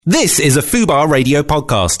This is a Fubar Radio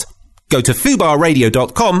podcast. Go to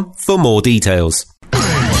fubarradio.com for more details.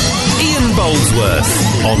 Ian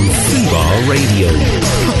Bolesworth on Fubar Radio.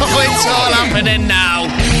 Oh, it's all happening now.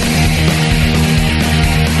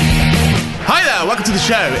 Hi there, welcome to the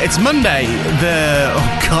show. It's Monday,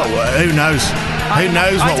 who knows? Who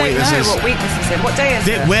knows what week this is? I don't know what week this is in. What day is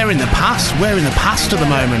it? We're in the past. We're in the past at the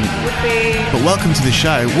moment. Would be... But welcome to the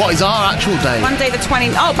show. What is our actual day? Monday the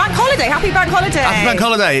 20th. Oh, bank holiday. Happy bank holiday. Happy bank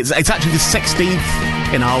holiday. It's actually the 16th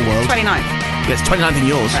in our world. 29th. Yeah, it's 29th in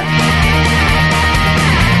yours.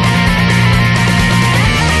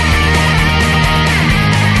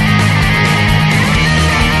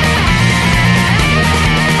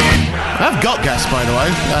 I've got guests, by the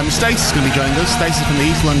way. Stacey's going to be joining us. Stacey from the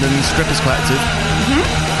East London Strippers Collective.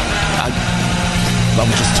 I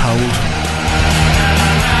was just told.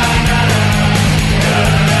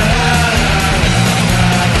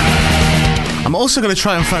 I'm also going to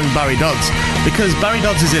try and phone Barry Dodds, because Barry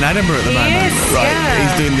Dodds is in Edinburgh at the moment. Is, right? Yeah.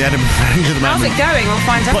 He's doing the Edinburgh Fringe at the moment. How's it going? We'll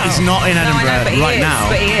find out. But he's not in Edinburgh now.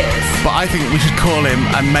 But he is. But I think we should call him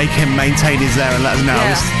and make him maintain he's there and let us know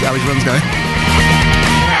how his run's going.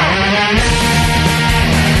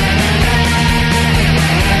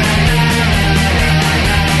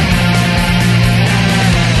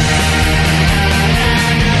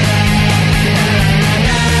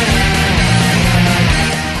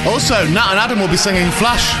 Also, Nat and Adam will be singing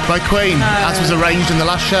Flash by Queen, as was arranged in the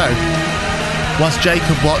last show, whilst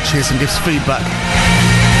Jacob watches and gives feedback.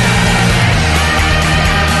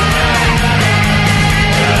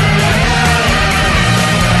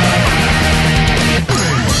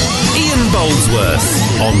 Ian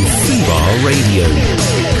Bolesworth on Fubar Radio.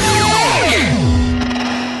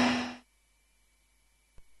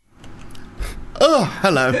 Oh,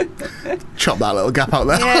 hello. Chop that little gap out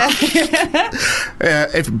there. Yeah.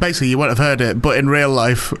 Basically, you won't have heard it, but in real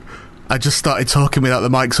life, I just started talking without the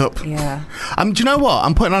mics up. Yeah. Do you know what?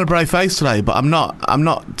 I'm putting on a brave face today, but I'm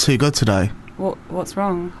not too good today. What's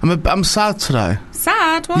wrong? I'm sad today.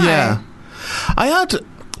 Sad? Why? Yeah. I had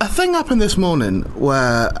a thing happen this morning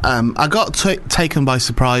where I got taken by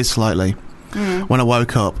surprise slightly when I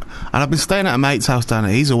woke up. And I've been staying at a mate's house down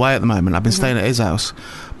here. He's away at the moment. I've been staying at his house.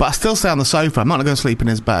 But I still stay on the sofa. I'm not going to sleep in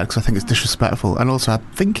his bed because I think it's disrespectful. And also, I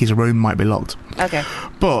think his room might be locked. Okay.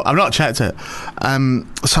 But I've not checked it. So I'm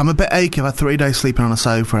a bit achy. I've had 3 days sleeping on a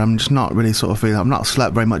sofa. I'm just not really sort of feeling... I've not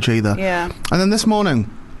slept very much either. Yeah. And then this morning...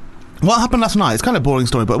 What happened last night? It's kind of a boring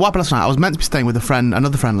story, but what happened last night? I was meant to be staying with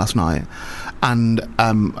another friend last night, and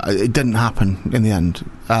it didn't happen in the end.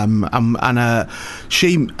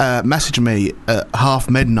 She messaged me at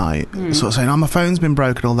midnight, sort of saying, "Oh, my phone's been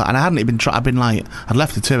broken," all that, and I hadn't even tried. I'd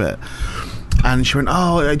left her to it, and she went,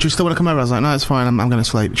 "Oh, do you still want to come over?" I was like, "No, it's fine. I'm going to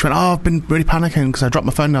sleep." She went, "Oh, I've been really panicking because I dropped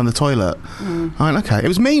my phone down the toilet." I went, "Okay." It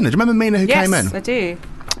was Mina. Do you remember Mina who came in? Yes, I do.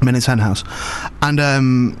 Mina's hen house,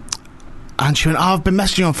 and she went, "Oh, I've been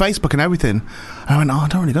messaging on Facebook and everything." And I went, "Oh, I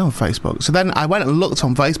don't really go on Facebook." So then I went and looked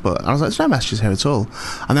on Facebook, and I was like, "There's no messages here at all."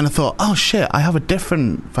 And then I thought, "Oh shit, I have a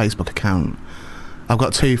different Facebook account. I've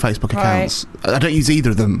got 2 Facebook accounts. I don't use either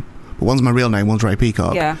of them, but one's my real name, one's Ray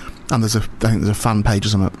Peacock. Yeah. And I think there's a fan page or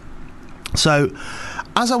something." So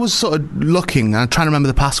as I was sort of looking and trying to remember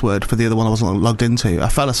the password for the other one I wasn't logged into, I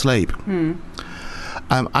fell asleep. And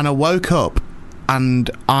I woke up and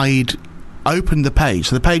I'd opened the page.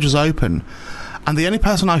 So the page was open, and the only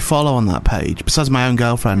person I follow on that page, besides my own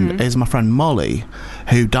girlfriend, is my friend Molly,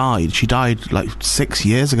 who died. She died like 6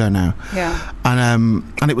 years ago now. Yeah. And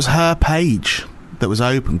it was her page that was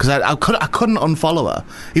open, because I couldn't unfollow her,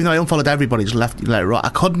 even though I unfollowed everybody, just let it right. I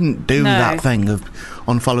couldn't do that thing of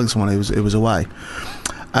unfollowing someone who was away.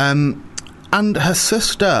 And her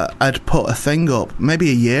sister had put a thing up maybe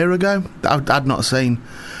a year ago that I'd not seen,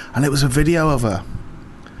 and it was a video of her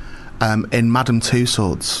in Madame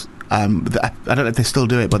Tussauds. I don't know if they still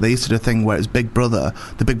do it, but they used to do a thing where it was the Big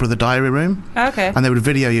Brother diary room. Okay. And they would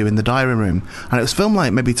video you in the diary room. And it was filmed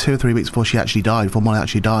like maybe 2 or 3 weeks before Molly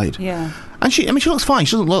actually died. Yeah. And she looks fine.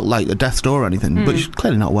 She doesn't look like a death's door or anything, but she's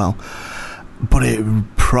clearly not well. But it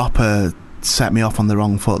proper set me off on the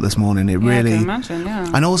wrong foot this morning. It really... I can imagine, yeah.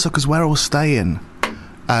 And also because where I was staying...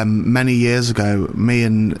 many years ago, me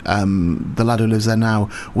and the lad who lives there now,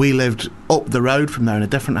 we lived up the road from there in a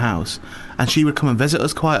different house, and she would come and visit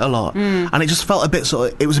us quite a lot, and it just felt a bit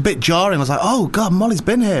it was a bit jarring. I was like, "Oh God, Molly's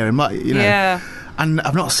been here," and yeah. and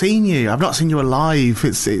I've not seen you alive.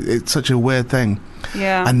 It's such a weird thing.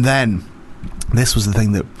 Yeah. And then this was the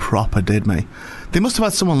thing that proper did me. They must have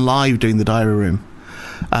had someone live doing the diary room.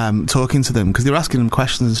 Talking to them, because they were asking them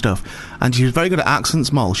questions and stuff, and she was very good at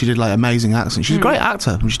accents. She did like amazing accents. She's a great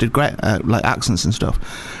actor, and she did great like accents and stuff.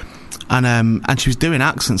 And she was doing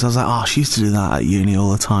accents. I was like, oh, she used to do that at uni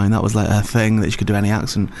all the time. That was like her thing, that she could do any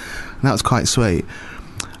accent. And that was quite sweet.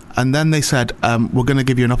 And then they said, we're going to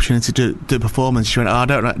give you an opportunity to do a performance. She went, oh, I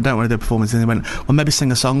don't want to do a performance. And they went, well, maybe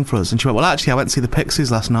sing a song for us. And she went, well, actually, I went to see the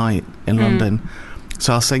Pixies last night in London,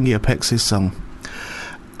 so I'll sing you a Pixies song.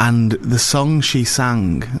 And the song she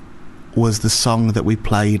sang was the song that we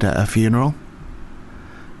played at her funeral,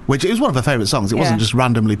 which it was one of her favourite songs. It wasn't just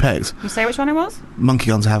randomly picked. You say which one it was? Monkey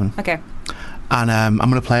Gone to Heaven. Okay. And I'm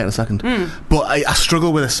going to play it in a second. But I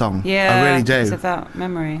struggle with this song. Yeah, I really do. because of that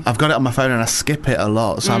memory. I've got it on my phone and I skip it a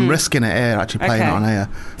lot, so I'm risking it here, actually playing it on here,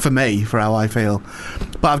 for me, for how I feel.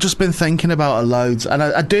 But I've just been thinking about her loads, and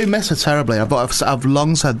I do miss her terribly. I've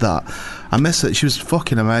long said that. I miss it. She was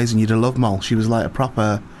fucking amazing. You'd have loved Mol. She was like a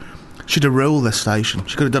proper... She'd have ruled this station.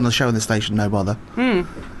 She could have done a show in this station, no bother.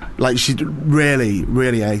 Like, she'd really,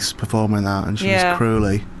 really ace performing that, and she was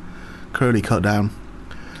cruelly cut down.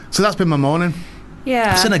 So that's been my morning.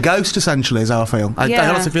 Yeah. I've seen a ghost, essentially, is how I feel. I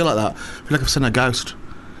honestly feel like that. I feel like I've seen a ghost.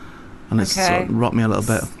 And it's sort of rocked me a little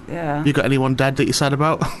bit. Yeah. You got anyone dead that you're sad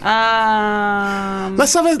about?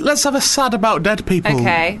 Let's have a sad about dead people,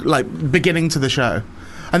 like, beginning to the show.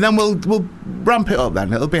 And then we'll ramp it up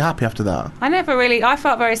then. It'll be happy after that. I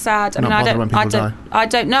felt very sad. I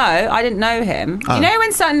don't know. I didn't know him. You know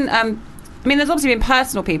when certain... I mean, there's obviously been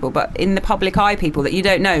personal people, but in the public eye, people that you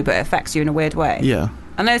don't know, but it affects you in a weird way. Yeah.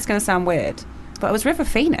 I know it's going to sound weird, but it was River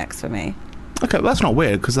Phoenix for me. Okay, well, that's not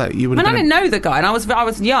weird, because you would. I didn't know the guy, and I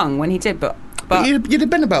was young when he did, but you'd have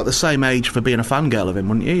been about the same age for being a fangirl of him,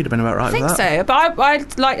 wouldn't you? You'd have been about right. I think with that. so,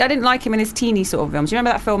 but I didn't like him in his teeny sort of films. Do you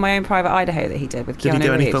remember that film, My Own Private Idaho, that he did with Keanu Reeves? Did he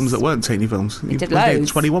do any films that weren't teeny films? He did loads.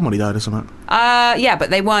 21 when he died or something. Yeah,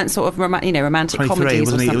 but they weren't sort of romantic 23, comedies.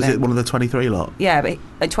 Wasn't he? Was it one of the 23 lot? Yeah,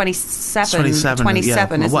 but 27, yeah,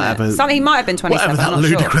 isn't whatever. it? Something, he might have been 27. Whatever that I'm not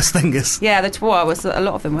ludicrous sure. thing is. Yeah, was a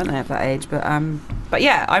lot of them, weren't they, at that age? But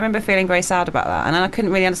yeah, I remember feeling very sad about that, and I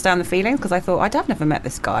couldn't really understand the feelings because I thought I've never met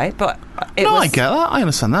this guy, but I get that. I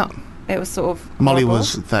understand that. It was sort of Molly horrible.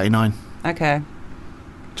 was 39. Okay.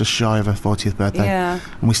 Just shy of her 40th birthday. Yeah.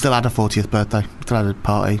 And we still had a 40th birthday. We still had a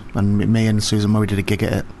party, and me and Susan Murray did a gig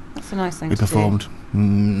at it. That's a nice thing. We performed.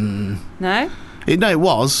 No. It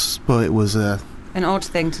was, but it was an odd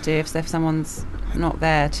thing to do if someone's not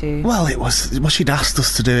there to. Well, it was. Well, she'd asked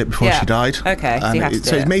us to do it before she died. Okay, so you had to do it.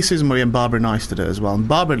 So it's me, Susan Murray, and Barbara Nice to do it as well. And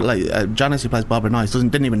Barbara, Janice, who plays Barbara Nice,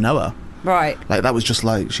 didn't even know her. Right. Like, that was just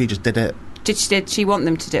like she just did it. Did she want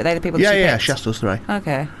them to do it? They're the people. That Yeah, she she asked us three.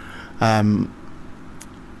 Okay.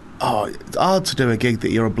 It's hard to do a gig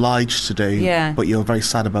that you're obliged to do, but you're very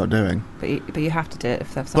sad about doing. But you have to do it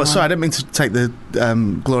if there's someone. But sorry, I didn't mean to take the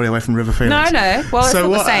glory away from River Phoenix. No. Well, it's not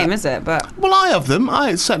the same, is it? But well, I have them.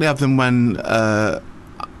 I certainly have them when.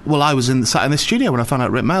 I was sat in the studio when I found out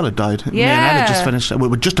Rick Mail had died. Yeah. Me and Ed had just finished. We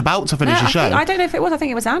were just about to finish the show. I don't know if it was. I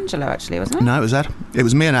think it was Angelo, actually, wasn't it? No, it was Ed. It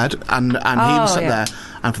was me and Ed, and he was sat there.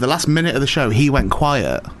 And for the last minute of the show, he went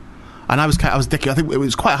quiet, and I was dicking. I think it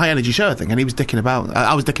was quite a high energy show, and he was dicking about.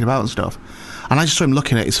 I was dicking about and stuff, and I just saw him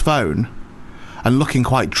looking at his phone, and looking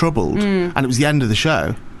quite troubled. And it was the end of the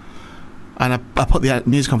show, and I put the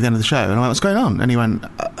music on for the end of the show, and I went, "What's going on?" And he went,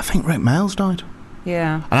 "I think Rick Mail's died."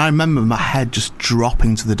 Yeah. And I remember my head just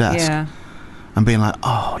dropping to the desk. Yeah. And being like,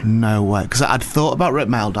 oh, no way. Because I'd thought about Rick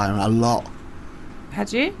Mail dying a lot.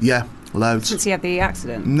 Had you? Yeah, loads. Since he had the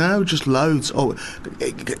accident? No, just loads. Oh,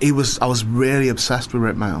 I was really obsessed with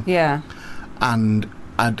Rick Mail. Yeah. And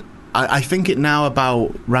I think it now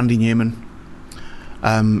about Randy Newman,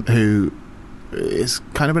 who is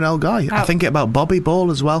kind of an old guy. I think it about Bobby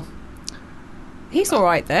Ball as well. He's all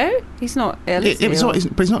right, though. He's not ill, is he? But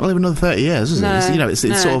he's not going to live another 30 years, is no, it?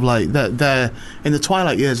 It's sort of like they're in the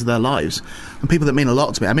twilight years of their lives. And people that mean a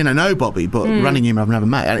lot to me. I mean, I know Bobby, but Randy Newman I've never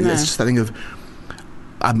met. And it's just that thing of...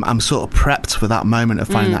 I'm sort of prepped for that moment of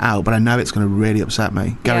finding that out, but I know it's going to really upset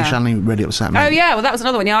me. Gary Shanley really upset me. Oh, yeah, well, that was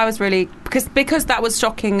another one. Yeah, I was really... Because that was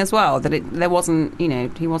shocking as well, that there wasn't,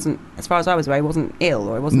 he wasn't, as far as I was aware, he wasn't ill,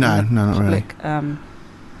 or he wasn't... No, not really.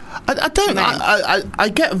 I don't. I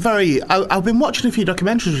get very. I've been watching a few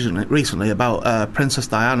documentaries recently about Princess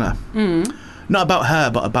Diana. Not about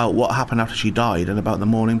her, but about what happened after she died and about the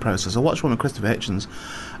mourning process. I watched one with Christopher Hitchens.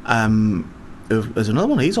 There's another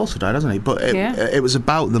one. He's also died, hasn't he? But it was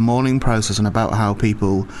about the mourning process and about how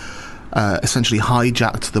people essentially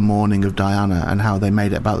hijacked the mourning of Diana and how they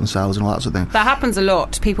made it about themselves and all that sort of thing. That happens a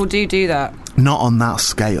lot. People do that. Not on that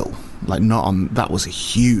scale. Like, not on... That was a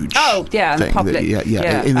huge thing. Public.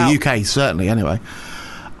 In the UK, certainly, anyway.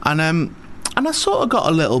 And I sort of got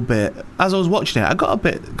a little bit... As I was watching it, I got a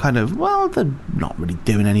bit kind of... Well, they're not really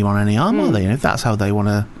doing anyone any harm, are they? And if that's how they want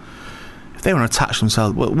to... if they want to attach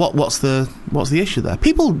themselves, what's the issue there?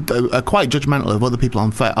 People are quite judgmental of other people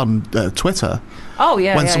on Twitter. Oh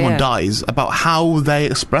yeah, when someone dies, about how they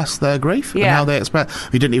express their grief and how they express.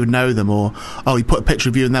 You didn't even know them, or you put a picture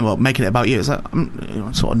of you and them, or making it about you. It's like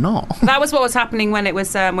sort of not. That was what was happening when it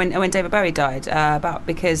was when David Bowie died.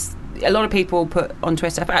 Because a lot of people put on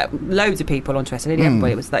Twitter, loads of people on Twitter, nearly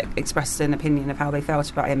everybody was like expressed an opinion of how they felt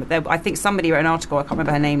about him. But I think somebody wrote an article, I can't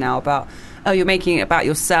remember her name now, about you're making it about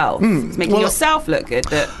yourself. It's making yourself look good.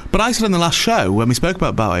 But I said in the last show when we spoke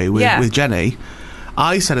about Bowie with Jenny,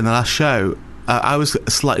 I said in the last show I was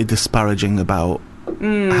slightly disparaging about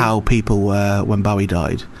how people were when Bowie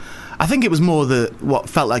died. I think it was more what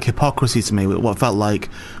felt like hypocrisy to me, what felt like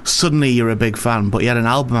suddenly you're a big fan, but you had an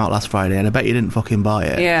album out last Friday and I bet you didn't fucking buy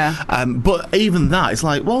it. Yeah. But even that, it's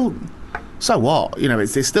like, well, so what? You know,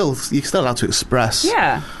 it's still, you're still allowed to express.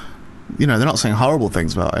 Yeah. You know, they're not saying horrible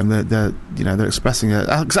things about him. They're expressing it.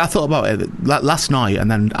 Because I thought about it last night, and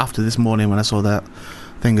then after this morning when I saw that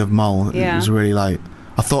thing of Mole, it was really like,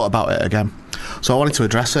 I thought about it again. So I wanted to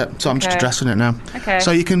address it. So I'm just addressing it now. Okay.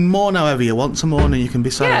 So you can mourn however you want to mourn, and you can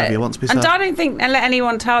be sad however you want to be sad. And I don't think, and let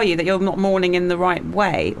anyone tell you that you're not mourning in the right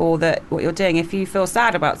way, or that what you're doing, if you feel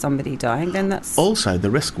sad about somebody dying, then that's... Also,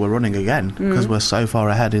 the risk we're running again, because we're so far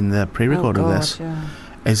ahead in the pre-record of this,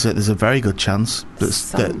 is that there's a very good chance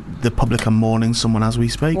that the public are mourning someone as we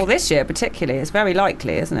speak. Well, this year particularly, it's very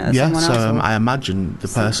likely, isn't it? Yeah, so I imagine the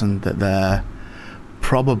person that they're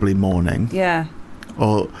probably mourning... Yeah.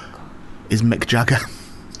 Or... is Mick Jagger.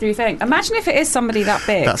 Do you think? Imagine if it is somebody that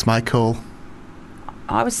big. That's my call.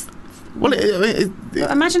 I was... Well,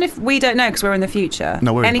 imagine if we don't know because we're in the future.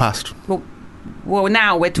 No, we're in the past. Well,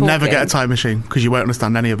 now we're talking... Never get a time machine because you won't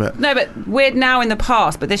understand any of it. No, but we're now in the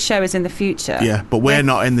past, but this show is in the future. Yeah, but we're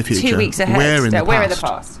not in the future. 2 weeks ahead. We're in the past. We're in the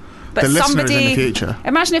past. But the listener is in the future.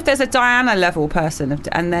 Imagine if there's a Diana level person,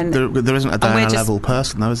 and then there isn't a Diana level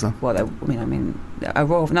person, though, is there? Well, I mean,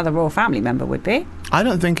 another royal family member would be. I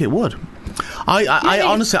don't think it would. I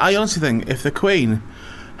honestly think if the Queen,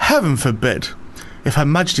 heaven forbid, if Her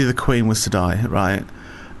Majesty the Queen was to die, right,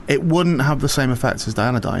 it wouldn't have the same effects as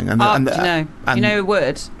Diana dying. You know who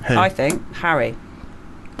would? Who? I think Harry.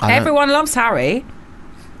 Everyone loves Harry.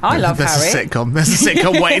 I love Harry. There's a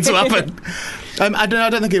sitcom waiting to happen. I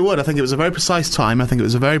don't think it would. I think it was a very precise time. I think it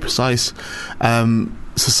was a very precise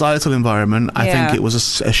societal environment. I think it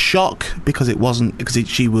was a shock because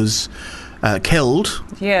she was killed.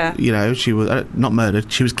 Yeah. You know, she was not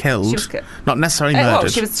murdered. She was killed. Not necessarily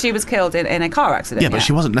murdered. Well, she was killed in a car accident. Yeah, but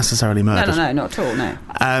she wasn't necessarily murdered. No, not at all.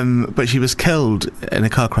 No. But she was killed in a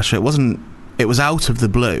car crash. So it was out of the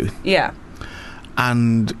blue. Yeah.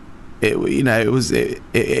 And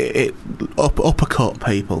it uppercut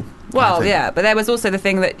people. Well, yeah, but there was also the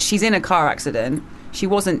thing that she's in a car accident. She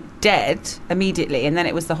wasn't dead immediately, and then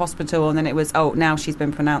it was the hospital, and then it was, now she's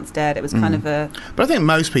been pronounced dead. It was kind of a... But I think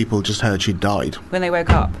most people just heard she'd died. When they woke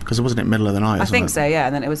up. Because it wasn't in the middle of the night, I think so, yeah,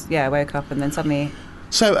 and then it was, woke up, and then suddenly...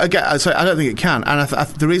 So, again, I don't think it can, and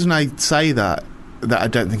the reason I say that I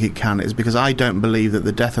don't think it can is because I don't believe that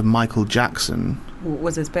the death of Michael Jackson...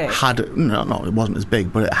 was as big. No, it wasn't as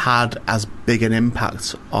big, but it had as big an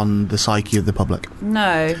impact on the psyche of the public.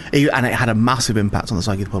 No. And it had a massive impact on the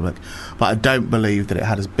psyche of the public. But I don't believe that it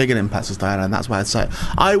had as big an impact as Diana, and that's why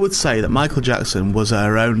I would say that Michael Jackson was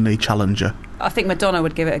her only challenger. I think Madonna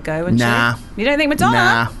would give it a go, wouldn't Nah. she? You don't think Madonna?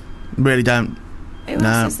 Nah. Really don't. Who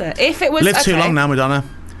else is there? If it was... Lived too long now, Madonna.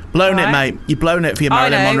 Blown it, mate. You've blown it for your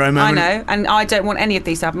Marilyn Monroe moment. I know, and I don't want any of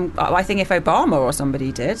these to happen. I think if Obama or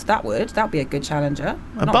somebody did, that'd be a good challenger.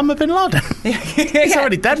 Obama bin Laden? He's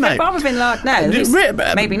already dead, mate. Obama bin Laden,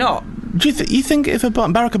 no. Maybe not. Do you think if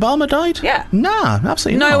Barack Obama died? Yeah. No,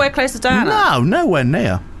 absolutely not. Nowhere close to Diana? No, nowhere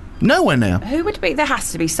near. Nowhere near. Who would be? There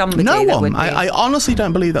has to be somebody. No that one. Would be. I honestly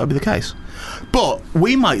don't believe that would be the case. But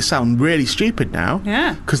we might sound really stupid now.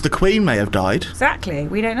 Yeah. Because the Queen may have died. Exactly.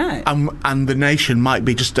 We don't know. And the nation might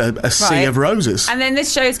be just a sea of roses. And then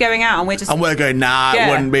this show's going out, and we're going, nah, it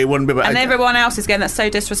wouldn't be. But and everyone else is going, that's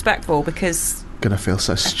so disrespectful because... Gonna feel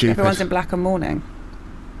so stupid. Everyone's in black and mourning.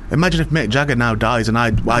 Imagine if Mick Jagger now dies and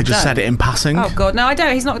I just said it in passing. Oh, God. No, I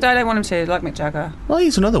don't. He's not... I don't want him to, like Mick Jagger. Well,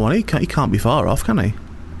 he's another one. He can't be far off, can he?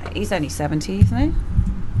 He's only 70, isn't he?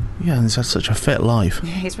 Yeah, and he's had such a fit life.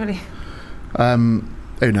 Yeah, he's really...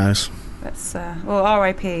 Who knows? That's well,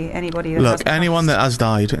 R.I.P. anybody that Look, anyone that has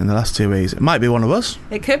died in the last 2 weeks. It might be one of us.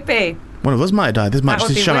 It could be. One of us might have died. This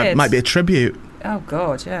might be a tribute. Oh,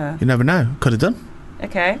 God, yeah. You never know. Could have done.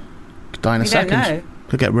 Okay. Could die in a second. Don't know.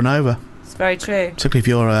 Could get run over. It's very true. Particularly if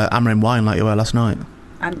you're hammering wine like you were last night.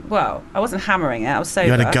 And, well, I wasn't hammering it. I was sober.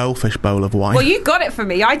 You had a goldfish bowl of wine. Well, you got it for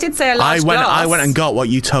me. I did say a large glass. I went and got what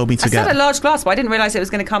you told me to get. I said a large glass, but I didn't realise it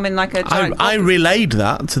was going to come in like a giant... I relayed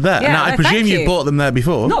that to there. Yeah, now, I presume you bought them there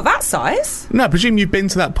before. Not that size. No, I presume you've been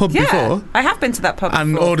to that pub before. I have been to that pub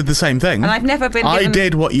and before. ordered the same thing. And I've never been given... I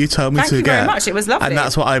did what you told me to get. Thank you very much. It was lovely. And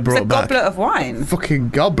that's what I brought back. It was a goblet of wine. Fucking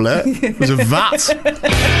goblet? It was a vat.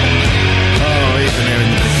 Oh, even here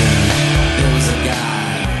in the beginning. There was a guy.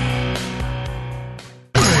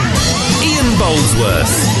 Ian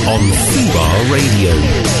Boldsworth on Fubar Radio.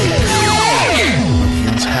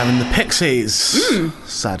 Ian's having the Pixies.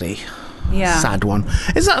 Saddy. Yeah. Sad one.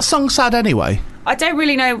 Is that song sad anyway? I don't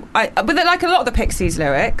really know. But like a lot of the Pixies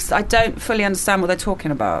lyrics, I don't fully understand what they're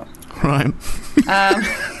talking about. Right.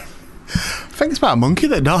 I think it's about a monkey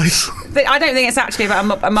that dies. I don't think it's actually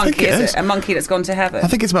about a monkey, is it? A monkey that's gone to heaven. I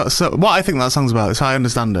think it's about... what I think that song's about is how I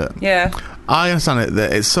understand it. Yeah. I understand it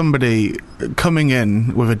that it's somebody coming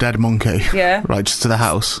in with a dead monkey. Yeah. Right, just to the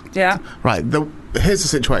house. Yeah. Right, here's the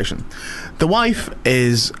situation. The wife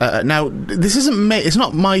is... now, this isn't me... It's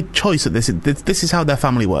not my choice that this is how their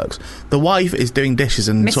family works. The wife is doing dishes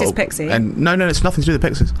and Mrs. sort of... Pixie? And no, it's nothing to do with the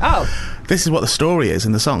Pixies. Oh. This is what the story is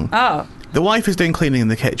in the song. Oh. The wife is doing cleaning in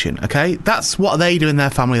the kitchen, okay? That's what they do in their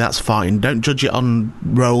family, that's fine. Don't judge it on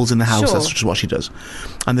roles in the house, Sure. That's just what she does.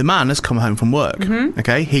 And the man has come home from work,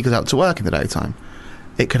 okay? He goes out to work in the daytime.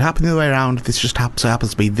 It could happen the other way around. This just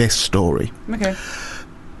happens to be this story. Okay.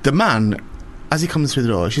 The man, as he comes through the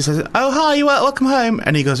door, she says, "Oh, hi, you welcome home."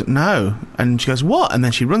 And he goes, "No." And she goes, "What?" And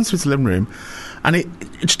then she runs through to the living room, and it's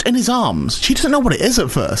just in his arms. She doesn't know what it is at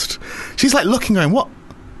first. She's like looking, going,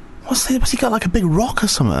 what's he got, like a big rock or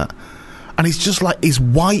something? And he's just like, his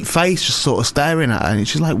white face just sort of staring at her, and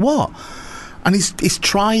she's like, "What?" And he's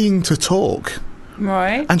trying to talk.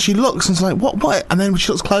 Right. And she looks and she's like, what? And then when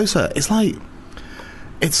she looks closer, it's like,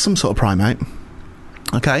 it's some sort of primate.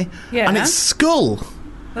 Okay? Yeah. And its skull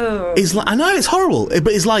Oh. is like, I know it's horrible, but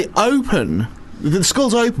it's like open. The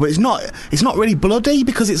skull's open, but it's not really bloody,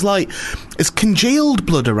 because it's like, it's congealed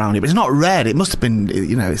blood around it, but it's not red. It must have been,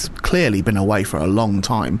 it's clearly been away for a long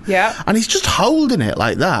time. Yeah. And he's just holding it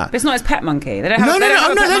like that. But it's not his pet monkey. They don't have, No, they don't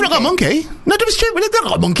have a pet they've not got a monkey. No, don't be stupid, they've not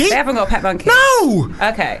got a monkey. They haven't got a pet monkey. No!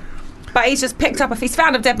 Okay. But he's just picked up he's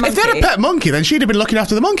found a dead monkey. If they had a pet monkey, then she'd have been looking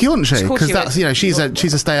after the monkey, wouldn't she? Of course Because she that's would.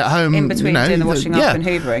 she's a stay-at-home. In between doing the washing up and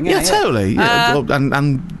hoovering. Yeah, totally. Yeah.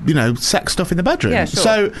 And sex stuff in the bedroom. Yeah, sure.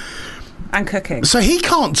 So. And cooking. So he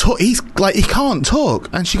can't talk. He can't talk.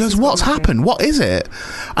 And she goes, "What's happened? What is it?"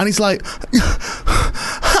 And he's like,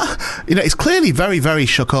 he's clearly very, very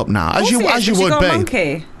shook up now, as you would be. A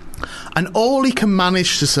monkey. And all he can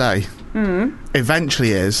manage to say,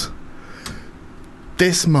 eventually, is,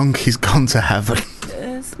 "This monkey's gone to heaven."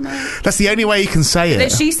 That's the only way he can say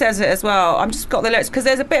it. She says it as well. I've just got the lyrics, because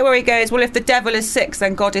there's a bit where he goes, "Well, if the devil is 6,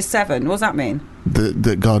 then God is 7. What does that mean?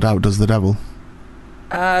 That God outdoes the devil.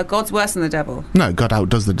 God's worse than the devil. No, God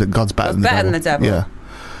outdoes the God's better than the devil. Better than the devil. Yeah.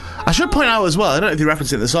 I should point out as well, I don't know if you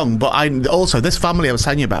referenced it in the song, but this family I was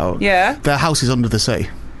telling you about, their house is under the sea.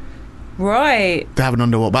 Right. They have an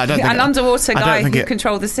underwater, but I don't think... An underwater guy who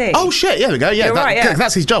controlled the sea. Oh, shit, yeah, there we go. Yeah,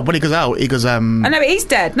 that's his job. When he goes out, he goes... I know, but he's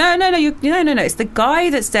dead. No. It's the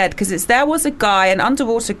guy that's dead, because there was a guy, an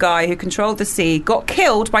underwater guy who controlled the sea, got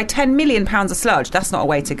killed by 10 million pounds of sludge. That's not a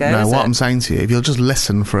way to go, No, what I'm saying to you, if you'll just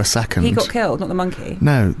listen for a second... He got killed, not the monkey.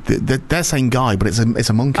 No, they're saying guy, but it's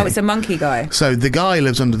a monkey. Oh, it's a monkey guy. So the guy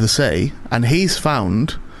lives under the sea, and he's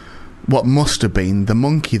found what must have been the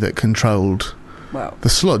monkey that controlled... Well, the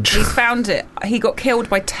sludge. He's found it. He got killed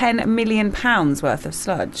by 10 million pounds worth of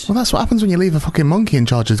sludge. Well, that's what happens when you leave a fucking monkey in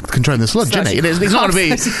charge of controlling the sludge, isn't it? It's not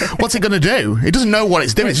going to be... What's it going to do? It doesn't know what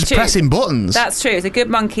it's doing. It's just pressing buttons. That's true. It's a good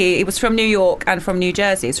monkey. It was from New York and from New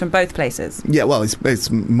Jersey. It's from both places. Yeah, well,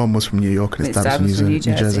 its mum was from New York and its dad was from New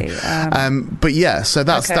Jersey. But yeah, so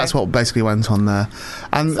that's what basically went on there.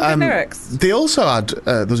 And lyrics. They also had...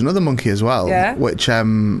 there was another monkey as well, which...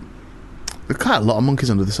 quite a lot of monkeys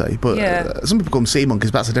under the sea, but some people call them sea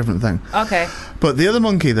monkeys, but that's a different thing. Okay. But the other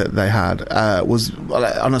monkey that they had was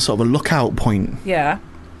on a sort of a lookout point. Yeah.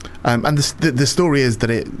 And the story is that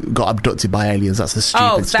it got abducted by aliens. That's the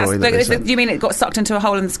stupid story. You mean it got sucked into a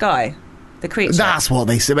hole in the sky? The creature. That's what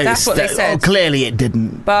they said. That's what they said. Oh, clearly it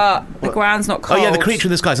didn't. But the ground's not cold. Oh yeah, the creature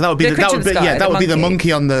in the sky. So that would be the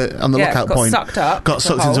monkey on the lookout point. Got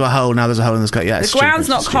sucked into a hole. Now there's a hole in the sky. Yeah, the ground's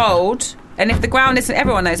not cold. And if the ground isn't,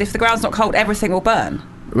 everyone knows, if the ground's not cold, everything will burn.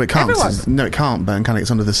 Well, it can't. No, it can't burn, can it? It's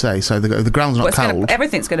under the sea. So the ground's not cold.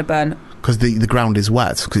 Everything's going to burn. Because the ground is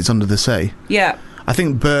wet, because it's under the sea. Yeah. I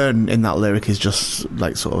think burn in that lyric is just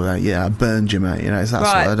like sort of I burned you, mate. You know, it's that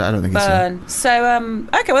Right. sort of, I don't think Burn. So,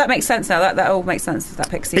 okay, well, that makes sense now. That all makes sense, that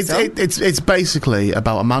Pixies song. it's basically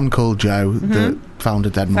about a man called Joe that found a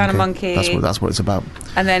dead monkey. Found a monkey. That's what it's about.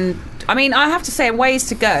 And then, I mean, I have to say, in Ways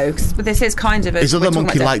to Go, because this is kind of a... His we're other talking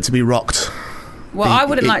monkey about liked to be rocked. Well, I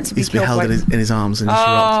wouldn't like to be He's to be killed held by... in his arms and just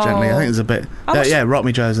rocked gently. I think there's a bit... rock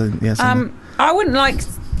me, Joe. I wouldn't like,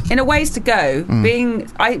 in a Ways to Go, being...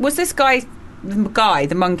 was this guy,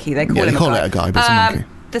 the monkey, they call him they call it a guy, but it's a monkey.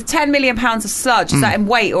 The £10 million of sludge, is that in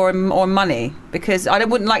weight or money? Because I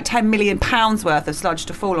wouldn't like £10 million worth of sludge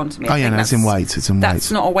to fall onto me. Oh, yeah, no, it's in weight. It's in weight. That's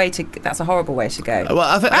not a way to... That's a horrible way to go.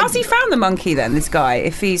 Well, How's he found the monkey, then, this guy,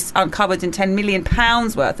 if he's uncovered in £10 million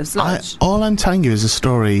worth of sludge? All I'm telling you is a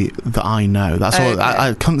story that I know. That's all. Okay.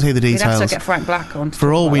 I couldn't tell you the We'd details. have to get Frank Black on.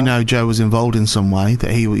 For all we know, Joe was involved in some way.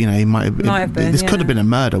 That he might have been. This could have been a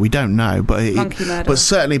murder. We don't know, but Monkey murder. But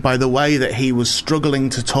certainly by the way that he was struggling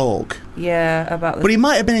to talk. Yeah, about the... But he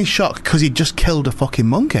might have been in shock because he'd just killed a fucking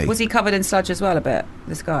monkey. Was he covered in sludge as well a bit,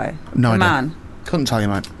 this guy? No the idea. man? Couldn't tell you,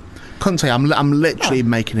 mate. Couldn't tell you. I'm literally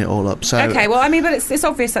making it all up. So Okay, well, I mean, but it's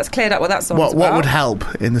obvious that's cleared up what that song's what about. would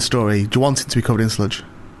help in the story? Do you want it to be covered in sludge?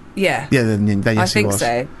 Yeah. Yeah, then yes, I think he was. so.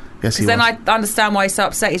 Yes, Because he then was. I understand why he's so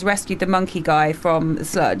upset. He's rescued the monkey guy from the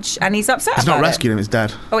sludge, and he's upset He's about not rescued him. It's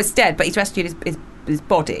dead. it. Oh, it's dead, but he's rescued his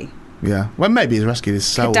body. Yeah. Well, maybe he's rescued his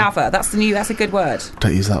soul. Cadaver. That's a good word.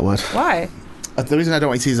 Don't use that word. Why? The reason I don't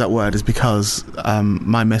want you to use that word is because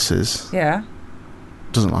my missus Yeah.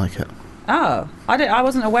 doesn't like it. Oh, I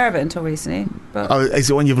wasn't aware of it until recently. But Oh, is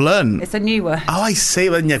it one you've learned? it's a new word. Oh, I see.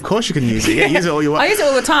 Well, yeah, of course you can use it. Yeah, use it all you want. I use it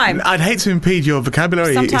all the time. I'd hate to impede your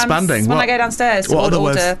vocabulary Sometimes expanding. when I go downstairs to what other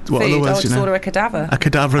order words- food, what other words I'll do you just know? order a cadaver. A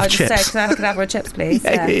cadaver of I just chips. say, can I have a cadaver of chips, please?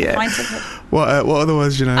 Yeah. Pint of it. What other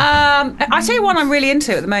words do you know? I tell you one I'm really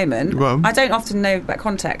into at the moment. Go on. I don't often know about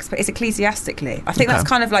context, but it's ecclesiastically. I think Okay. that's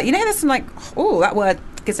kind of like, you know, there's some like, oh, that word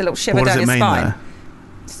gives a little shiver What does down it your mean spine. there?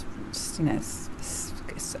 Just, you know,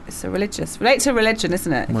 it's a religious, relate to religion,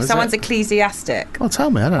 isn't it? What If is someone's it? ecclesiastic. Well, tell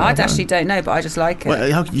me. I don't know. I actually don't know, but I just like it.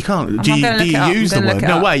 Well, you can't. I'm Do gonna look you it up. use I'm the gonna word? look it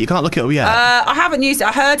No up. way. You can't look it up yet. I haven't used it.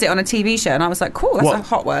 I heard it on a TV show, and I was like, "Cool, that's a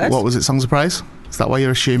hot word." What was it? Songs of Praise? Is that why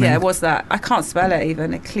you're assuming? Yeah, it was that. I can't spell it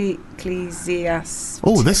even. Ecclesiastic.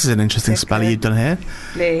 Oh, this is an interesting spelling you've done here.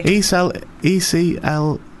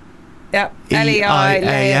 E-C-L. Yep.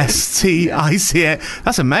 L-E-I-A-S-T-I-C-A.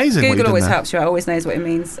 That's amazing. what you've Google done always there. helps you. It always knows what it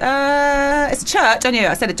means. It's a church. I knew it.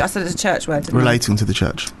 I said it's a church word. didn't I? Relating to the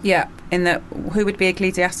church. Yeah. In that, who would be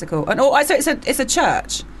ecclesiastical? And so it's a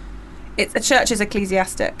church. It's a church is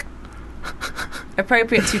ecclesiastic.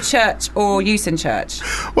 Appropriate to church or use in church.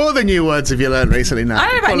 What other new words have you learned recently now? I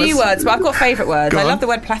don't know about new words, but I've got favourite words. Go I on. love the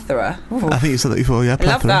word plethora. Ooh. I think you said that before, yeah. I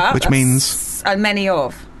love Plethora, that. which means... many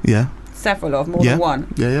of. Yeah. Several of, more Yeah. than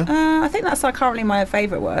one. Yeah. I think that's currently my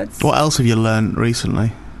favourite words. What else have you learned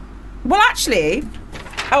recently? Well, actually,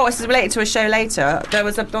 this is related to a show later. There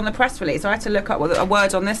was on the press release, I had to look up what a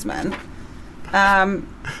word on this meant.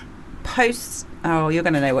 Post. Oh, you're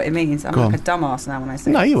going to know what it means. I'm Go like on. a dumbass now when I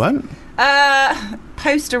say No, it. you won't.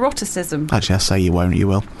 Post-eroticism. Actually, I say you won't, you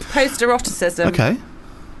will. Post-eroticism. Okay.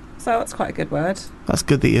 So that's quite a good word. That's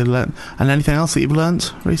good that you learned. And anything else that you've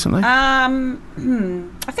learnt recently? I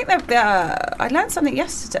think I learned something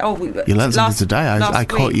yesterday. You learnt something today. I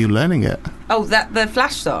caught week. you learning it. Oh, the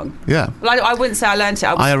Flash song. Yeah. Well, I wouldn't say I learnt it.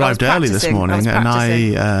 I arrived early this morning, and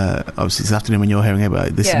practicing. obviously this afternoon when you're hearing it,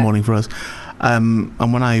 but this morning for us. And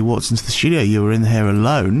when I walked into the studio, you were in here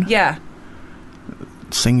alone. Yeah.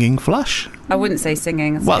 Singing Flash. I wouldn't say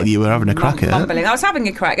singing. Well, you were having a crack at it. Mumbling. I was having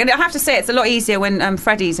a crack, and I have to say it's a lot easier when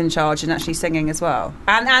Freddie's in charge and actually singing as well,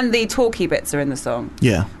 and the talky bits are in the song.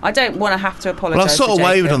 Yeah. I don't want to have to apologise. Well, I've sort of to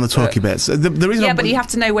wavered Jacob, on the talky bits. The reason yeah, but you have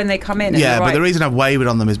to know when they come in. Yeah, but right. the reason I've wavered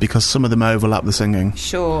on them is because some of them overlap the singing.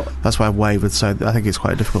 Sure. That's why I've wavered. So I think it's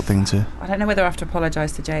quite a difficult thing to. I don't know whether I have to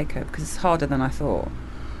apologise to Jacob because it's harder than I thought.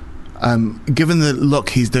 Given the look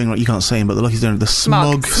he's doing, you can't see him, but the look he's doing, the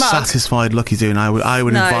smug. Satisfied look he's doing, I would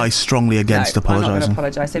advise strongly against apologising. I'm not going to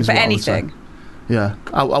apologise to him for anything. Yeah,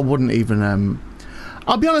 I wouldn't even.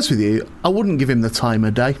 I'll be honest with you, I wouldn't give him the time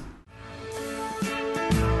of day.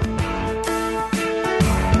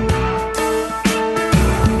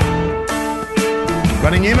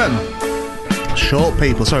 Granny Newman. Short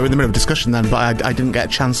people. Sorry, we're in the middle of a discussion then, but I didn't get a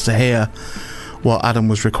chance to hear what Adam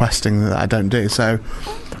was requesting that I don't do. So,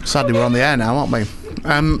 sadly, we're on the air now, aren't we?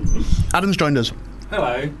 Adam's joined us.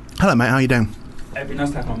 Hello. Hello, mate. How are you doing? It'd be nice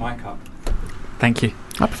to have my mic up. Thank you.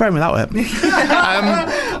 I prefer him without it.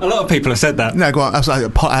 A lot of people have said that. No, go on.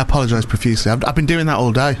 I apologise profusely. I've been doing that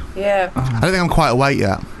all day. Yeah. I don't think I'm quite awake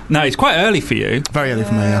yet. No, it's quite early for you. Very early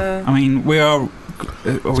for me, yeah. I mean, we are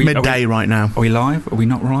It's midday right now. Are we live? Are we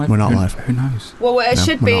not live? We're not live. Who knows? Well, it No,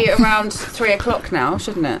 should we're be not. around 3 o'clock now,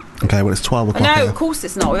 shouldn't it? Okay, well, it's 12 o'clock. No, here. of course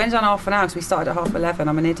it's not. We've only done half an hour because we started at 11:30.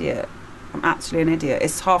 I'm an idiot. I'm actually an idiot.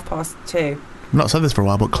 It's 2:30. I've not said this for a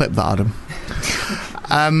while, but clip that,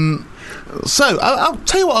 Adam. So, I'll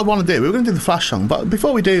tell you what I want to do. We're going to do the Flash song, but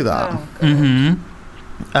before we do that, Oh,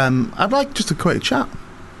 God. I'd like just a quick chat.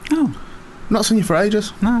 Oh, Not seen you for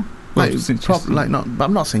ages. no. Like, since but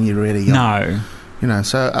I'm not seeing you really young. No. You know,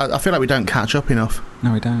 so I feel like we don't catch up enough.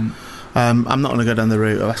 No, we don't. I'm not going to go down the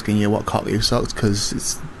route of asking you what cock you sucked, because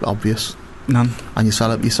it's obvious. None. And you're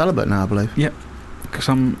celibate now, I believe. Because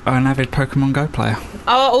I'm an avid Pokemon Go player.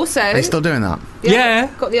 Oh, also. Are you still doing that? Yeah.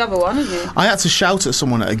 Got the other one, haven't you? I had to shout at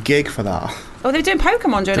someone at a gig for that. Oh, they're doing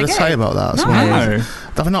Pokemon during Did I a gig? say about that? No. No.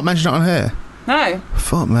 Have I not mentioned it on here? No.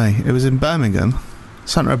 Fuck me. It was in Birmingham.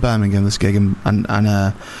 Centre of Birmingham, this gig. And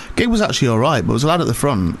gig was actually alright, but there was a lad at the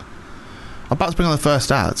front. I'm about to bring on the first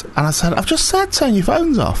act. And I said, I've just said turn your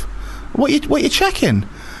phones off. What you checking?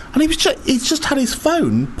 And he's just had his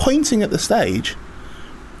phone pointing at the stage.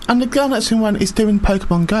 And the girl next to him went, he's doing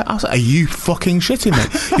Pokemon Go. I was like, are you fucking shitting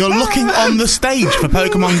me? You're looking on the stage for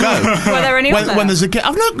Pokemon Go. Were there any on there? When there's a gig.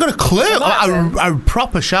 I've not got a clue. I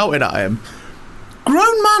proper shouted at him.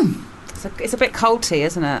 Grown man. It's a bit culty,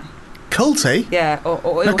 isn't it? Culty? Yeah. Or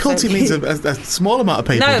No, also- culty means a small amount of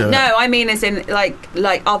people do it. No, I mean as in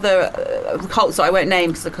like other cults that I won't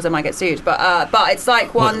name because I might get sued. But it's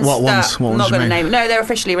like ones what ones? that What I'm ones not do you going to mean? name. No, they're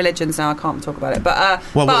officially religions now. I can't talk about it. But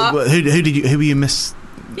Who were you miss?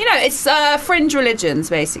 you know, it's fringe religions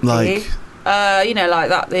basically. Like you know, like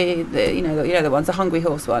that. The you know the ones. The Hungry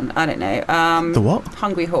Horse one. I don't know. the what?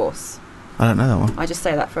 Hungry Horse. I don't know that one. I just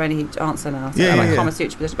say that for any answer now. So Yeah, like yeah. Kama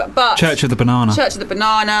Sutra position. But Church of the Banana. Church of the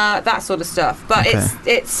Banana, that sort of stuff. But Okay.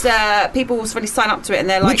 it's people will really sign up to it and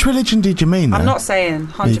they're like. Which religion did you mean? I'm then? not saying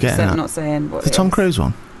Are you 100%. getting I'm that? not saying what The it Tom is. Cruise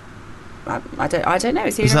one. I don't know.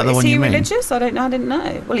 Is he that the one you mean? religious? I didn't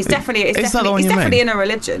know. Well, he's definitely. Is that the one he's you definitely mean? in a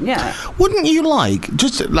religion. Yeah. Wouldn't you like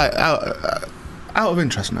just like out of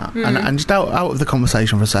interest now, and just out of the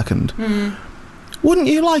conversation for a second? Wouldn't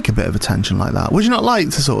you like a bit of attention like that? Would you not like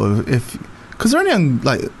to sort of because they're only on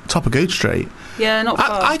like top of Good Street? Yeah, not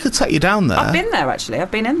far. I could take you down there. I've been there actually.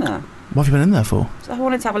 I've been in there. What have you been in there for? So I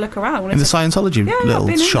wanted to have a look around. I wanted In the to- Scientology Yeah, I've little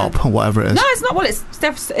been in shop there. or whatever it is. No, it's not. Well,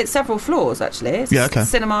 it's several floors actually. It's Yeah, okay.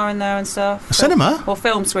 cinema in there and stuff. A cinema? or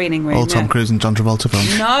film screening room. All Tom yeah. Cruise and John Travolta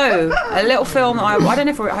films. No, a little film. I don't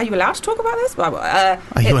know if are you allowed to talk about this? But,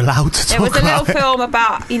 Are you allowed to talk It was a little about it? film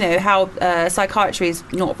about how psychiatry is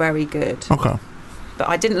not very good. Okay. But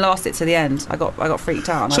I didn't last it to the end. I got freaked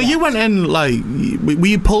out. and So I you left. went in like, were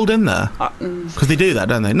you pulled in there? Because they do that,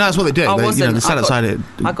 don't they? No, that's what they do. I They, wasn't. they set I got- outside it.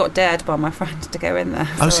 I got dared by my friend to go in there.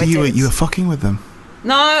 Oh, so I you did. were fucking with them?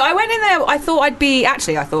 No, I went in there. I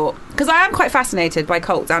thought because I am quite fascinated by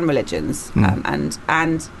cults and religions, and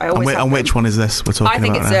I always. have And been. which one is this we're talking I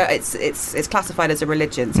think about now? it's classified as a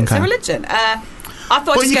religion. So It's Okay. a religion. I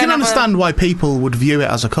thought. But you can understand why people would view it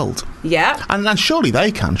as a cult, Yeah. and surely they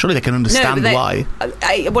can. Surely they can understand why.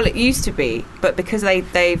 Well, it used to be, but because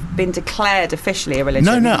they've been declared officially a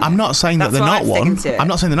religion. No, I'm not saying that That's they're why not I'm one. sticking to it. I'm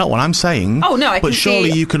not saying they're not one. I'm saying. Oh, no, I But can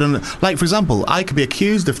surely see- you could, like for example, I could be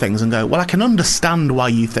accused of things and go, well, I can understand why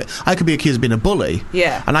you think. I could be accused of being a bully.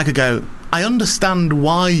 Yeah. And I could go, I understand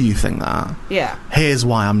why you think that. Yeah. Here's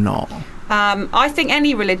why I'm not. I think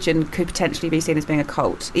any religion could potentially be seen as being a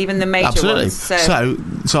cult, even the major Absolutely. ones. So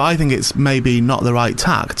So I think it's maybe not the right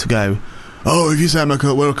tack to go, oh, if you say I'm a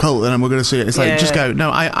cult, we're a cult, then we're going to see it. It's like, Yeah. just go,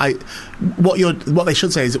 no, what they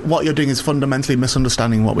should say is what you're doing is fundamentally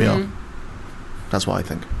misunderstanding what we are. That's what I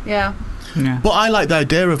think. yeah. Yeah. But I like the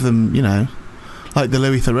idea of them, like the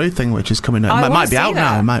Louis Theroux thing, which is coming out. I It wanna might be see out that.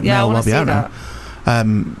 now. It might Yeah, I may wanna well be see out now. that.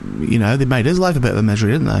 They made his life a bit of a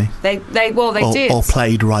misery, didn't they? They or, did. or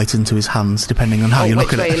played right into his hands, depending on how you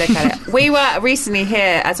look which at way it. you look at it. We were recently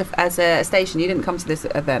here as a station. You didn't come to this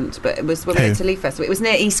event, but it was when we Who? went to Leaf Festival. It was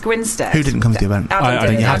near East Grinstead. Who didn't come to the event? Adam I didn't.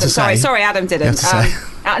 didn't. You have Adam, to say. sorry, Adam didn't. You have to say.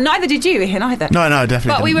 Neither did you, Ian, either. No, definitely.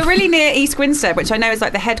 But we didn't. were really near East Grinstead, which I know is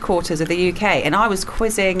like the headquarters of the UK, and I was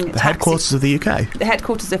quizzing the headquarters of the UK. the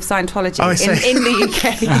headquarters of Scientology Oh, I see. in the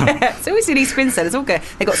UK. Yeah. So it's in East Grinstead. It's all good.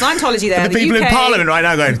 They got Scientology there. The people UK, in Parliament right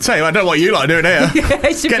now going, tell you, I don't know what you lot are doing here.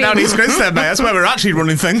 It should Get be- down East Grinstead, mate. That's where we're actually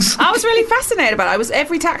running things. I was really fascinated about it.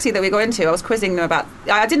 Every taxi that we got into, I was quizzing them about.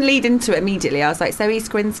 I didn't lead into it immediately. I was like, "So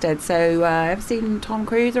East Grinstead. So ever seen Tom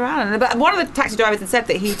Cruise around?" But one of the taxi drivers had said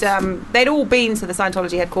that they'd all been to the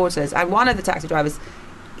Scientology headquarters, and one of the taxi drivers,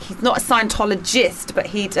 he's not a Scientologist, but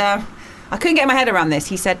I couldn't get my head around this.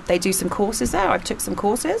 He said they do some courses there. I took some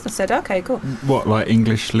courses. I said, okay, cool. What, like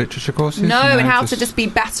English literature courses? No, and how to just be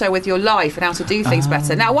better with your life and how to do things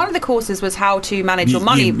better. Now, one of the courses was how to manage your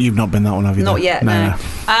money. You've not been that one, have you? Not though? yet, no.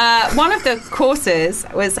 One of the courses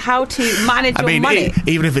was how to manage your money.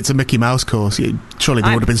 Even if it's a Mickey Mouse course, surely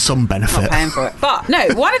there would have been some benefit. Not paying for it. But no,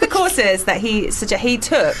 one of the courses that he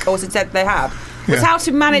took, or said they have, was how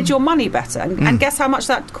to manage your money better. And guess how much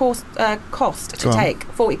that course cost to take?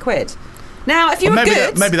 40 quid. Now, if you were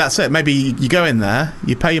good... maybe that's it. Maybe you go in there,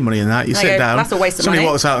 you pay your money in that, you sit down. That's a waste of somebody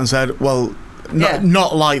money. walks out and said, well...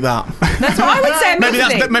 Not like that. That's what I would say.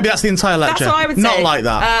 maybe that's the entire lecture. That's what I would say. Not like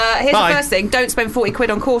that. Here's the first thing: don't spend 40 quid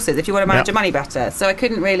on courses if you want to manage your money better. So I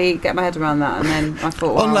couldn't really get my head around that, and then I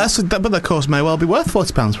thought, well, but the course may well be worth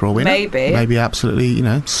 £40 for all we know. Maybe absolutely,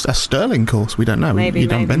 a sterling course. We don't know. You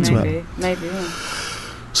haven't been to it. Maybe. Yeah.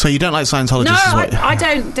 So you don't like Scientologists? No, I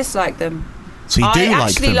don't dislike them. So you do like them? I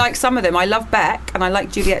actually like some of them. I love Beck, and I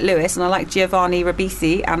like Juliette Lewis, and I like Giovanni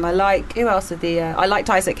Ribisi, and I like who else? I liked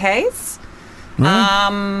Isaac Hayes.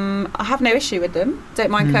 I have no issue with them. Don't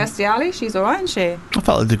mind Kirstie Alley. She's all right, isn't she? I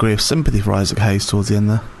felt a degree of sympathy for Isaac Hayes towards the end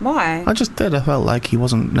there. Why? I just did. I felt like he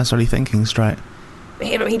wasn't necessarily thinking straight.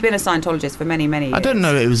 He'd been a Scientologist for many, many years. I don't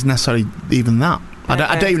know it was necessarily even that.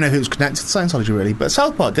 I don't even know if it was connected to Scientology, really. But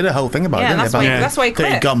South Park did a whole thing about it, didn't they? That's why he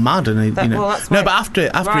quit. He'd gone mad. And but after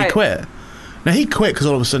he quit... Now, he quit because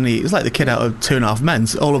all of a sudden it was like the kid out of 2.5 Men.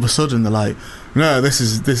 All of a sudden they're like, no, this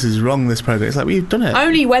is wrong, this project. It's like, well, you've done it.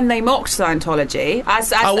 Only when they mocked Scientology. As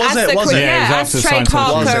Trey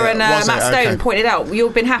Parker and Matt Stone pointed out,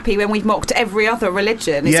 you've been happy when we've mocked every other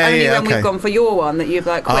religion. It's only when we've gone for your one that you've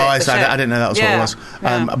quit. I didn't know that was what it was.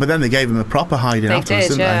 But then they gave him a proper hiding afterwards,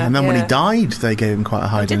 didn't they? And then when he died, they gave him quite a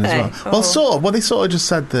hiding as well. Well, sort of. Well, they sort of just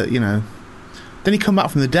said that, didn't he come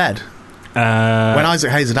back from the dead? When Isaac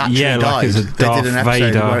Hayes had actually died, they did an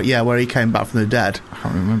episode where he came back from the dead. I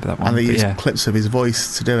can't remember that one. And they used clips of his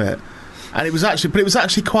voice to do it. And it was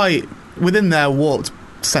actually quite, within their warped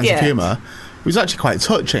sense of humour, it was actually quite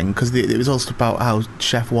touching because it was also about how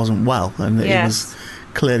Chef wasn't well and that he was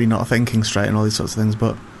clearly not thinking straight and all these sorts of things.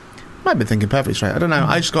 But I might have been thinking perfectly straight. I don't know.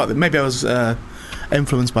 I just got maybe I was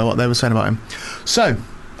influenced by what they were saying about him. So,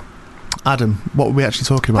 Adam, what were we actually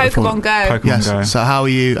talking about? Pokemon Go. Go. So how are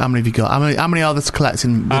you? How many have you got? How many are there to collect?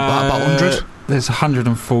 About 100? There's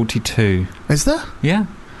 142. Is there? Yeah.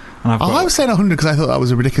 And I was saying 100 because I thought that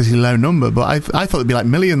was a ridiculously low number, but I thought it'd be like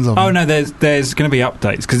millions of them. Oh no, there's going to be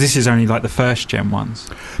updates because this is only like the first gen ones.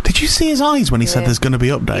 Did you see his eyes when he said there's going to be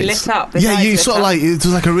updates? He lit up. You sort of like, it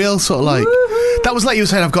was like a real sort of like, woo-hoo. That was like you were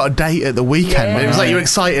saying I've got a date at the weekend. Yeah. It was like you're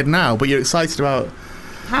excited now, but you're excited about...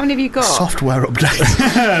 How many have you got? Software updates.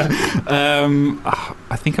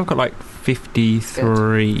 I think I've got like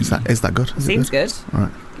 53. Is that good? Seems good.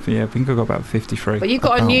 Right. Yeah, I think I've got about 53. But you've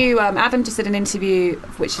got a new... Adam just did an interview,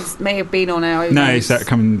 which may have been on our... No, is that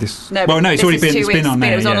coming this... No, well, no, it's already been... It's been on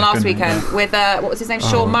there. It was on last weekend with... what was his name?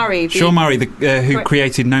 Sean Murray. Sean Murray, who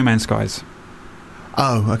created No Man's Skies.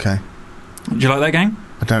 Oh, okay. Do you like that game?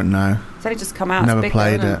 I don't know. It's only just come out. Never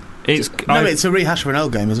played it. It's a rehash of an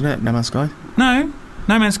old game, isn't it? No Man's Sky? No.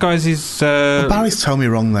 No Man's Skies is... Barry's told me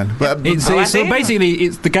wrong then. But basically,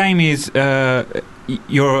 the game is...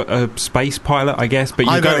 you're a space pilot, I guess, but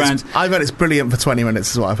you go around... I've heard it's brilliant for 20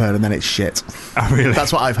 minutes is what I've heard, and then it's shit. Oh, really?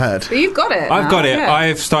 That's what I've heard. But you've got it. I've got it. Yeah.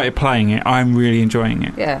 I've started playing it. I'm really enjoying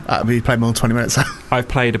it. Yeah. Have you played more than 20 minutes? I've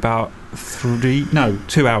played about 2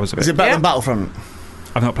 hours of it. Is it better than Battlefront?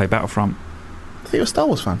 I've not played Battlefront. I think you're a Star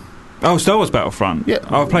Wars fan. Oh, Star Wars Battlefront. Yeah.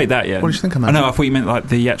 I've played that, yeah. What did you think of that? I know, I thought you meant like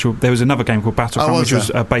the actual... There was another game called Battlefront, which was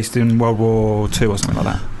based in World War II or something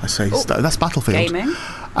like that. I see. That's Battlefield. Gaming?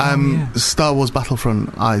 Star Wars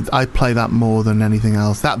Battlefront, I play that more than anything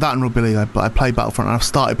else. That and Rugby League, I play Battlefront, and I've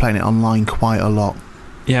started playing it online quite a lot.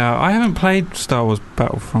 Yeah, I haven't played Star Wars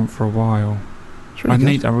Battlefront for a while.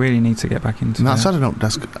 Really I really need to get back into it. That's had an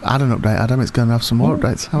update, Adam. It's going to have some more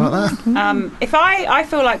updates. How about that? If I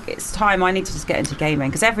feel like it's time, I need to just get into gaming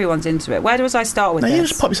because everyone's into it. Where do I start with this? You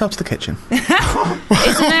just pop yourself to the kitchen.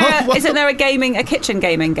 Isn't there a kitchen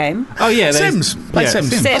gaming game? Oh yeah, Sims. Play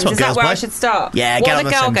Sims. Is that where I should start? Yeah, what are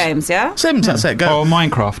the girl games? Yeah, Sims. That's it. Go. Oh,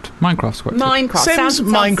 Minecraft. Minecraft's quite Minecraft. Sims,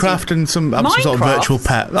 Minecraft, and some sort of virtual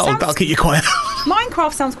pet. That'll keep you quiet.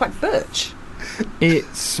 Minecraft sounds quite butch.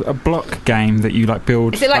 It's a block game that you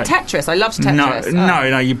build. Is it like Tetris? I loved Tetris.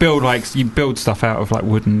 No. You build stuff out of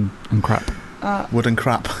wood and crap. Wood and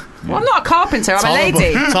crap. Well, I'm not a carpenter. I'm a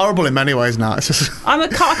lady. It's horrible in many ways now. It's just I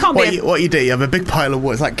can't be. What you do? You have a big pile of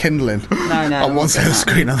wood. It's like kindling. No. On one side of the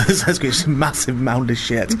screen, on the other side of the screen, it's a massive mound of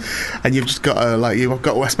shit, and you've just got to you've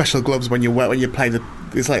got to wear special gloves when you play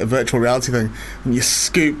it's like a virtual reality thing, and you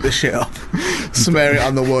scoop the shit up, smear it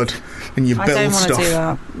on the wood, and you I build don't want to stuff. do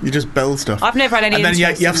that. You just build stuff. I've never had any and then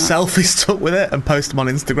interest you have in that. selfies stuck with it and post them on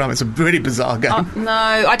Instagram. It's a really bizarre game. No,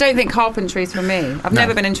 I don't think carpentry's for me. I've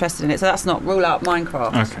never been interested in it, so that's not rule out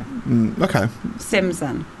Minecraft. Okay. Okay. Sims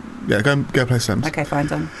then. Yeah, go play Sims. Okay, fine,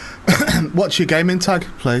 done. What's your gaming tag,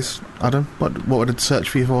 please, Adam? What would it search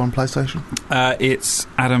for you for on PlayStation? It's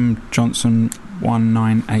Adam Johnson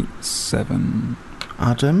 1987.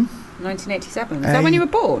 Adam 1987. Is that when you were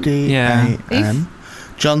born? D-A-M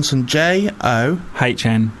Johnson J-O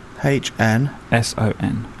HN H-N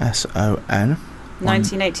SON. S-O-N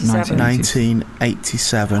 1987.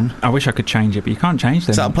 1987. I wish I could change it, but you can't change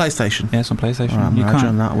them. Is that on PlayStation? Yeah, it's on PlayStation. Alright, You I'm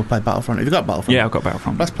can't. that. We'll play Battlefront. Have you got Battlefront? Yeah, I've got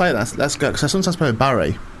Battlefront. Let's play that. Let's go. Because I sometimes play with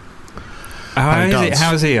Barry.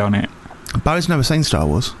 How is he on it? Barry's never seen Star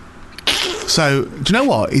Wars. So, do you know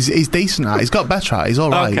what? He's decent at it. He's got better at it. He's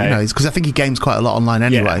all right. Okay. You know, because I think he games quite a lot online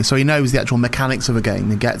anyway. Yeah. So he knows the actual mechanics of a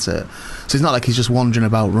game. He gets it. So it's not like he's just wandering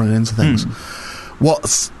about running into things.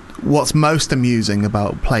 What's most amusing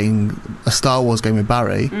about playing a Star Wars game with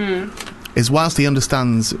Barry is whilst he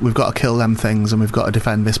understands we've got to kill them things and we've got to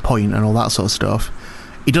defend this point and all that sort of stuff,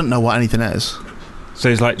 he doesn't know what anything is. So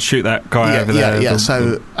he's like, shoot that guy over there. Yeah.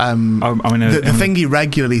 So the thing he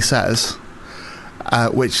regularly says,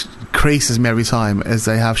 which creases me every time, is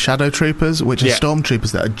they have shadow troopers, which are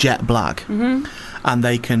stormtroopers that are jet black, and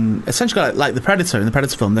they can essentially like the Predator in the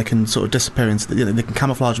Predator film. They can sort of disappear into they can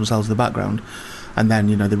camouflage themselves in the background, and then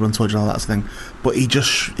they run towards you and all that sort of thing. But he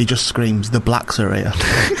just screams, "The blacks are here."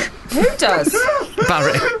 Who does?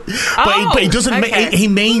 Barry. But he doesn't. Okay. He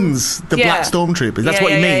means the black stormtroopers. That's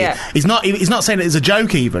what he means. Yeah. He's not saying it as a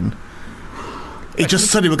joke even. He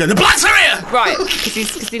just suddenly will go, "The blacks are here!" Right,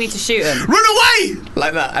 because you need to shoot him. Run away!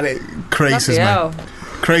 Like that, and it creases me.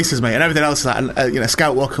 Creases me, and everything else is like, and,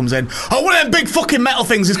 Scout Walk comes in. Oh, one of them big fucking metal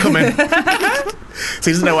things is coming. So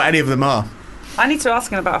he doesn't know what any of them are. I need to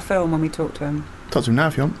ask him about a film when we talk to him. Talk to him now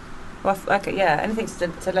if you want. Well, okay, yeah, anything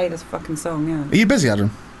to lay this fucking song, yeah. Are you busy,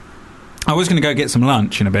 Adam? I was going to go get some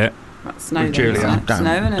lunch in a bit. That's snow With Julia. then, isn't it?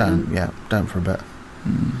 Snow, innit? Don't for a bit.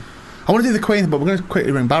 I want to do the Queen, but we're going to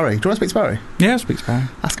quickly ring Barry. Do you want to speak to Barry? Yeah, speak to Barry.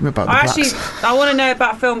 Ask him about the blacks. I want to know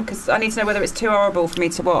about a film because I need to know whether it's too horrible for me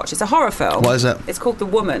to watch. It's a horror film. What is it? It's called The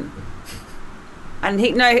Woman. And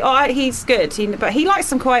he's good. But he likes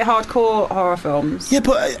some quite hardcore horror films. Yeah,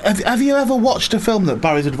 but have you ever watched a film that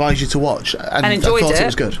Barry's advised you to watch and enjoyed thought it? it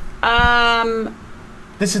was good?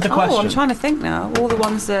 This is the question. Oh, I'm trying to think now. All the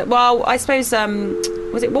ones that... Well, I suppose...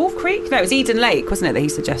 was it Wolf Creek? No, it was Eden Lake, wasn't it, that he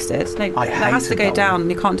suggested? No, that has to go down.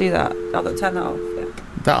 You can't do that. Turn that off. Yeah.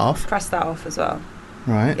 That off? Press that off as well.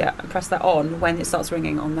 Right. Yeah, and press that on when it starts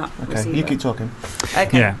ringing on that receiver. Okay, you keep talking.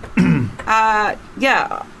 Okay. Yeah.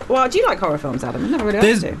 Yeah. Well, do you like horror films, Adam? I've never really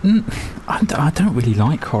asked you. I don't really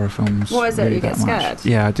like horror films. What is it? Really You get that much. scared?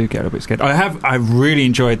 Yeah, I do get a bit scared. I really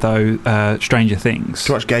enjoyed though Stranger Things.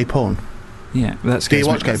 Do you watch gay porn? Yeah, that scares you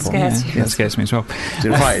me. watch gay porn? Scares you. Yeah, that scares me as well. Is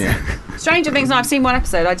it frighten you? Stranger Things. No, I've seen one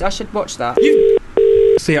episode. I should watch that.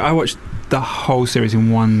 See, I watched the whole series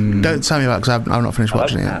in one. Don't tell me about it because I've not finished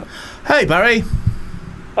watching it yet. Hey, Barry.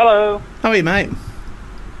 Hello. How are you, mate?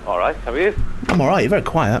 All right. How are you? I'm all right. You're very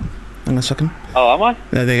quiet. Hang on a second. Oh, am I?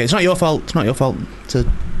 There you go. It's not your fault. It's not your fault. It's a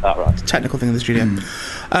Right. technical thing in the studio.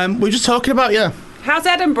 We were just talking about you. How's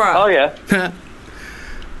Edinburgh? Oh yeah.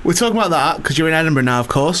 We're talking about that because you're in Edinburgh now, of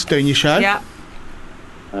course, doing your show. Yeah.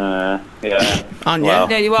 Yeah. Aren't you? Well.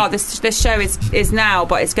 No, you are. This show is now,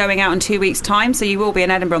 but it's going out in 2 weeks' time, so you will be in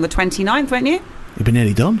Edinburgh on the 29th, won't you? You've been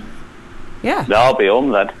nearly done. Yeah. No, I'll be home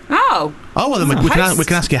then. Oh. Oh, well, then we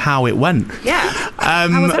can ask you how it went. Yeah. How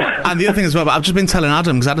was it? And the other thing as well, but I've just been telling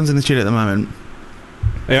Adam, because Adam's in the studio at the moment.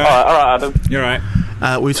 Yeah. All right, Adam. You're right.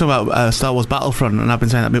 We were talking about Star Wars Battlefront, and I've been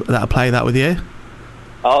saying that I play that with you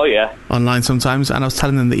Oh yeah. online sometimes, and I was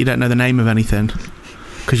telling them that you don't know the name of anything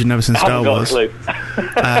because you've never seen I Star haven't got a Wars. clue.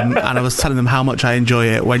 And I was telling them how much I enjoy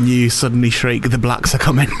it when you suddenly shriek, "The blacks are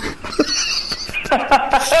coming."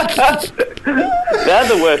 They're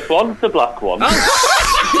the worst ones, the black ones.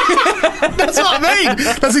 That's what I mean.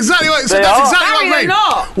 That's exactly what. They That's are. exactly Barry, what I they're mean.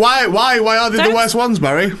 not. Why are they the Don't- worst ones,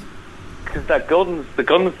 Barry? Because they're guns. The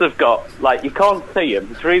guns they've got, like, you can't see them.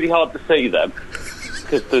 It's really hard to see them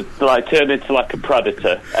because they like turn into like a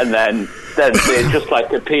predator, and then they just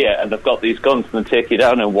like appear, and they've got these guns and they take you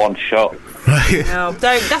down in one shot. Right. No,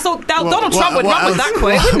 don't. That's all. Donald Trump would run with that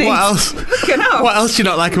quick, wouldn't he? What else? Fucking hell. What else do you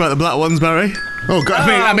not like about the black ones, Barry? Oh God!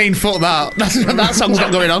 I mean, fuck that. That song's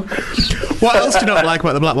not going on. What else do you not like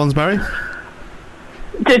about the black ones, Barry?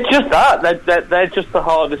 They're just that. They're just the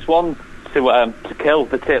hardest ones to kill.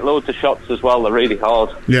 They take loads of shots as well. They're really hard.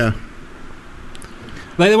 Yeah.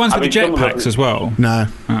 They're the ones with mean, the some of them- jetpacks as well. No.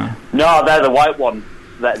 No, they're the white ones.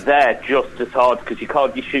 that they're just as hard because you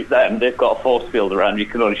shoot them. They've got a force field around. You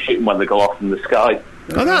can only shoot them when they go off in the sky.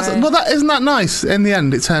 Oh, isn't that nice? In the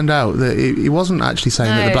end, it turned out that he wasn't actually saying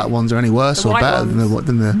that the black ones are any worse or better than the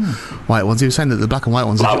white ones. He was saying that the black and white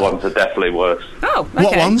ones are definitely worse. Oh, okay.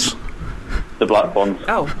 What ones? The black ones.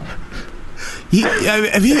 Oh.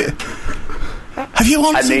 Have you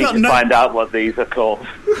honestly I need to find out what these are called.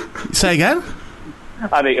 Say again?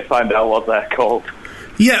 I need to find out what they're called.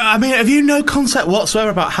 Yeah, I mean, have you no concept whatsoever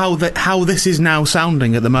about how this is now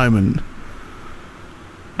sounding at the moment?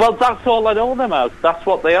 Well, that's all I know them as. That's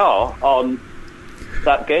what they are on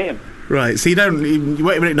that game. Right, so you won't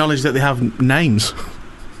even acknowledge that they have names.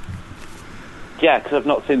 Yeah, because I've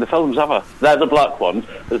not seen the films, have I? They're the black ones.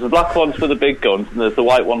 There's the black ones with the big guns, and there's the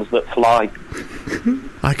white ones that fly.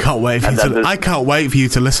 I can't wait for you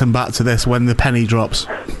to listen back to this when the penny drops.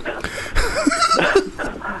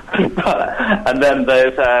 And then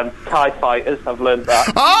there's TIE fighters. I've learned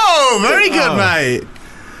that. Oh, very good, mate.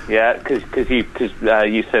 Yeah, because you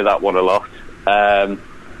say that one a lot.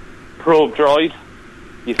 Probe droid.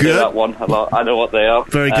 You say that one a lot. I know what they are.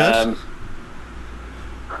 Very good.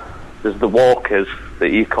 There's the walkers that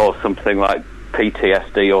you call something like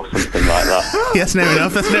PTSD or something like that. Yes, near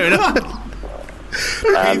enough. That's near enough.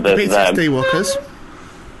 And there's PTSD walkers.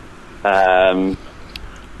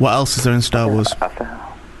 What else is there in Star Wars?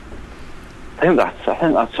 I think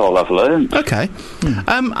that's all I've learned. Okay.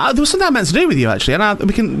 There was something I meant to do with you actually, and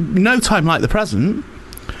we can no time like the present.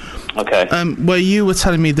 Okay. Where you were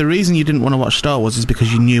telling me the reason you didn't want to watch Star Wars is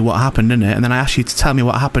because you knew what happened in it, and then I asked you to tell me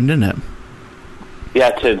what happened in it. Yeah,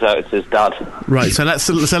 it turns out it's his dad. Right. So let's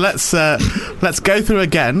go through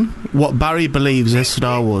again what Barry believes is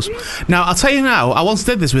Star Wars. Now I'll tell you now. I once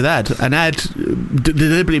did this with Ed, and Ed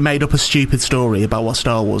deliberately made up a stupid story about what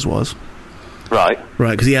Star Wars was. Right,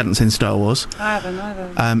 because he hadn't seen Star Wars. I haven't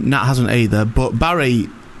either. Nat hasn't either. But Barry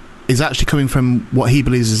is actually coming from what he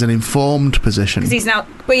believes is an informed position. Because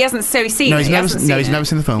but he hasn't seen it. He's never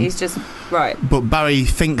seen the film. He's just right. But Barry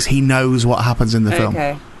thinks he knows what happens in the film.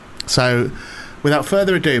 Okay. So, without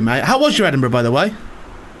further ado, mate, how was your Edinburgh, by the way?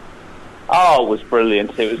 Oh, it was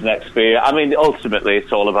brilliant. It was an experience. I mean, ultimately,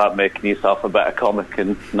 it's all about making yourself a better comic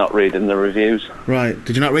and not reading the reviews. Right.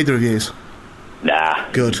 Did you not read the reviews? Nah.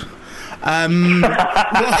 Good. What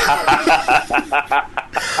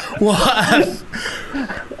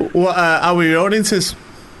are we your audiences?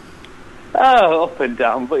 Oh, up and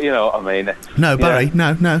down, but you know what I mean. No, Barry,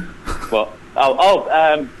 no. What?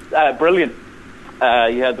 Brilliant.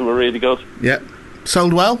 Yeah, they were really good. Yep.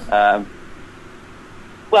 Sold well?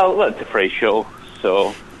 Well, it's a free show,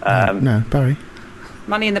 so... no, Barry.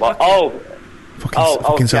 Money in the pocket.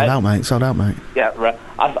 Fucking sold out, mate. Sold out, mate. Yeah, right.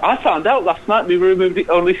 I found out last night we removed the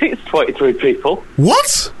only seats 23 people.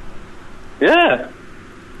 What? Yeah.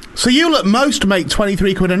 So you'll at most make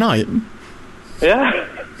 23 quid a night? Yeah.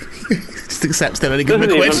 Just accept still any good quid.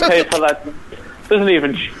 Doesn't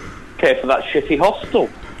even pay for that shitty hostel.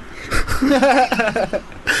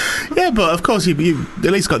 Yeah, but of course you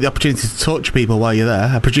at least got the opportunity to touch people while you're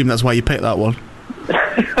there. I presume that's why you picked that one.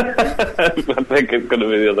 I think it's going to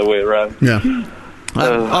be the other way around. Yeah.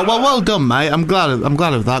 Well done, mate. I'm glad of that. I'm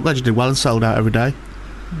glad you did well and sold out every day.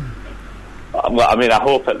 Well, I mean, I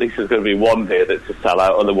hope at least there's going to be one day that's a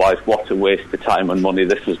sellout. Otherwise, what a waste of time and money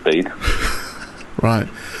this has been. Right,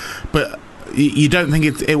 but you don't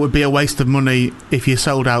think it would be a waste of money if you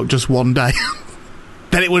sold out just one day?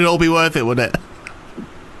 Then it would all be worth it, wouldn't it?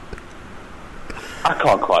 I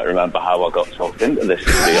can't quite remember how I got talked into this,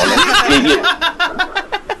 to be honest.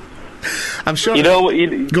 I'm sure. You know what?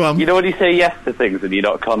 Go on. You know when you say yes to things and you're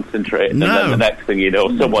not concentrating, no. And then the next thing you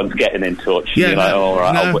know, someone's getting in touch. And you're like, all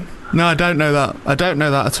right. No, I don't know that. I don't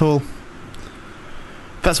know that at all.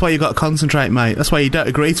 That's why you've got to concentrate, mate. That's why you don't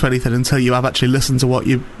agree to anything until you have actually listened to what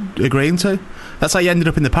you're agreeing to. That's how you ended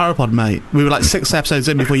up in the Parapod, mate. We were like 6 episodes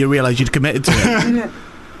in before you realised you'd committed to it.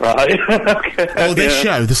 Right. Okay. Or this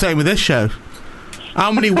show. The same with this show.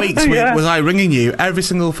 How many weeks was I ringing you every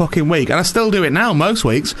single fucking week? And I still do it now, most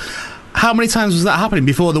weeks. How many times was that happening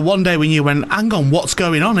before the one day when you went, hang on, what's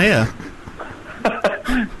going on here?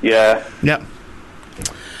 Yeah. Yep.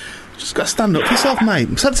 Just got to stand up for yourself, mate.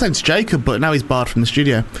 I said the same to Jacob, but now he's barred from the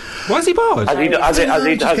studio. Why is he barred? Has he done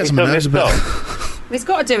his song? He's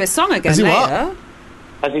got to do his song again. Has he later. What?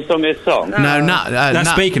 Has he sung his song? No, Nat.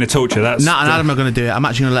 Speaking of torture, that's... Nat and Adam are going to do it. I'm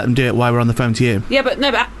actually going to let them do it while we're on the phone to you. Yeah, but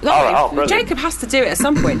Jacob has to do it at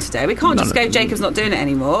some point today. We can't just go, Jacob's not doing it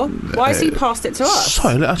anymore. Why has he passed it to us?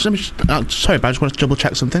 Sorry, but I just want to double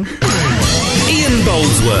check something. Ian Ian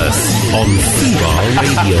Boldsworth on Fubar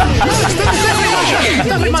Radio.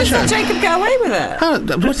 You just let Jacob get away with it.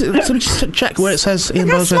 Let me just check where it says Ian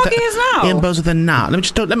Look how Boldsworth. smug he is now. Ian Boldsworth and Nat. Let me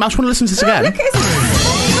just. I just want to listen to this again. Look at his...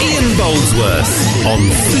 Ian Boldsworth on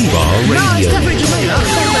Fubar Radio. Definitely just me.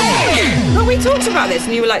 Well, we talked about this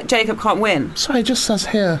and you were like, Jacob can't win. Sorry, it just says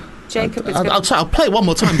here. Jacob is I'll play it one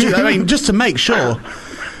more time. I mean, just to make sure,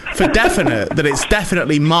 for definite, that it's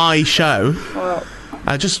definitely my show. Well,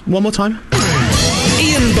 Just one more time.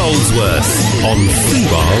 Ian Boldsworth on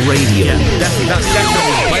Fubar Radio. Definitely, that's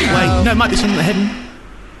definitely. Wait. No, it might be something hidden.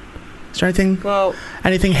 Is there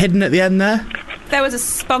anything hidden at the end there? there was a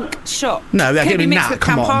spunk shot. No, that could be mixed Nat, with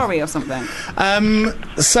come on. Campari or something.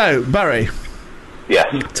 So, Barry, Yes.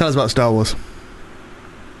 tell us about Star Wars.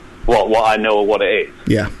 What I know what it is.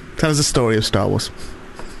 Yeah, tell us the story of Star Wars.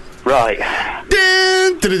 Right.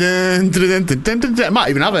 Dun, dun, dun, dun, dun, dun, dun, dun, dun. Might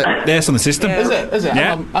even have it. Yeah, it's on the system. Yeah. Is it?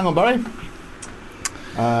 Yeah. Hang on, Barry.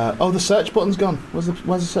 The search button's gone. Where's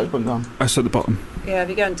the search button gone? It's at the bottom. Yeah, if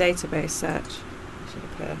you go on database search, it should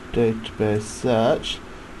appear. Database search.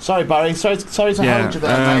 Sorry, Barry. Sorry to Yeah, hold you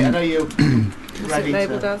there, mate. I know you. Is it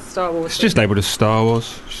labelled as Star Wars? It's just labelled as Star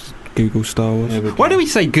Wars. Just Google Star Wars. Here we go. Why do we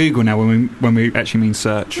say Google now when we actually mean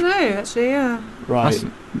search? No, actually, yeah. Right.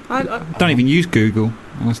 I Don't even use Google,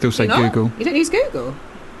 and I still say you not? Google. You don't use Google?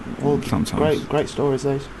 Well, Sometimes. great stories,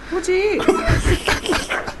 those. What do you use?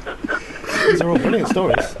 These are all brilliant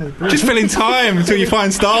stories. Just filling time until you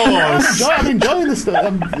find Star Wars. I'm enjoying this stuff.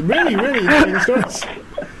 I'm really enjoying the stories.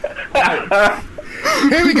 Right.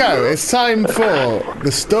 Here we go. It's time for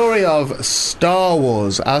the story of Star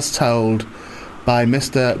Wars as told by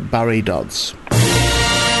Mr. Barry Dodds.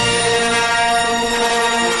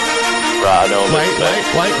 Right, I know this bit.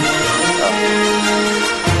 Wait.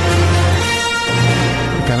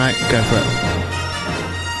 Okay, mate, go for it.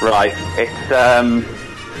 Right,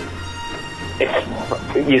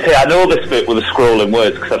 you see, I know this bit with the scrolling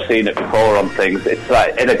words because I've seen it before on things. It's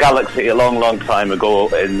like in a galaxy a long time ago,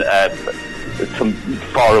 in some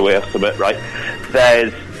far away or something. Right,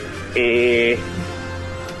 there's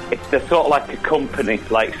they're sort of like a company,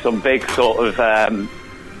 like some big sort of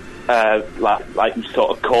like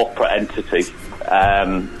sort of corporate entity,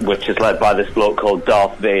 which is led by this bloke called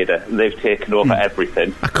Darth Vader. And they've taken over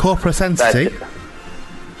everything. A corporate entity?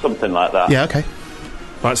 Something like that. Yeah, okay.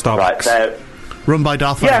 Like Starbucks. Right, they're Run by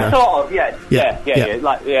Darth Vader. yeah, sort of. Yeah.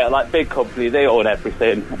 Yeah. Like big company, they own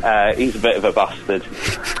everything. He's a bit of a bastard.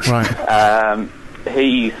 Right.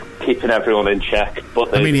 He's keeping everyone in check.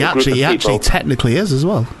 But I mean, he actually technically is as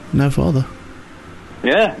well. No further.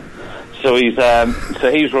 Yeah. So he's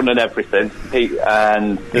running everything.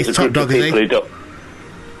 And there's He's a top group of dog, is people he? who don't.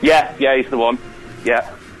 Yeah, he's the one. Yeah.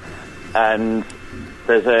 And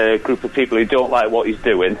there's a group of people who don't like what he's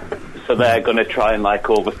doing, so they're going to try and like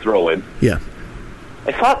overthrow him. Yeah.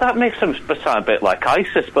 In fact, that makes them sound a bit like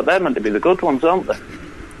ISIS, but they're meant to be the good ones, aren't they?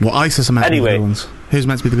 Well, ISIS are meant to be the Anyway. good ones. Who's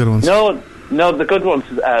meant to be the good ones? No, the good ones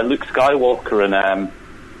is Luke Skywalker and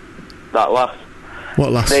that lass.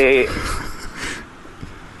 What lass?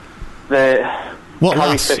 What Carrie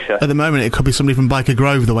lass? Fisher. At the moment, it could be somebody from Biker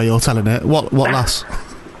Grove, the way you're telling it. What lass?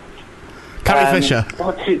 Carrie Fisher.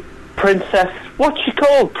 What's she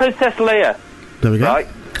called? Princess Leia. There we go. Right.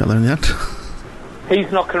 Got there in the end.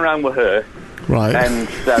 He's knocking around with her, Right. and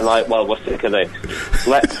they're like, well, we're sick of this.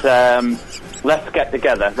 Let's get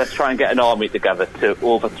together. Let's try and get an army together to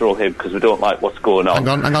overthrow him because we don't like what's going on.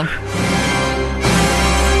 Hang on.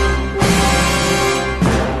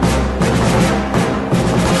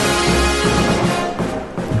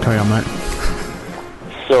 Carry on, mate.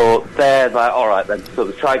 So they're like, all right then. So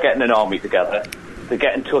they try getting an army together. They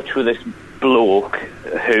get in touch with this bloke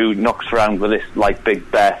who knocks around with this like big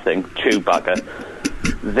bear thing, Chewbacca.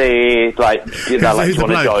 They're like, Who's you the want to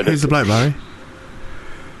bloke? join Who's us? the bloke, Barry?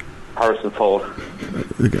 Harrison Ford.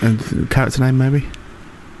 Character name, maybe?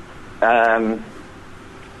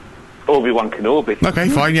 Obi-Wan Kenobi. Okay,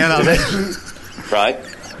 fine, yeah, that'll do. Right.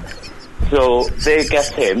 So they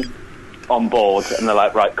get him on board, and they're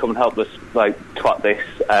like, right, come and help us, like, twat this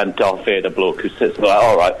Darth Vader bloke who sits there like,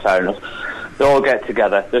 all right, fair enough. They all get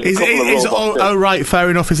together. There's a couple of robots. Oh, right, fair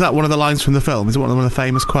enough. Is that one of the lines from the film? Is it one of the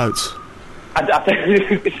famous quotes? I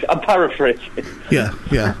think I'm paraphrasing. Yeah.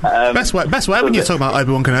 Best way when you're talking about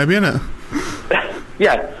Obi-Wan Kenobi, isn't it?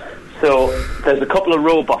 Yeah. So there's a couple of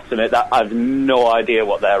robots in it that I've no idea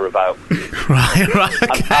what they're about. Right, okay.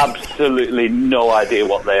 I've absolutely no idea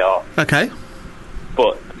what they are. Okay.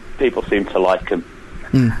 But people seem to like them.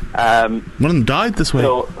 One of them died this week.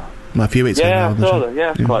 So, A few weeks ago. yeah, I saw that.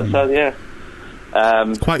 Yeah, it's quite sad.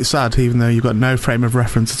 Yeah. Quite sad, even though you've got no frame of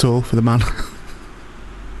reference at all for the man.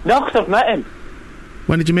 No, because I've met him.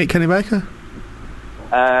 When did you meet Kenny Baker?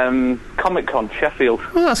 Comic Con, Sheffield.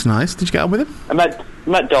 Oh, that's nice. Did you get on with him? I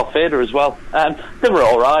met Darth Vader as well. They were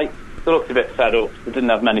all right. They looked a bit fed up. They didn't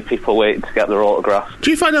have many people waiting to get their autograph. Do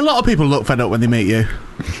you find a lot of people look fed up when they meet you?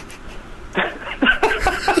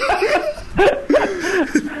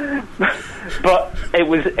 But it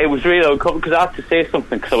was really uncomfortable because I had to say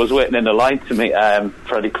something because I was waiting in a line to meet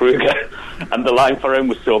Freddy Krueger, and the line for him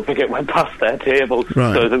was so big it went past their tables.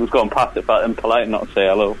 Right. So as it was going past, it felt impolite not to say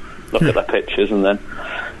hello, look at their pictures, and then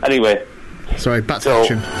anyway. Sorry, back to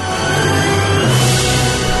action.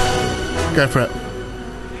 Go for it.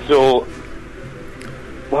 So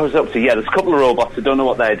what was I up to? Yeah, there's a couple of robots. I don't know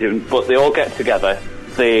what they're doing, but they all get together.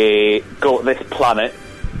 They go to this planet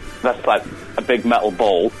that's like a big metal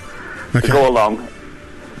ball. Okay. They go along.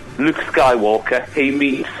 Luke Skywalker, he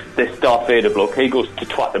meets this Darth Vader bloke. He goes to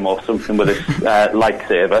twat him or something with his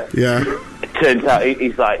lightsaber. Yeah. It turns out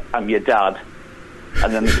he's like, I'm your dad.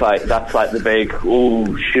 And then it's like, that's like the big,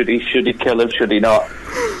 ooh, should he kill him, should he not?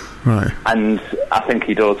 Right. And I think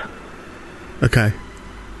he does. Okay.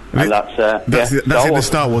 And that's in the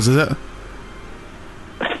Star Wars, is it?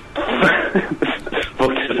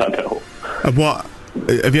 What does I know? What?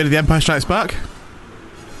 Have you heard of The Empire Strikes Back?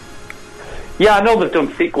 Yeah, I know they've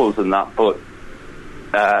done sequels and that, but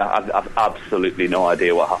I've absolutely no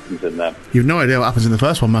idea what happens in them. You've no idea what happens in the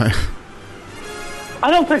first one, mate.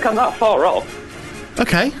 I don't think I'm that far off.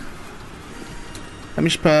 Okay. Let me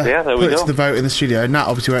just put it to the vote in the studio. Nat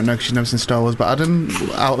obviously won't know because she's never seen Star Wars, but Adam,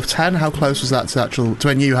 out of 10, how close was that to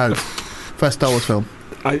A New Hope? First Star Wars film.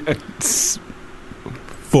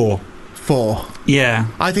 4. 4. Yeah.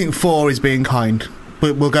 I think 4 is being kind.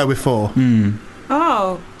 We'll go with 4.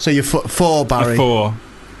 Oh. So you're 4, Barry. 4.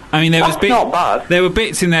 I mean, there was not bad. There were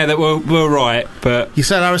bits in there that were right, but you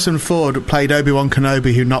said Harrison Ford played Obi-Wan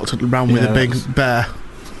Kenobi, who knocked around with a big bear.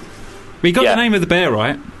 But you got the name of the bear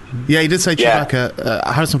right. Yeah, he did say Chewbacca.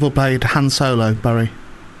 Harrison Ford played Han Solo, Barry.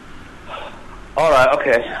 All right,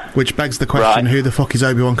 okay. Which begs the question: who the fuck is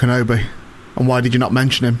Obi-Wan Kenobi, and why did you not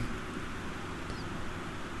mention him?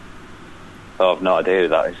 Oh, I've no idea who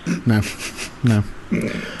that is. No.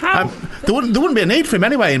 There wouldn't be a need for him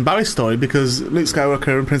anyway in Barry's story because Luke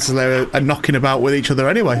Skywalker and Princess Leia are knocking about with each other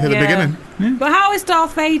anyway at the beginning. Yeah. But how is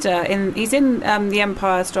Darth Vader he's in The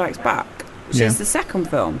Empire Strikes Back, which is the second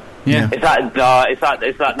film. Yeah. Is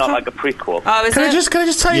that not like a prequel? Oh, Can I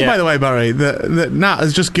just tell you, by the way, Barry, that Nat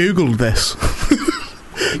has just Googled this.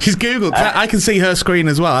 She's Googled. I can see her screen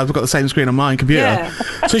as well. I've got the same screen on my computer. Yeah.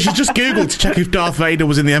 So she's just Googled to check if Darth Vader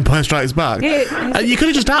was in The Empire Strikes Back. Yeah. You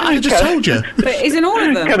could have I just told you. But he's in all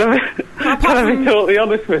of them. Can I be totally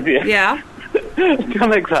honest with you? Yeah.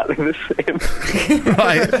 I'm exactly the same.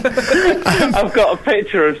 Right. I've got a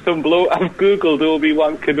picture of some bloke. I've Googled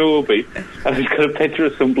Obi-Wan Kenobi. I've just got a picture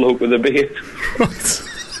of some bloke with a beard. Right.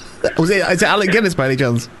 Is it Alec Guinness by any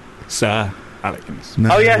chance? Sir Alec Guinness. No,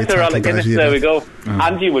 Oh yeah, Sir Alec Guinness. There we go.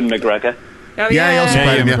 And Ewan McGregor. Oh, yeah, he also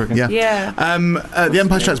played him. Yeah. The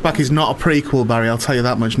Empire Strikes Back is not a prequel, Barry. I'll tell you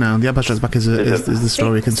that much now. The Empire Strikes Back is the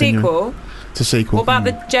story continuing. Sequel. It's a sequel. What about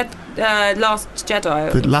the Last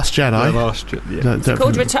Jedi? The Last Jedi. The Last Jedi. It's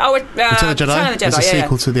called Return of the Jedi. It's a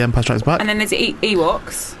sequel to The Empire Strikes Back. And then there's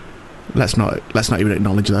Ewoks. Let's not even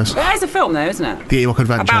acknowledge those. That is a film, though, isn't it? The Ewok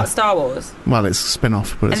Adventure. About Star Wars. Well, it's a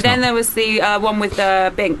spin-off, but it's And then not. there was the one with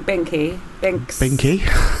Binky. Binky?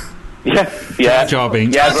 Yeah. Jar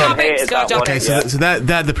Binks. Yeah, Jar everyone Binks, hated Jar that one. Okay, so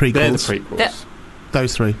they're the prequels. They're the prequels.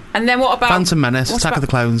 Those three. And then what about Phantom Menace, Attack of the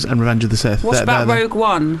Clones, and Revenge of the Sith. What about Rogue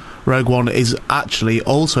One? Rogue One is actually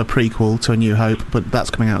also a prequel to A New Hope, but that's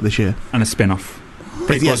coming out this year. And a spin-off.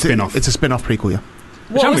 Spin-off. It's a spin-off prequel, yeah.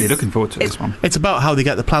 Which I'm really looking forward to this one. It's about how they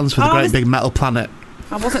get the plans for the great big metal planet.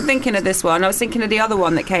 I wasn't thinking of this one. I was thinking of the other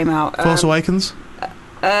one that came out. Force Awakens?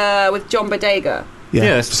 With John Bodega.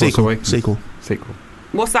 Yeah, it's Force Awakens. Sequel.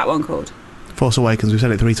 What's that one called? Force Awakens. We've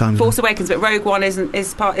said it 3 times. Force Awakens, but Rogue One is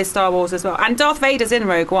Star Wars as well. And Darth Vader's in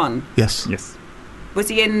Rogue One. Yes. Was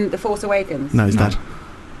he in The Force Awakens? No, he's dead.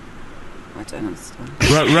 I don't understand.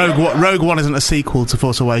 Rogue One isn't a sequel to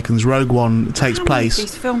Force Awakens. Rogue One takes How place. many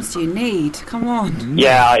of these films do you need? Come on.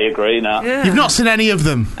 Yeah, I agree now. Yeah. You've not seen any of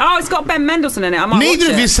them. Oh, it's got Ben Mendelsohn in it. I might Neither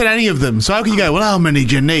watch of it. you seen any of them. So how can you go, well, how many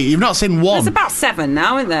do you need? You've not seen one. There's about 7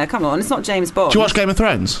 now, isn't there? Come on, it's not James Bond. Do you watch Game of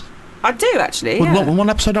Thrones? I do, actually. Would Yeah. one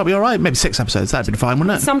episode not be alright? Maybe 6 episodes. That'd be fine,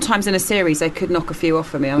 wouldn't it? Sometimes in a series they could knock a few off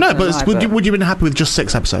for me. No, but would you have been happy with just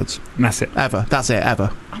 6 episodes? And that's it. Ever. That's it, ever.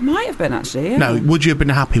 I might have been, actually. Yeah. No, would you have been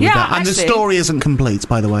happy with Yeah, that? And the actually. story isn't complete,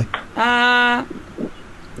 by the way.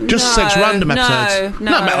 Just 6 random episodes.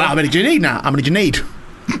 No. How many do you need now? How many do you need?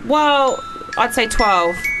 Well, I'd say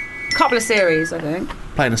 12. Couple of series, I think.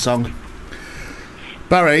 Playing a song.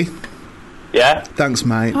 Barry, Yeah? Thanks,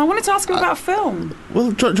 mate. I wanted to ask him about a film.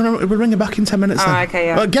 Well, do you want to, we'll ring you back in 10 minutes then. Okay,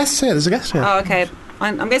 yeah. Guests here, there's a guest here. Oh, okay.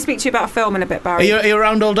 I'm going to speak to you about a film in a bit, Barry. Are you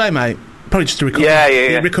around all day, mate? Probably just to recover. Yeah.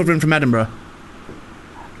 You're recovering from Edinburgh.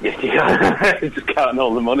 Yeah, just counting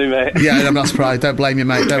all the money, mate. Yeah, I'm not surprised. Don't blame you,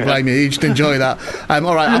 mate. Don't blame you. You just enjoy that.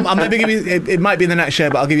 All right, I'm maybe give you. It might be in the next show,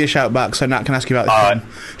 but I'll give you a shout back so Nat can ask you about the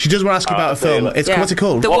film. She does want to ask you about a film. What's it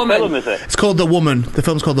called? The What Woman. film is it? It's called The Woman. The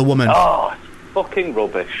film's called The Woman. Oh, it's fucking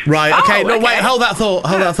rubbish. Right. Okay. Oh, No, okay. wait. Hold that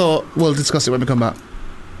thought. We'll discuss it when we come back.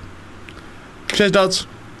 Cheers, Dodds.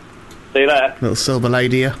 See you later. Little silver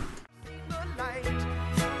lady here.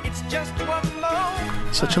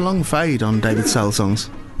 Such a long fade on David Sell songs.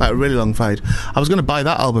 Like a really long fade. I was going to buy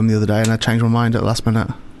that album the other day and I changed my mind at the last minute.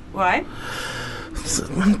 Why?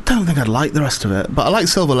 I don't think I'd like the rest of it, but I like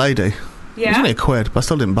Silver Lady. It was Yeah. only £1, but I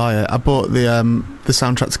still didn't buy it. I bought the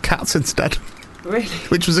soundtrack to Cats instead, Really?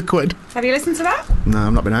 which was £1. Have you listened to that? No,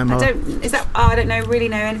 I've not been home. I don't really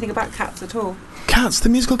know anything about Cats at all. Cats, the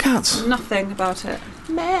musical Cats. Nothing about it.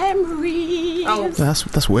 Memories. Oh,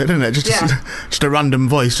 That's weird, isn't it? Just a random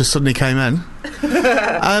voice just suddenly came in.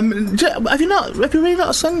 Have you really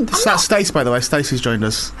not sung? That's Stacey, by the way. Stacey's joined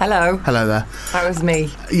us. Hello. Hello there. That was me.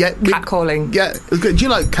 Yeah, Catcalling. Yeah, it was good. Do you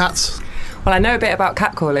like Cats? Well, I know a bit about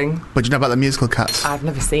catcalling. But do you know about the musical Cats? I've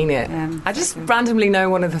never seen it. I just randomly know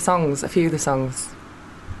one of the songs, a few of the songs.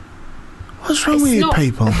 What's wrong with you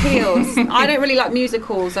people? Appeals. I don't really like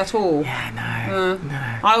musicals at all. Yeah, no.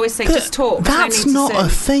 I always think just talk. That's no need not to a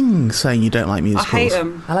sing. thing, saying you don't like I musicals. hate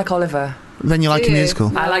them. I like Oliver. Then you like a Do you? musical.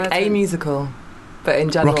 No, I like I a don't. musical, but in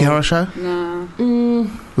general. Rocky Horror Show? No.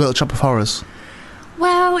 Little Shop of Horrors?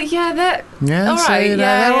 Well, yeah, that. Yeah, All see, right,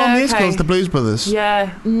 they're all yeah, musicals, okay. the Blues Brothers.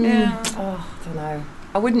 Yeah. Yeah. Oh, I don't know.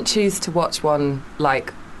 I wouldn't choose to watch one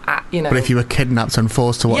like, you know. But if you were kidnapped and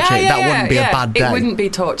forced to watch yeah, it, yeah, that wouldn't be a bad day. It wouldn't be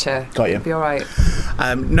torture. Got you. It'd be all right.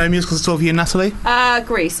 No musicals at all for you, Natalie?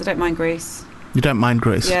 Grease. I don't mind Grease. You don't mind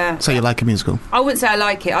Grease? Yeah. So you like a musical? I wouldn't say I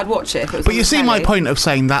like it. I'd watch it if it was But on you the see my telly. point of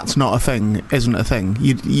saying that's not a thing, isn't a thing.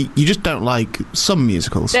 You just don't like some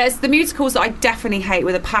musicals. There's the musicals that I definitely hate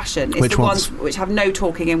with a passion. It's Which the ones? ones which have no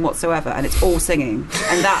talking in whatsoever, and it's all singing.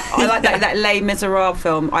 And that I like that Les Miserables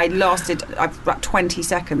film. I lasted about 20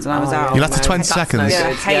 seconds and I was out. You lasted 20 That's seconds? No Yeah,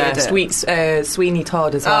 good. hated it. Sweeney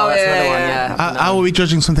Todd as well. Oh, That's yeah, another one. yeah. Yeah. How are we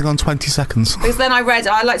judging something on 20 seconds? Because then I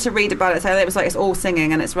like to read about it, so it was like it's all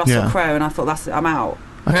singing and it's Russell Yeah. Crowe, and I thought I'm out.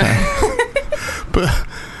 Okay. But,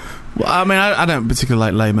 well, I mean, I don't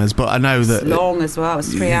particularly like Les Mis, but I know that... It's long as well.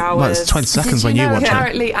 It's 3 hours. Well, it's 20 seconds Did when you you know watch it.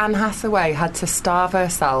 apparently Anne Hathaway had to starve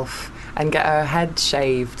herself and get her head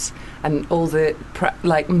shaved and all the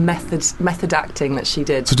method acting that she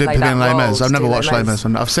did To do play that in Les role, Mis. to I've never do watched Les Mis.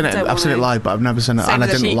 I've seen it. Don't I've seen it worry. live, but I've never seen it, Same and I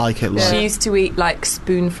with didn't she- like it live. She used to eat like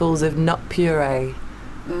spoonfuls of nut puree.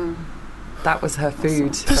 That was her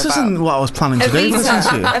food. This for isn't what I was planning to do. Listen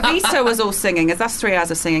to you. Evita was all singing. That's 3 hours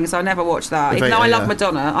of singing, so I never watched that. Even Evita, though I love yeah.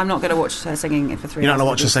 Madonna, I'm not going to watch her singing for 3 hours. You're not going to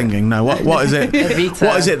watch her of Evita. singing, no. What is it? Evita.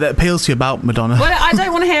 What is it that appeals to you about Madonna? Well, I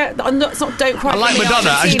don't want to hear. It's not Don't Cry. I like for Me, Madonna,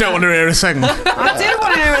 I just don't want to hear her sing. I do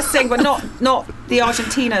want to hear her sing, but not the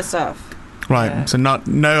Argentina stuff. Right, Yeah. so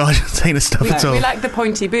no Argentina stuff at all. We like the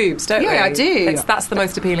pointy boobs, don't we? Yeah, I do. That's the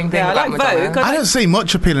most appealing thing Yeah, I about like Madonna. Vogue. I don't see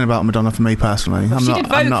much appealing about Madonna for me personally. She did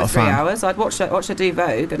Vogue I'm not for a 3 fan. hours. I'd watch her do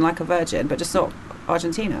Vogue and like a virgin, but just not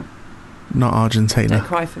Argentina. Not Don't Argentina.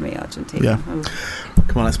 cry for me, Argentina. Yeah. Oh.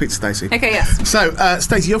 Come on, let's speak to Stacey. Okay, yes. So,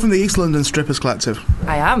 Stacey, you're from the East London Strippers Collective.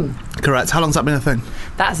 I am. Correct. How long's that been a thing?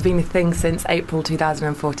 That's been a thing since April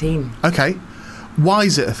 2014. Okay. Why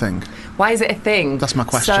is it a thing? Why is it a thing? That's my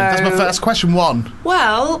question. So- That's question one.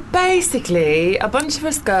 Well, basically, a bunch of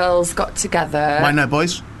us girls got together. Why no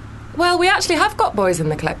boys? Well, we actually have got boys in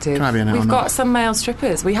the collective. Can I be in it or We've not? got some male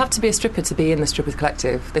strippers. We have to be a stripper to be in the strippers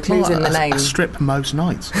collective. The clue's in the name. I strip most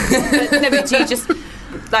nights. No, but do you just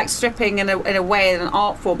like stripping in a way, in an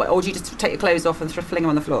art form, or do you just take your clothes off and fling them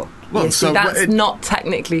on the floor? Well, Yeah, see, that's it- not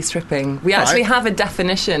technically stripping. We actually have a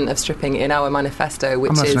definition of stripping in our manifesto,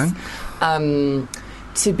 which I'm is listening.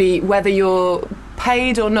 to be, whether you're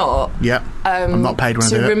paid or not, Yeah. I'm not paid when I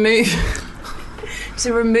to do it. remove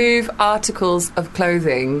to remove articles of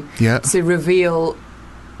clothing Yeah. to reveal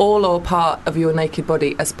all or part of your naked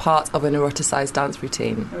body as part of an eroticized dance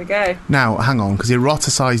routine. There we go. Now, hang on, because the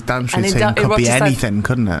eroticised dance An routine could be eroticised- anything,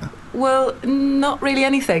 couldn't it? Well, not really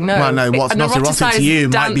anything, no. Well, no, what's An not erotic to eroticized you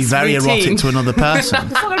might be dance very routine. erotic to another person.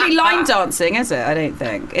 It's not going to be line dancing, is it? I don't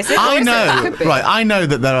think. Is it? Or I is it? It know, could be. right, I know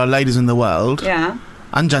that there are ladies in the world, Yeah.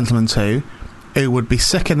 and gentlemen too, who would be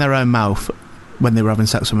sick in their own mouth when they were having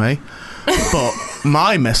sex with me. But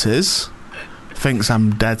my missus thinks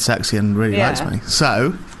I'm dead sexy and really Yeah. likes me.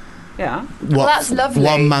 So, Yeah. what that's lovely.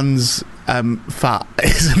 one man's fat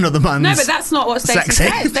is another man's. No, but that's not what Stacey sexy.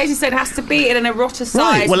 said. Stacey said it has to be in an eroticized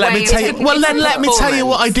Right. Well, let way me of tell you. taking Well, it then to let me tell you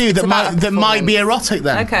what I do It's about that might be erotic.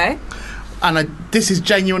 Then. Okay. And this is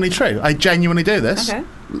genuinely true. I genuinely do this Okay.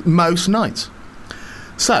 most nights.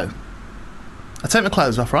 So, I take my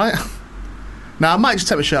clothes off, right? Now, I might just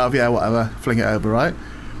take my shirt off, yeah, whatever, fling it over, right?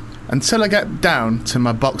 Until I get down to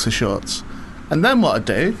my boxer shorts. And then what I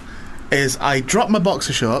do is I drop my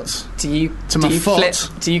boxer shorts Do you foot. flip?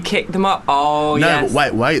 Do you kick them up? Oh, no, yes.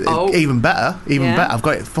 but wait. Oh. Even better. Yeah. I've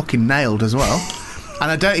got it fucking nailed as well. And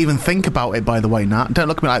I don't even think about it, by the way, Nat. Don't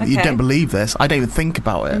look at me like you Okay. don't believe this. I don't even think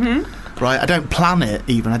about it. Right? I don't plan it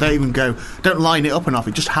even. I don't even don't line it up enough.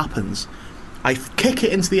 It just happens. I kick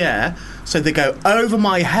it into the air so they go over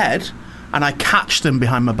my head and I catch them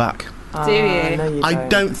behind my back. Do you? No, you I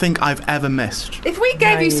don't think I've ever missed. If we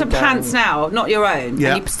gave No, you you some don't. pants now, not your own,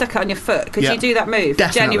 Yeah. and you stuck it on your foot, could Yeah. you do that move?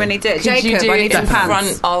 Definitely. Genuinely do it. Could Jacob, you do I it need in some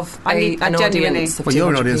pants. front of I need- an I genuinely- audience of Well, you're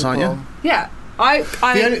an 200 audience, aren't people? you? Yeah.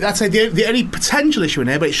 I'd say the only potential issue in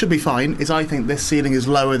here, but it should be fine, is I think this ceiling is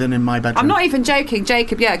lower than in my bedroom. I'm not even joking,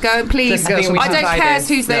 Jacob. Yeah, go and please. I think we I should don't try care this.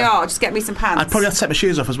 whose they Yeah. are. Just get me some pants. I'd probably have to take my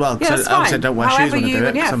shoes off as well, Yeah, because that's I obviously fine. don't wear However shoes when I you, do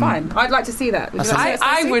it. yeah, 'cause I'm- fine. I'd like to see that. Would you like to see it,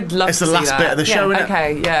 I Stacey? would love It's to the see last that. bit of the show, innit?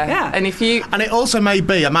 Okay, yeah. Yeah. And if you And it also may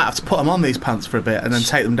be I might have to put them on these pants for a bit and then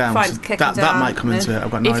take them down. Fine, So kick that them down, might come into it. I've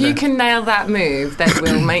got no if idea. you can nail that move, then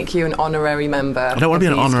we'll make you an honorary member. I don't want to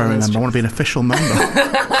be an honorary member. I want to be an official member.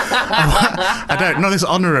 I don't. Not this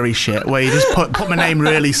honorary shit where you just put my name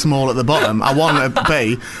really small at the bottom. I want to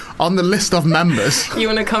be on the list of members. You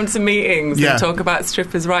want to come to meetings Yeah. and talk about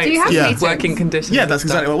strippers' rights, Do you have and meetings? working conditions? Yeah, that's and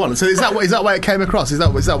stuff? exactly what I want. So is that why it came across? Is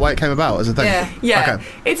that why it came about as a thing? Yeah. Yeah, Okay.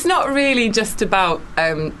 it's not really just about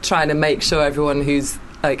trying to make sure everyone who's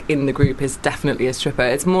like in the group is definitely a stripper.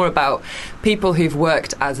 It's more about people who've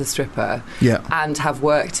worked as a stripper Yeah. and have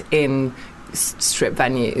worked in strip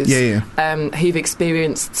venues, who've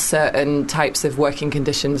experienced certain types of working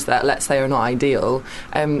conditions that, let's say, are not ideal.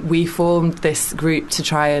 We formed this group to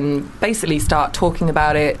try and basically start talking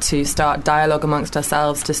about it, to start dialogue amongst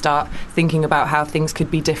ourselves, to start thinking about how things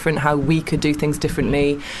could be different, how we could do things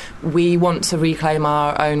differently. We want to reclaim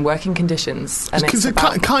our own working conditions. And It's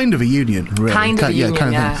about kind of a union, really. Kind of a union, kind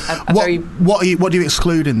of yeah. thing. What do you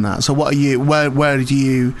exclude in that? So what are you? Where do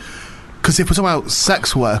you? Because if we're talking about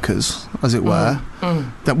sex workers, as it were,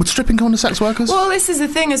 then would stripping come under sex workers? Well, this is the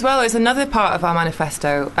thing as well. It's another part of our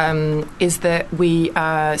manifesto is that we've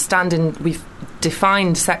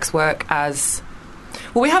defined sex work as.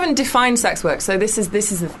 Well, we haven't defined sex work, so it's a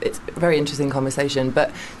very interesting conversation.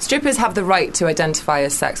 But strippers have the right to identify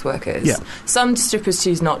as sex workers. Yeah. Some strippers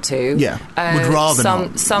choose not to. Yeah. Would rather some,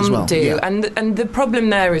 not Some as well. do, Yeah. and the problem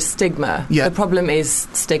there is stigma. Yeah. The problem is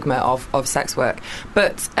stigma of sex work.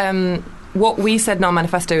 But what we said in our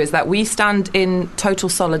manifesto is that we stand in total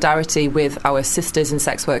solidarity with our sisters in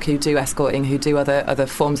sex work who do escorting, who do other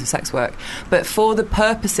forms of sex work. But for the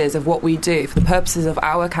purposes of what we do, for the purposes of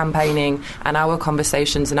our campaigning and our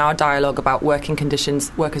conversations and our dialogue about working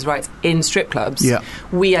conditions, workers' rights in strip clubs, Yeah.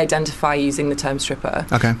 we identify using the term stripper.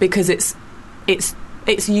 Okay. Because it's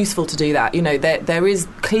useful to do that. You know, there is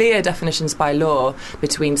clear definitions by law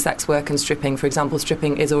between sex work and stripping. For example,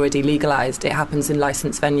 stripping is already legalised. It happens in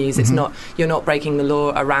licensed venues. It's not, you're not breaking the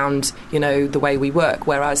law around, you know, the way we work,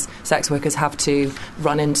 whereas sex workers have to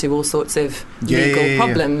run into all sorts of legal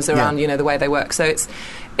problems around, you know, the way they work. So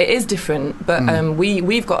it is different, but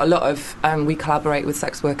we've got a lot of we collaborate with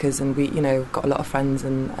sex workers, and we, you know, got a lot of friends,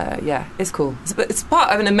 and it's cool. It's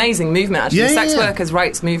part of an amazing movement, actually. Sex workers'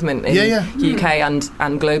 rights movement in UK and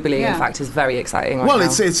globally, in fact, is very exciting. Right now.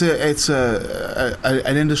 It's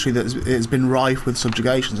an industry it's been rife with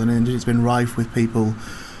subjugations, and it's been rife with people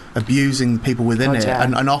abusing people within it,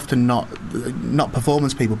 and often not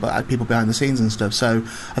performance people, but people behind the scenes and stuff. So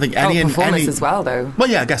I think performance as well, though. Well,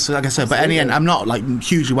 yeah, I guess so. But I'm not like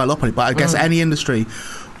hugely well up on it, but I guess any industry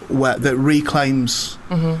that reclaims,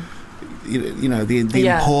 you know, the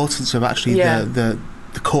importance of actually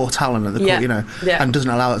the core talent and the core, you know, and doesn't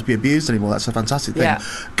allow it to be abused anymore. That's a fantastic thing.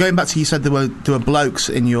 Going back to, you said there were blokes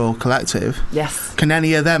in your collective. Yes. Can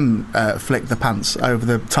any of them flick the pants over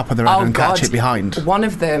the top of their head and catch it behind? One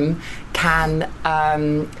of them can.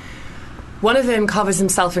 One of them covers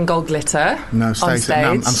himself in gold glitter. No, Stacey,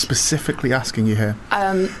 I'm specifically asking you here.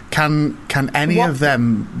 Can any of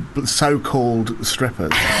them so-called strippers,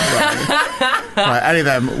 right, any of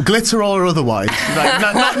them, glitter or otherwise,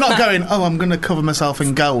 not going, oh, I'm going to cover myself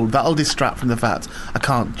in gold. That'll distract from the fact I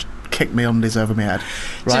can't kick my undies over my head.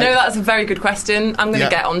 Right? Do you know, that's a very good question. I'm going to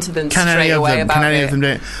get onto them straight away about it. Can any of them do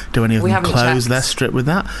it? Do any of them close their strip with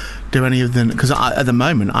that? Do any of them? Because at the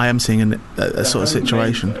moment I am seeing a sort of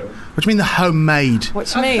situation. What do you mean the homemade? What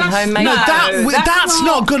do you mean? Homemade? No, that's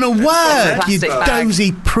not going to work, you Plastic bag.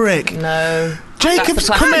 dozy prick. No. Jacob's That's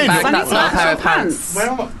a come in. plastic bag, that's not a pair of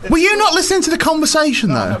pants. Were you not listening to the conversation,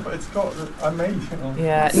 though? No, but it's got. I made it.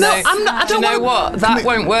 Yeah. No, I'm not. I Do you don't know want. what? That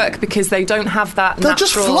won't work because they don't have that They'll natural...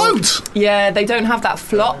 just float. Yeah, they don't have that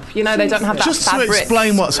flop. You know, they don't have that Just fabric. to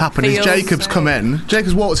explain what's happened is feels. Jacob's come in.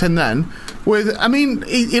 Jacob's walked in then with. I mean,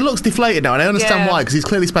 he looks deflated now, and I understand Yeah. why because he's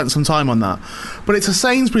clearly spent some time on that. But it's a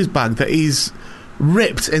Sainsbury's bag that he's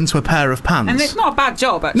ripped into a pair of pants. And it's not a bad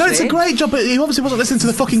job, actually. No, it's a great job, but he obviously wasn't listening to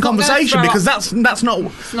the fucking not gonna conversation throw because up. that's not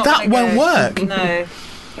It's not that gonna won't go. work. No.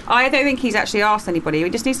 I don't think he's actually asked anybody. He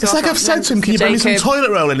just needs to It's ask like I've said to him, can you bring me some Jacob.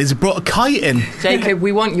 toilet roll in? He's brought a kite in. Jacob,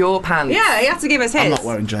 we want your pants. Yeah, he has to give us his. I'm not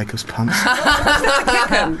wearing Jacob's pants.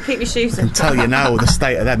 Keep your shoes in. Tell you now, the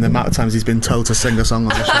state of them, the amount of times he's been told to sing a song on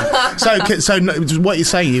the show. So no, what you're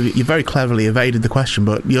saying, you very cleverly evaded the question,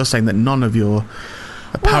 but you're saying that none of your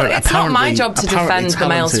Well, it's not my job to apparently defend the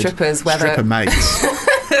male talented strippers, whether... stripper mates,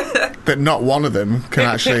 that not one of them can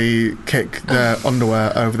actually kick their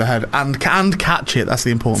underwear over the head and catch it. That's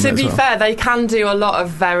the important To bit be as well. fair, they can do a lot of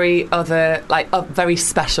very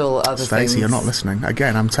special other things. Stacey, you're not listening.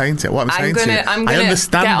 Again, I'm saying to you. What I'm saying to you, I'm I gonna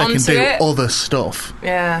understand get they can onto do it. other stuff.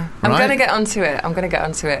 Yeah, I'm Right? going to get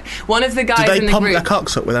onto it. One of the guys Do they in the pump group... their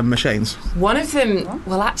cocks up with them machines? One of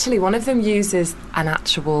them uses an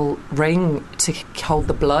actual ring to hold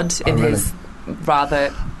the blood in really? his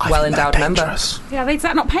rather I well-endowed think they're member. dangerous. Yeah, is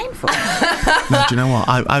that not painful? No, do you know what?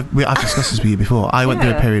 I've discussed this with you before. I went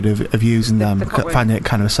through a Yeah. period of using them, the cock ring. finding it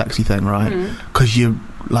kind of a sexy thing, right? Because you're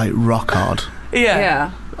like rock hard,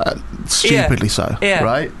 Yeah. stupidly so, Yeah.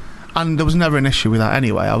 right? And there was never an issue with that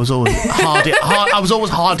anyway. I was always hard. I was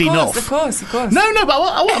always hard enough. Of course. No, but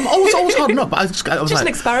I'm always hard enough. But I was Just like, an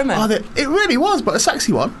experiment. Oh, it really was, but a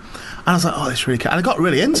sexy one. And I was like, oh, it's really cool. And I got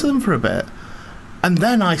really into them for a bit. And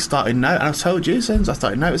then I started and I've told you since, I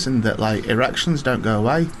started noticing that like erections don't go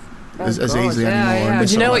away as God, easily yeah, anymore. yeah. And Do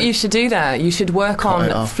it's you know sort of what like, you should do there? You should work Cut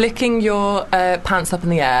it on off. flicking your pants up in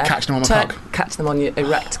the air. Catch them on my cock. Catch them on your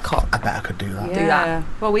erect cock. I bet I could do that. Yeah. Do that.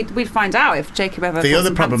 Well, we'd find out if Jacob ever. The put other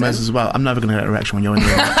some problem pants is in. as well, I'm never going to get an erection when you're in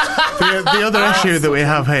the the other issue that we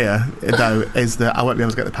have here, though, is that I won't be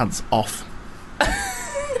able to get the pants off.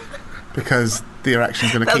 Because the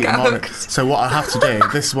erection's going to keep They'll them get on. hooked. So what I have to do,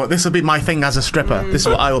 this will be my thing as a stripper. This is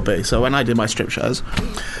what I will be. So when I do my strip shows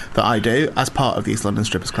that I do as part of the East London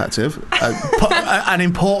Strippers Collective, an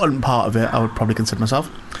important part of it, I would probably consider myself.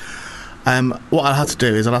 What I'll have to do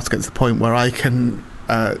is I'll have to get to the point where I can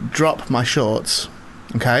drop my shorts,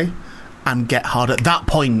 okay, and get hard at that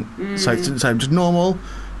point. So just normal.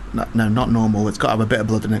 No, not normal. It's got to have a bit of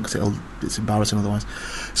blood in it because it's embarrassing otherwise.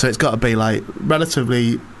 So it's got to be like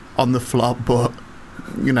relatively on the flop, but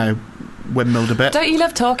you know, windmilled a bit. Don't you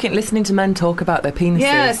love listening to men talk about their penises?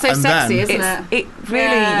 Yeah, it's so And sexy, then- isn't it? It really,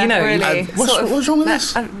 Yeah, you know, really. What's wrong with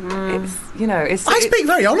this? It's, you know, it's. I speak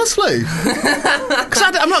very honestly. Because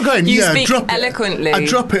I'm not going, You yeah, speak drop eloquently. it. I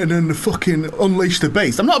drop it and then fucking unleash the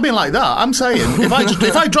beast. I'm not being like that. I'm saying,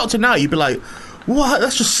 if I dropped it now, you'd be like, what?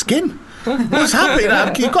 That's just skin. What's happening?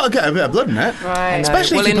 You've got to get a bit of blood in it. Right. I know.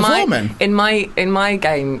 Especially if you're performing. In my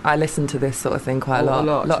game, I listen to this sort of thing quite a Oh,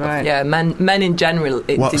 lot. a lot, right. Yeah, men in general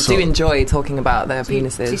What do sort? enjoy talking about their Do you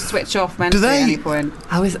penises. switch off Do mentally they- at any point?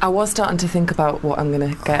 I was starting to think about what I'm going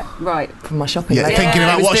to get Right. from my shopping. Yeah, later. thinking It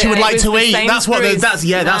about was what the- she would it like was to the eat. That's what the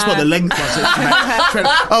Sainsbury's. link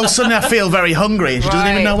was. Oh, suddenly I feel very hungry, and she doesn't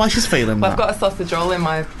even Right. know why she's feeling Well, that. I've got a sausage roll in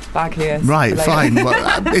my bag here. Right, later. fine.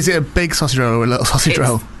 Well, is it a big sausage roll or a little sausage It's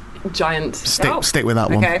roll? Giant. Stick with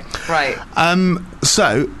that one. Okay. Right.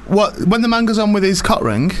 So, when the man goes on with his cot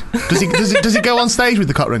ring, does he go on stage with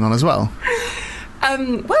the cot ring on as well?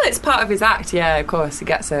 Well, it's part of his act. Yeah, of course. He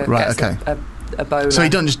gets a Right, gets okay. a boner. So he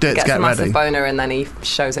doesn't just do it to gets get a massive ready? boner and then he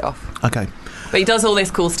shows it off. Okay. But he does all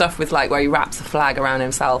this cool stuff with like where he wraps a flag around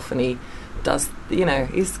himself and he does, you know,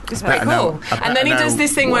 it's pretty better know- cool. I better And then he does know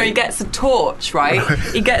this thing where he wait. gets a torch, right?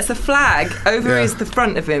 He gets a flag over Yeah. the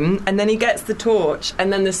front of him, and then he gets the torch,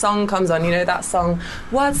 and then the song comes on. You know that song,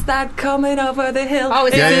 "What's that coming over the hill?" Oh,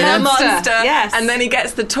 it's a a monster. Yes. And then he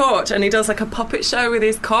gets the torch, and he does like a puppet show with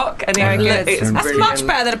his cock, and Very good. it's That's brilliant. much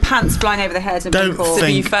better than a pants flying over the head and Don't people. To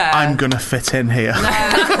be think fair. I'm going to fit in here.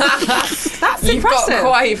 That's You've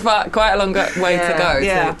impressive. got quite a long way Yeah, to go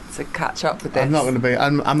yeah. to catch up with this. I'm not going to be.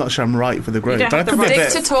 I'm not sure I'm right for the group, don't but I have could the be a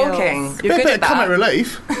right Stick bit. to talking. Be You're a good bit at of comic that.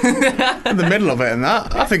 relief in the middle of it, and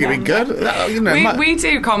that I think it'd be good. You know, We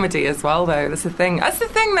do comedy as well, though. That's the thing. That's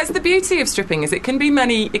the beauty of stripping. Is it can be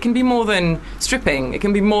more than stripping. It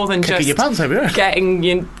can be more than kicking just your pants over here. getting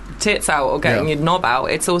your tits out or getting Yeah. your knob out.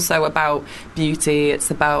 It's also about beauty. It's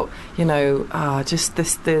about just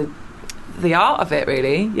the the art of it,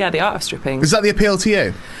 really. Yeah, the art of stripping. Is that the appeal to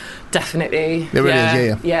you? Definitely. It really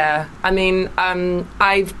is, yeah. I mean,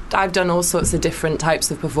 I've done all sorts of different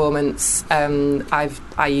types of performance.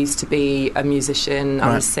 I used to be a musician.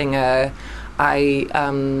 I'm a singer.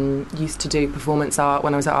 I used to do performance art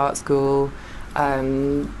when I was at art school.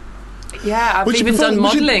 I've even done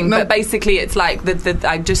modelling, but basically it's like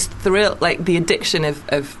I just thrill, like the addiction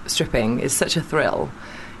of stripping is such a thrill.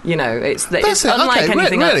 You know, it's unlike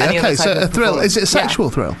anything else. Really? Okay, so a thrill. Is it a sexual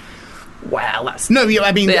thrill? Well, that's... No,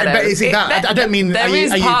 I mean, but is it that? I don't mean... There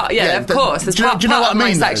is part... Yeah, of course. There's part of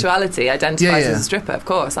my sexuality identifies as a stripper, of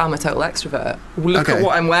course. I'm a total extrovert. Look at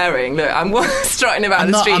what I'm wearing. Look, I'm strutting about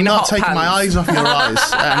the street in hot pants. I'm not taking my eyes off your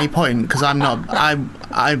eyes at any point, because I'm not...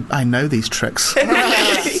 I know these tricks.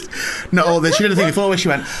 Not all this. She did a thing before where she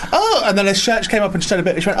went, oh, and then a shirt came up and she said a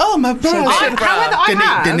bit. She went, oh, my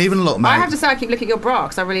bra. Didn't even look, mate. I have to say, I keep looking at your bra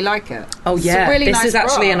because I really like it. Oh yeah, really this nice is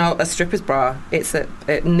actually bra. a stripper's bra. It's a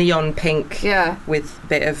neon pink. Yeah. With a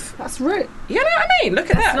bit of. That's right. You know what I mean? Look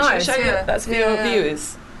at that. Nice, Show you. That's for your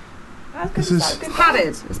viewers. It's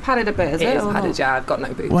padded. It's padded a bit, is it? It is padded, yeah. I've got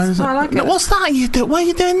no boots. I like it. What's that you do? Why are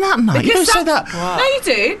you doing that, mate? You don't say that. No, you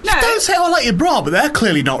do. No. You don't say, I like your bra, but they're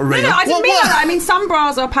clearly not real. No, I didn't mean that. I mean, some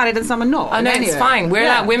bras are padded and some are not. I know, it's fine. Women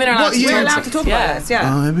are allowed to talk about this,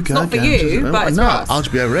 yeah. Oh, here we go. Not for you, but it's for us. I'll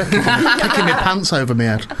just be over here kicking my pants over my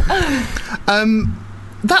head.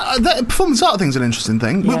 That performance art thing's an interesting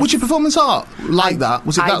thing. Yes. Was your performance art like that?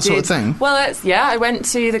 Was it that sort of thing? Well, I went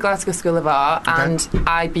to the Glasgow School of Art and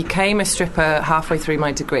I became a stripper halfway through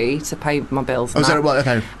my degree to pay my bills.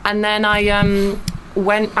 Okay. And then I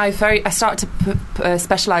I started to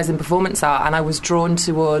specialise in performance art, and I was drawn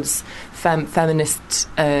towards feminist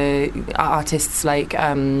artists like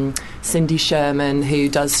Cindy Sherman,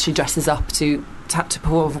 she dresses up to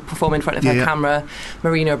perform in front of her camera.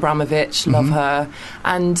 Marina Abramovich, love her.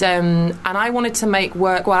 And I wanted to make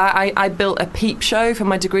work. Well, I built a peep show for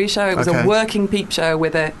my degree show. It was a working peep show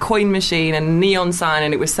with a coin machine and a neon sign,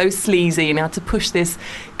 and it was so sleazy, and I had to push this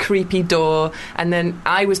creepy door, and then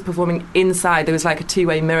I was performing inside. There was like a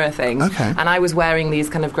two-way mirror thing, and I was wearing these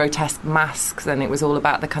kind of grotesque masks, and it was all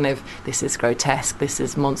about the kind of, this is grotesque, this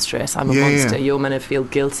is monstrous, I'm a monster, you're meant to feel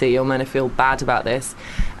guilty, you're meant to feel bad about this.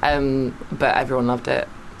 But everyone loved it,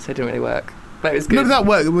 so it didn't really work. But it was good. None of that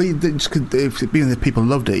worked. If being the people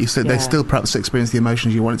loved it, you said they still perhaps experienced the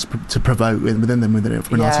emotions you wanted to provoke within them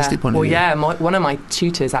from an artistic point of view. Well, yeah, one of my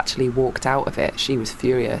tutors actually walked out of it. She was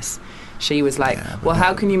furious. She was like, well,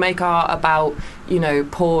 how can you make art about,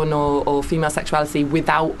 porn or female sexuality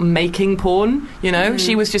without making porn?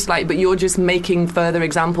 She was just like, but you're just making further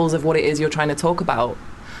examples of what it is you're trying to talk about.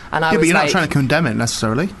 And I was but you're like, not trying to condemn it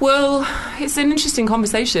necessarily. Well, it's an interesting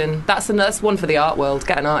conversation. That's one for the art world.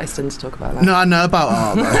 Get an artist in to talk about that. No, I know about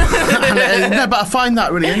art, no, but I find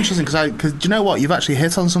that really interesting because do you know what? You've actually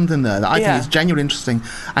hit on something there that I think is genuinely interesting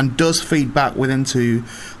and does feed back into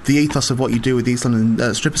the ethos of what you do with East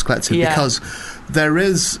London Strippers Collective, because there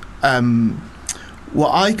is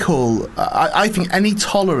what I call, I think any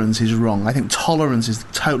tolerance is wrong. I think tolerance is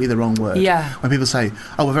totally the wrong word. Yeah. When people say,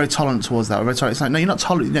 "Oh, we're very tolerant towards that," it's like, no, you're not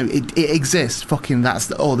tolerant. No, it exists. Fucking that's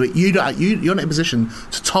you're not in a position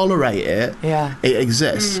to tolerate it. Yeah. It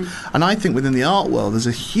exists, and I think within the art world, there's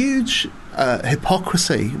a huge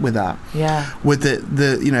hypocrisy with that. Yeah. With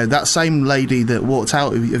the that same lady that walked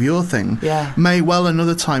out of your thing. Yeah. May well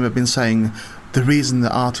another time have been saying, the reason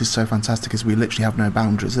that art is so fantastic is we literally have no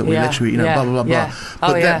boundaries. That we literally, blah blah blah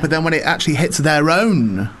blah. But then when it actually hits their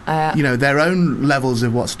own, their own levels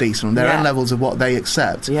of what's decent, their own levels of what they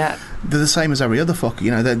accept, they're the same as every other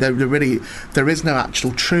fucker. They're really, there is no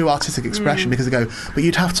actual true artistic expression because they go, but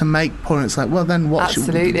you'd have to make porn. It's like, well, then what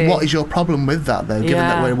is your problem with that though? Given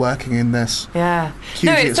that we're working in this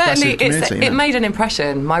hugely expressive community. It made an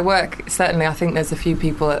impression. My work certainly. I think there's a few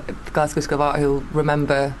people at the Glasgow School of Art who'll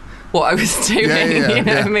remember what I was doing, you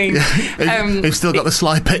know what I mean? Who've still got the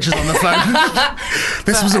slide pictures on the phone.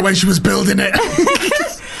 This was when she was building it.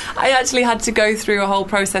 I actually had to go through a whole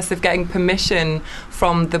process of getting permission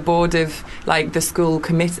from the board of the school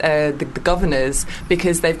committee, the governors,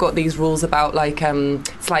 because they've got these rules about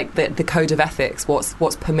it's like the code of ethics,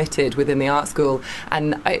 what's permitted within the art school,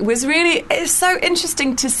 and it's so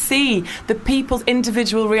interesting to see the people's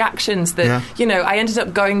individual reactions. That I ended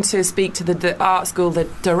up going to speak to the art school, the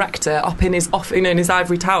director up in his in his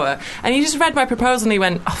ivory tower, and he just read my proposal and he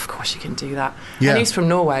went, "Oh, of course you can do that." And he's from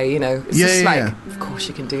Norway, of course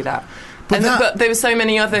you can do that. But there were so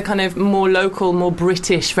many other kind of more local, more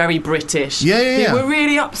British, very British, who were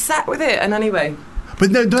really upset with it. And anyway, I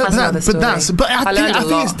think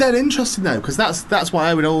it's dead interesting though, because that's why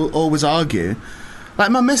I would always argue. Like,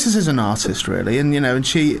 my missus is an artist, really, and, and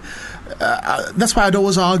she... that's why I'd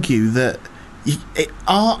always argue that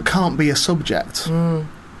art can't be a subject.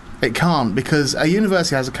 It can't, because a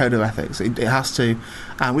university has a code of ethics. It has to...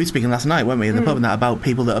 And we were speaking last night, weren't we, in the pub, and that, about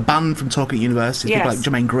people that are banned from talking at universities, people like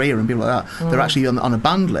Jermaine Greer and people like that. They're actually on a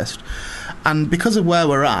banned list. And because of where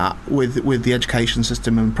we're at with the education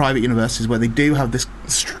system and private universities, where they do have this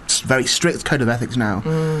very strict code of ethics now,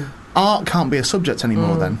 art can't be a subject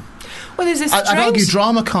anymore then. Well, there's this I'd argue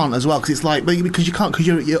drama can't as well, because it's like, because you can't, because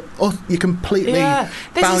you're completely... Yeah,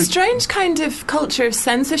 there's a strange kind of culture of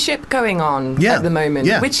censorship going on at the moment,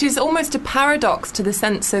 which is almost a paradox to the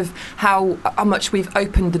sense of how much we've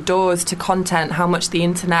opened the doors to content, how much the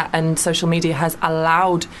internet and social media has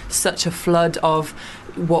allowed such a flood of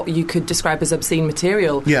what you could describe as obscene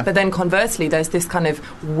material. Yeah. But then conversely, there's this kind of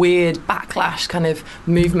weird backlash kind of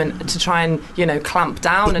movement to try and, clamp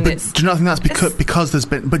down. But do you not think that's because there's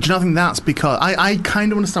been... But do you not think that's because... I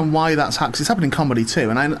kind of understand why that's happened. It's happened in comedy too,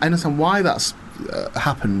 and I understand why that's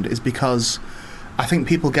happened is because I think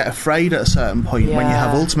people get afraid at a certain point when you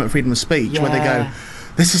have ultimate freedom of speech, where they go...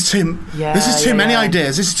 This is too many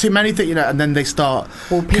ideas. This is too many things, and then they start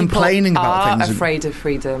complaining about things. People are afraid of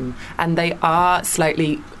freedom, and they are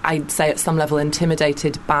slightly, I'd say, at some level,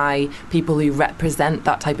 intimidated by people who represent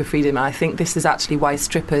that type of freedom. And I think this is actually why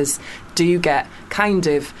strippers do get kind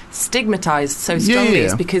of stigmatised so strongly,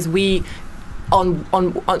 is because we. On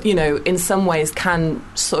in some ways can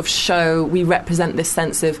sort of show we represent this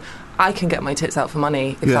sense of I can get my tits out for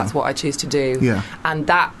money if that's what I choose to do, and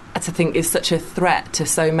that I think is such a threat to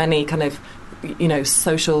so many kind of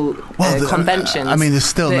social conventions. I mean, there's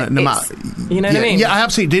still no matter... You know what I mean? Yeah, I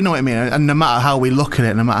absolutely do know what I mean. And no matter how we look at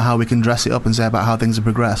it, no matter how we can dress it up and say about how things have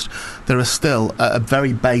progressed, there are still, at a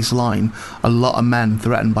very baseline, a lot of men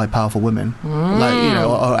threatened by powerful women.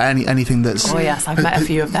 Or anything that's... Oh, yes, I've met a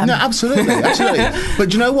few of them. No, absolutely. But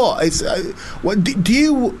do you know what? It's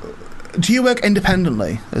do you work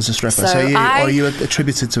independently as a stripper? Or are you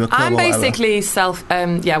attributed to a club? I'm basically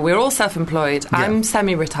we're all self-employed. Yeah. I'm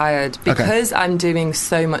semi-retired because I'm doing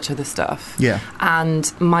so much of the stuff. Yeah.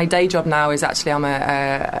 And my day job now is actually I'm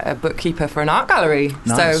a bookkeeper for an art gallery.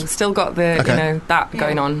 Nice. So still got the that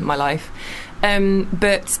going on in my life.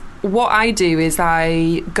 But what I do is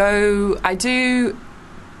I do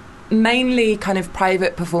mainly kind of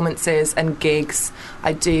private performances and gigs.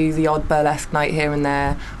 I do the odd burlesque night here and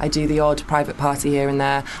there. I do the odd private party here and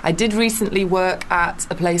there. I did recently work at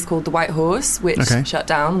a place called The White Horse, which shut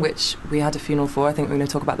down, which we had a funeral for. I think we're going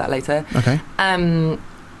to talk about that later. Okay.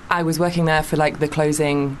 I was working there for the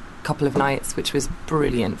closing couple of nights, which was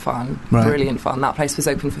brilliant fun. That place was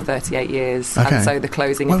open for 38 years, and so the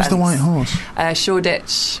closing Where events... was The White Horse?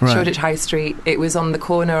 Shoreditch High Street. It was on the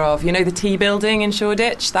corner of the Tea Building in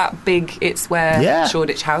Shoreditch, that big, it's where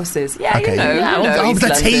Shoreditch House is.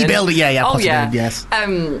 The Tea Building, yes.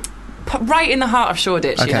 Right in the heart of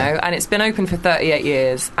Shoreditch, and it's been open for 38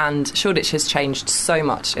 years, and Shoreditch has changed so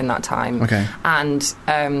much in that time. And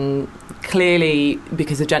clearly,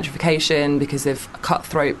 because of gentrification, because of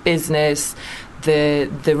cutthroat business, the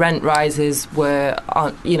rent rises were,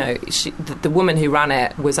 the woman who ran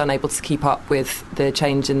it was unable to keep up with the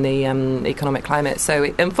change in the economic climate.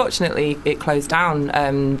 So unfortunately, it closed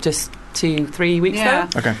down just 2-3 weeks ago,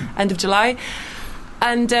 end of July.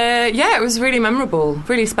 And it was really memorable,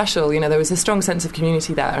 really special. There was a strong sense of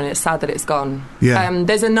community there, and it's sad that it's gone.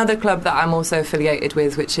 There's another club that I'm also affiliated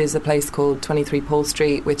with, which is a place called 23 Paul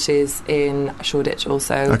Street, which is in Shoreditch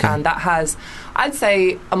also. And that has, I'd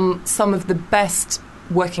say, some of the best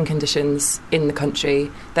working conditions in the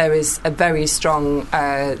country. There is a very strong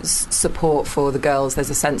support for the girls. There's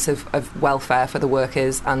a sense of welfare for the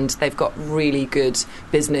workers, and they've got really good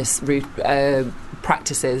business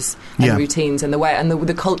practices and routines, and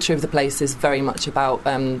the culture of the place is very much about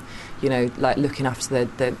looking after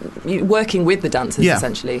the working with the dancers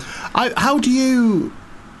essentially.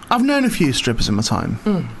 I've known a few strippers in my time.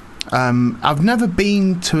 I've never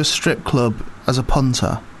been to a strip club as a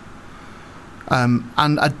punter. And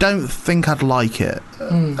I don't think I'd like it.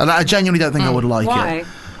 And I genuinely don't think I would like it.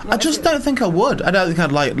 I just don't think I would. I don't think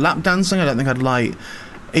I'd like lap dancing. I don't think I'd like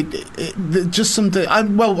it just something.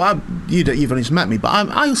 You've only just met me, but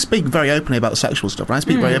I speak very openly about sexual stuff, and I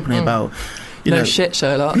speak very openly about. No shit,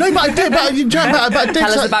 Sherlock. No, but I did. But I did.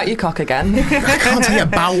 Tell us about your cock again. I can't tell you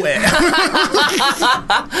about it.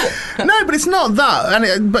 No, but it's not that.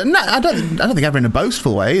 I don't think ever in a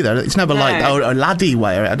boastful way either. It's never like a laddie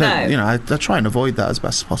way. I don't. I try and avoid that as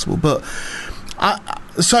best as possible. But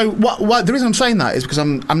so what? The reason I'm saying that is because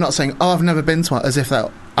I'm not saying I've never been to one as if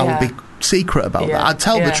that I would be secret about that. I'd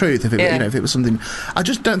tell the truth if it if it was something. I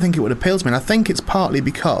just don't think it would appeal to me, and I think it's partly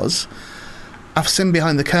because I've seen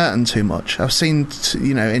behind the curtain too much. I've seen,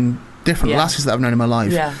 in different lasses that I've known in my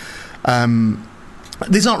life. Yeah.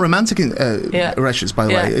 These aren't romantic relationships, by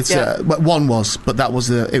the way. It's one was, but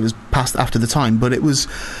it was passed after the time. But it was.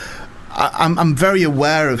 I'm very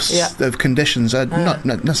aware of conditions, not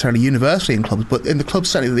necessarily universally in clubs, but in the clubs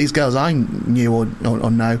certainly that these girls I knew or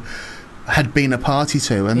know had been a party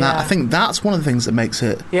to, and that I think that's one of the things that makes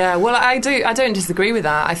it. Yeah, well, I don't disagree with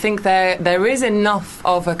that. I think there is enough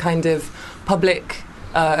of a kind of public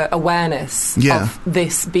awareness of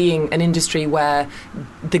this being an industry where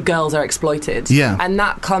the girls are exploited, and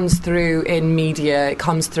that comes through in media. It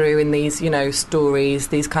comes through in these, stories,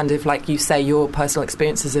 these kind of, like you say, your personal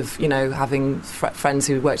experiences of, having friends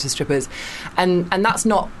who worked as strippers, and that's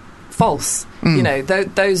not false.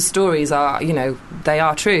 Those stories are, they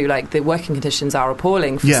are true. Like, the working conditions are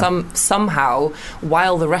appalling for somehow,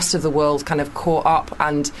 while the rest of the world kind of caught up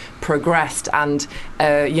and progressed and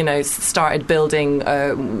started building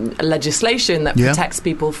legislation that protects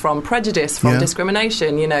people from prejudice, from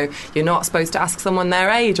discrimination. You're not supposed to ask someone their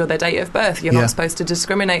age or their date of birth. You're not supposed to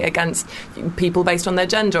discriminate against people based on their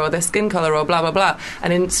gender or their skin colour or blah blah blah.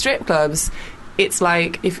 And in strip clubs, it's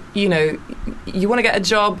like, if you want to get a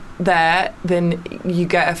job there, then you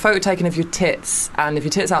get a photo taken of your tits, and if your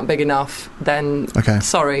tits aren't big enough, then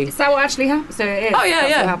sorry. Is that what actually happens? So it is. Oh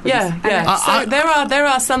yeah. So there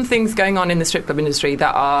are some things going on in the strip club industry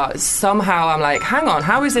that are somehow, I'm like, hang on,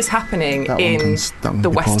 how is this happening in the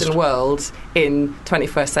Western world in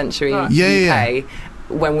 21st century UK?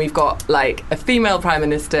 When we've got, like, a female prime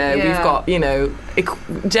minister, we've got,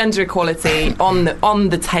 gender equality on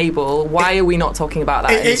the table. Why are we not talking about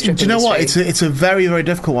that in the strip do you know industry? what? It's a very, very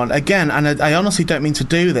difficult one. Again, and I honestly don't mean to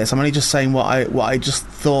do this. I'm only just saying what I just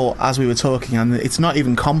thought as we were talking, and it's not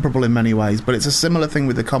even comparable in many ways, but it's a similar thing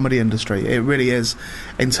with the comedy industry. It really is,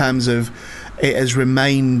 in terms of it has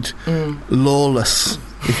remained lawless,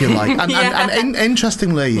 if you like. And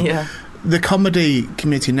interestingly... The comedy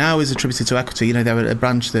community now is attributed to Equity. They're a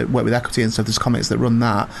branch that work with Equity and stuff. There's comics that run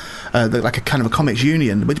that, like a kind of a comics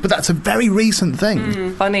union. But that's a very recent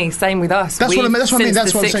thing. Funny, same with us. That's what I mean. That's what I'm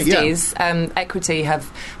saying. Since the 60s, Equity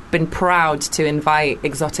have been proud to invite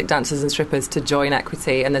exotic dancers and strippers to join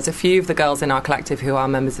Equity, and there's a few of the girls in our collective who are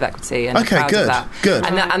members of Equity, and proud of that. Good.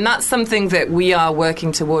 And that's something that we are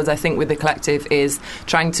working towards, I think, with the collective, is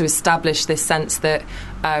trying to establish this sense that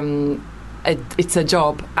it's a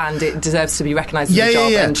job and it deserves to be recognised as a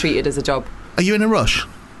job and treated as a job. Are you in a rush?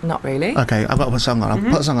 Not really. Okay, I've got to put a song on.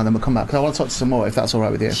 I'll put a song on, then we'll come back, because I want to talk to some more, if that's all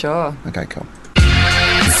right with you. Sure. Okay, cool.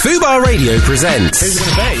 Fubar Radio presents... Who's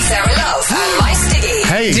going to be? Sarah Love and My Stiggy.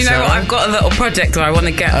 Hey, do you know Sarah? what? I've got a little project where I want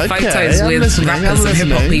to get photos with rappers and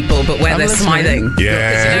hip-hop people, but where they're smiling.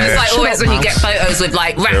 Yeah. It's like always when you get photos with,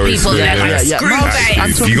 like, rap people, they're like, screw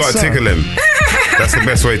face. You got to tickle them. That's the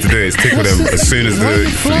best way to do it, is tickle them. As soon as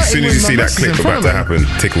you see that clip about to happen,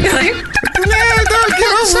 tickle. What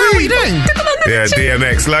are you doing? Yeah,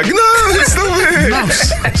 DMX, like, no, stop it.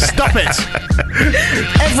 Mouse, stop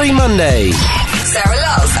it. Every Monday Sarah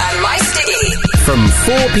Love and My Stiggy. from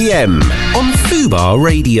 4 p.m. on Fubar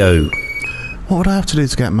Radio. What would I have to do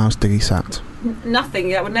to get Mouse Diggy sacked? Nothing.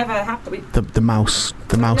 That would never happen. The mouse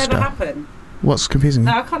Never stuff. happen. What's confusing?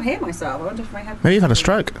 No, I can't hear myself. I wonder if my head. Maybe you've had a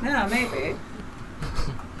stroke. Yeah, maybe.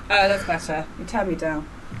 Oh, that's better. You turn me down.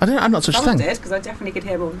 I'm not such a Someone thing. did, because I definitely could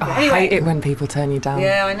hear all. I hate it when people turn you down.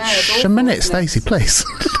 Yeah, I know. Shh, a minute, Stacey, please.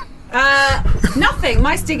 Nothing.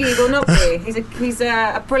 My Stiggy will not be. He's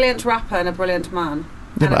a brilliant rapper and a brilliant man.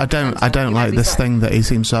 Yeah, but I don't like this thing that he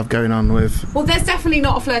seems to have going on with... Well, there's definitely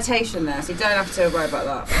not a flirtation there, so you don't have to worry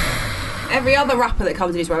about that. Every other rapper that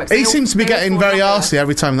comes in his remix... He seems to be getting very arsey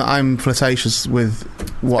every time that I'm flirtatious with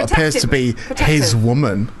what appears to be his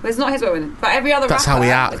woman. Well, it's not his woman, but every other That's rapper how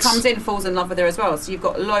he acts. that comes in falls in love with her as well, so you've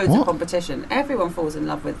got loads of competition. Everyone falls in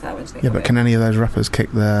love with her when they Yeah, but can any of those rappers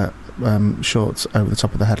kick their shorts over the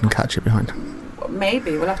top of their head and catch it behind?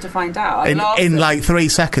 Maybe. We'll have to find out. In like 3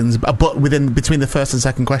 seconds, but between the first and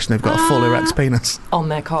second question, they've got a full erect penis. On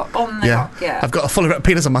their cock. On their cock, yeah. I've got a full erect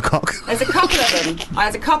penis on my cock. There's a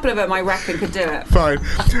couple of them I reckon could do it. Fine.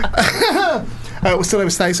 We're still here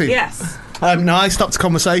with Stacey. Yes. No, I stopped a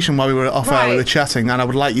conversation while we were off air. We were chatting, and I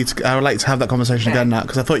would like to have that conversation again now,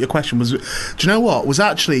 because I thought your question was, do you know what, was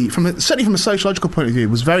actually certainly from a sociological point of view,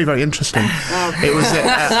 was very, very interesting. It was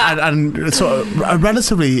and sort of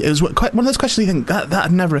relatively, it was quite one of those questions you think that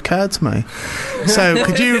had never occurred to me. So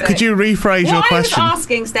could you rephrase your question? What I was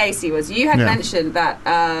asking Stacey was, you had mentioned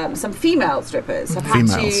that some female strippers have had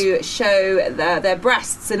to show their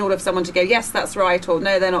breasts in order for someone to go, yes, that's right, or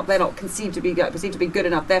no, they're not perceived to be good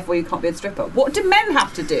enough, therefore you can't be a stripper. But what do men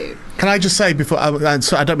have to do? Can I just say before?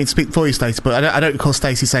 So I don't mean to speak for you, Stacey, but I don't recall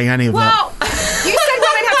Stacey saying any of that. Well, you said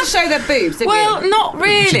women have to show their boobs, didn't Well, you? not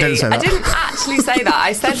really. She didn't say that. I didn't actually say that.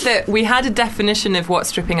 I said that we had a definition of what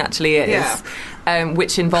stripping actually is,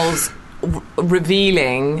 which involves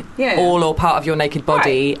revealing all or part of your naked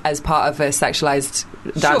body as part of a sexualised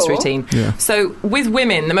dance routine. Yeah. So with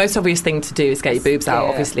women, the most obvious thing to do is get your boobs out,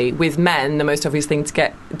 obviously. With men, the most obvious thing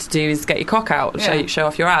to do is get your cock out, show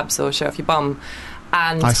off your abs or show off your bum.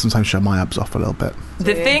 And I sometimes show my abs off a little bit.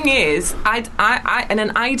 the thing is, I in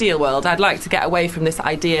an ideal world, I'd like to get away from this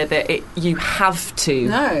idea that you have to,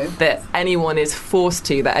 that anyone is forced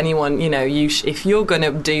to, that anyone, if you're going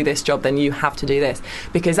to do this job, then you have to do this.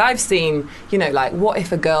 Because I've seen, like, what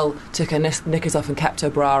if a girl took her knickers off and kept her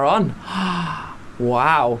bra on?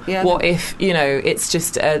 Wow. Yeah. What if, it's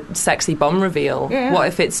just a sexy bum reveal? Yeah. What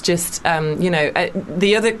if it's just,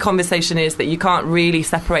 the other conversation is that you can't really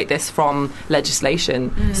separate this from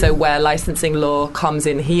legislation. So where licensing law comes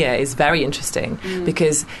in here is very interesting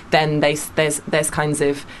because then there's kinds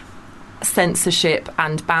of censorship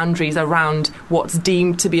and boundaries around what's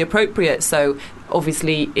deemed to be appropriate. So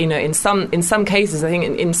obviously, in some cases, I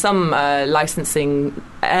think in some licensing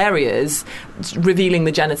areas, revealing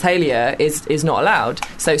the genitalia is not allowed.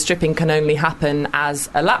 So stripping can only happen as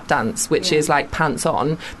a lap dance, which is like pants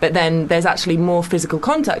on. But then there's actually more physical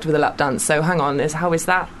contact with a lap dance. So hang on, how is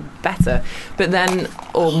that better? But then,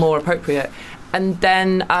 or more appropriate? And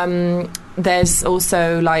then there's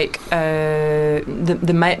also like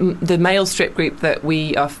the male strip group that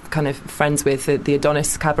we are kind of friends with, the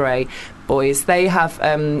Adonis Cabaret boys. They have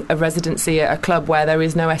a residency at a club where there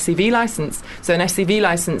is no SCV license. So an SCV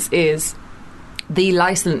license is the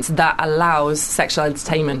license that allows sexual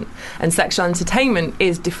entertainment, and sexual entertainment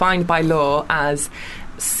is defined by law as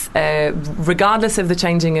regardless of the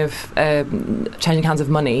changing hands of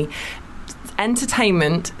money,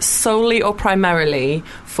 entertainment solely or primarily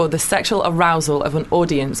for the sexual arousal of an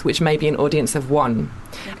audience, which may be an audience of one.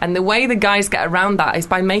 And the way the guys get around that is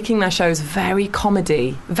by making their shows very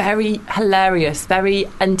comedy, very hilarious, very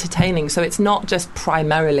entertaining. So it's not just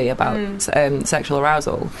primarily about sexual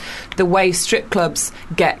arousal. The way strip clubs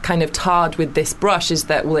get kind of tarred with this brush is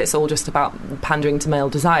that, well, it's all just about pandering to male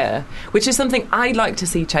desire, which is something I'd like to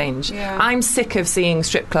see change. Yeah. I'm sick of seeing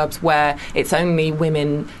strip clubs where it's only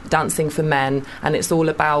women dancing for men and it's all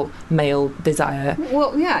about male desire.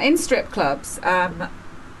 Well, yeah, in strip clubs,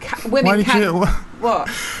 women can... What?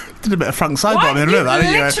 Did a bit of Frank Sidebottom in a minute.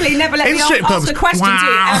 You literally never let me ask a question to you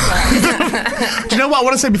ever. Do you know what I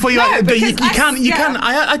want to say before you... No, you can.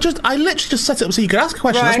 I literally just set it up so you could ask a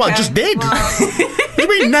question. Right, that's what I just did. What do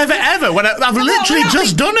you mean never ever? When I've literally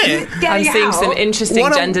just done it. I'm seeing some interesting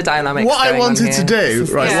gender dynamics. What I wanted to do...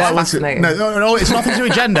 Right, no, it's nothing to do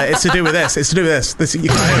with gender. It's to do with this. You can hear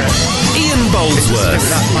it. Ian Boldsworth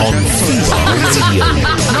on Fubar Radio.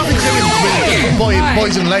 Nothing to do with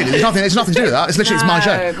boys and ladies. It's nothing to do with that. It's literally it's my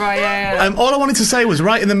show. Right, yeah. All I wanted to say was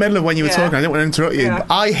right in the middle of when you were talking, I didn't want to interrupt you, but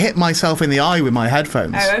I hit myself in the eye with my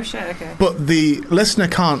headphones. Oh shit, okay. But the listener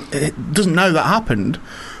doesn't know that happened.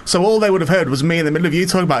 So all they would have heard was me in the middle of you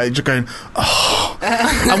talking about it, just going, oh.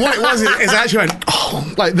 And what it was is I actually went, oh,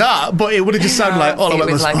 like that, but it would have just sounded like, all I went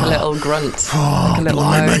was, like a little grunt. Oh, like a little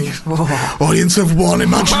moan. Audience of one,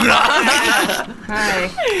 imagine that. Hey.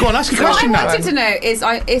 Go on, ask your question now. What I wanted to know is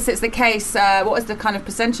it's the case, what is the kind of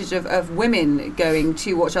percentage of women going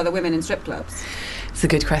to watch other women in strip clubs? It's a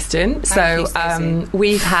good question. Thank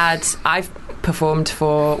you, I've performed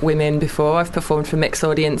for women before. I've performed for mixed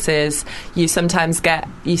audiences. You sometimes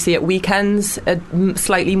you see at weekends a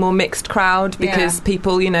slightly more mixed crowd because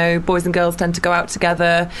people, boys and girls tend to go out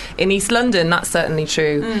together. In East London, that's certainly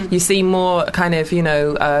true. You see more kind of,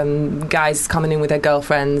 guys coming in with their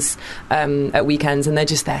girlfriends at weekends, and they're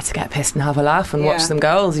just there to get pissed and have a laugh and watch some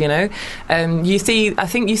girls, I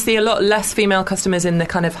think you see a lot less female customers in the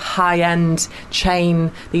kind of high-end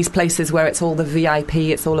chain, these places where it's all the VIP,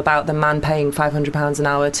 it's all about the man paying £500 an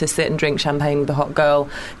hour to sit and drink champagne with a hot girl.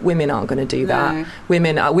 Women aren't going to do that. No.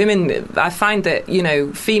 Women. I find that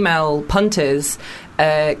female punters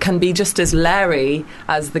can be just as leery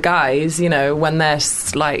as the guys. When they're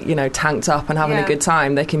like tanked up and having a good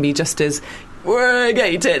time, they can be just as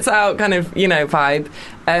get your tits out kind of vibe.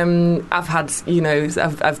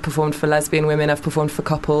 I've performed for lesbian women, I've performed for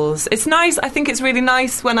couples. It's nice. I think it's really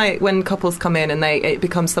nice when couples come in and it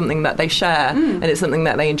becomes something that they share and it's something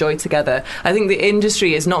that they enjoy together. I think the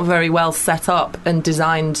industry is not very well set up and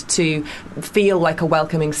designed to feel like a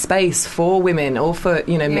welcoming space for women or for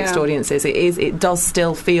mixed audiences. It does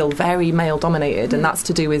still feel very male dominated, and that's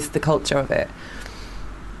to do with the culture of it.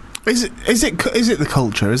 Is it the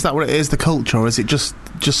culture? Is that what it is, the culture, or is it just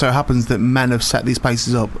so happens that men have set these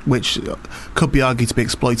places up, which could be argued to be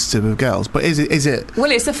exploitative of girls? But is it?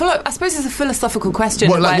 Well, I suppose it's a philosophical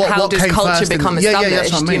question. How does culture become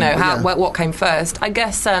established? What I mean. What came first? I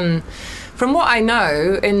guess. From what I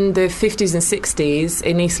know, in the 50s and 60s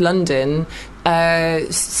in East London,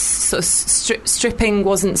 stripping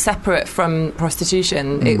wasn't separate from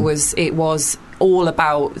prostitution. It was all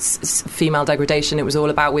about female degradation. It was all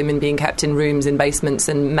about women being kept in rooms in basements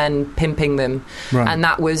and men pimping them. Right. And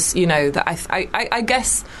that was, I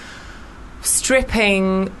guess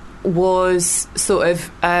stripping was sort of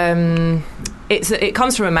it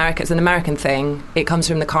comes from America. It's an American thing. It comes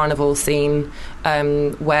from the carnival scene,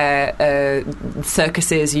 where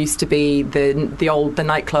circuses used to be the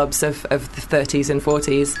nightclubs of the 30s and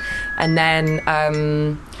 40s, and then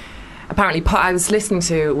apparently I was listening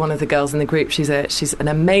to one of the girls in the group. She's an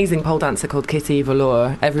amazing pole dancer called Kitty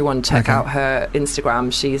Velour. Everyone check out her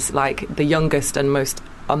Instagram. She's like the youngest and most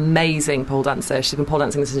amazing pole dancer. She's been pole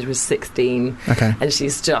dancing since she was 16, and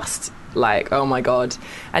she's just like, oh my god.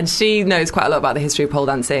 And she knows quite a lot about the history of pole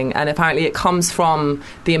dancing, and apparently it comes from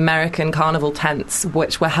the American carnival tents,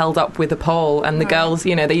 which were held up with a pole, and the girls,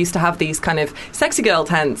 they used to have these kind of sexy girl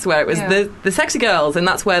tents where it was the sexy girls, and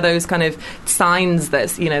that's where those kind of signs that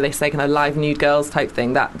they say kind of live nude girls type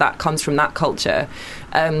thing, that comes from that culture.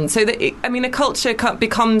 So that a culture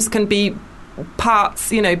can be parts,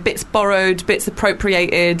 bits borrowed, bits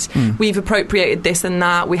appropriated. We've appropriated this and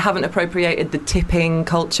that. We haven't appropriated the tipping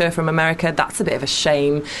culture from America. That's a bit of a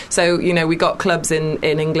shame. So, we got clubs in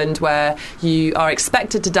England where you are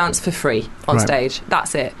expected to dance for free on stage.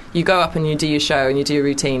 That's it. You go up and you do your show and you do your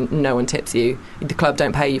routine. No one tips you. The club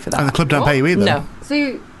don't pay you for that. And the club don't pay you either. No.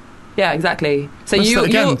 So yeah, exactly. So you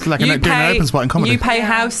pay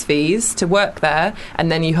house fees to work there,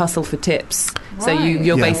 and then you hustle for tips. Right. So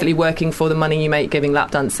you're basically working for the money you make giving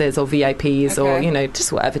lap dances or VIPs or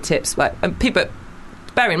just whatever tips. But people,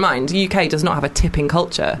 bear in mind, the UK does not have a tipping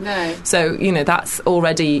culture. No. So that's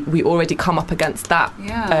we already come up against that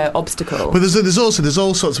obstacle. But there's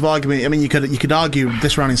all sorts of argument. I mean, you could argue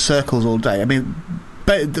this around in circles all day. I mean,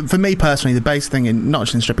 for me personally, the basic thing in not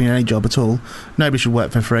just in stripping, in any job at all, nobody should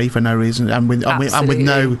work for free for no reason, and with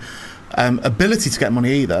no ability to get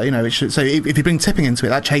money either. So if you bring tipping into it,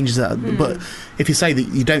 that changes that. But if you say that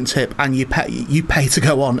you don't tip and you pay to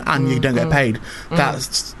go on and you don't get paid,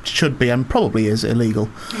 that should be and probably is illegal.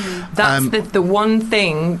 That's the one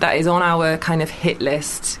thing that is on our kind of hit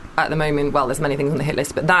list at the moment. Well, there's many things on the hit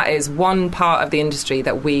list, but that is one part of the industry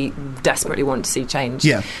that we desperately want to see change.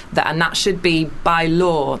 Yeah. And that should be by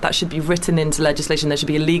law. That should be written into legislation. There should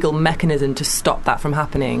be a legal mechanism to stop that from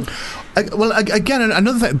happening. Well, again,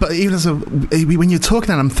 another thing, but even when you're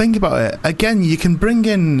talking and I'm thinking about it, again, you can bring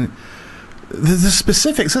in the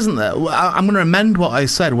specifics, isn't there? I'm going to amend what I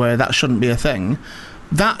said where that shouldn't be a thing.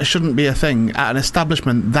 That shouldn't be a thing at an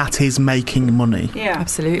establishment that is making money. Yeah,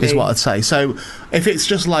 absolutely. Is what I'd say. So if it's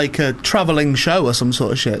just like a travelling show or some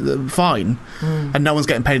sort of shit, fine. And no one's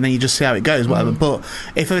getting paid and then you just see how it goes, whatever. But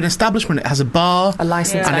if an establishment has a bar, a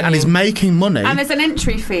license and is making money... And there's an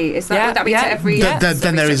entry fee, would that be to every...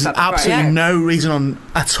 Then there is absolutely no reason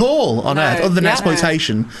at all on earth, other than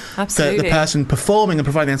exploitation, that the person performing and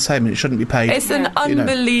providing entertainment shouldn't be paid. It's an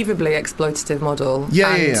unbelievably exploitative model.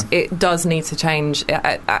 It does need to change.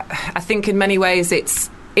 I think in many ways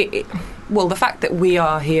the fact that we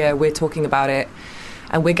are here, we're talking about it,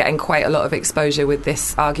 and we're getting quite a lot of exposure with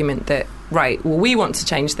this argument that, we want to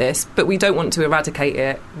change this, but we don't want to eradicate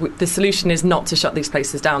it. The solution is not to shut these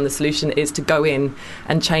places down. The solution is to go in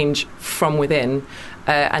and change from within,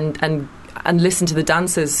 and listen to the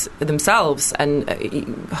dancers themselves. And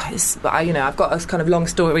I've got a kind of long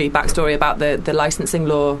backstory about the licensing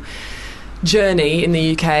law journey in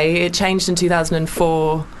the UK. It changed in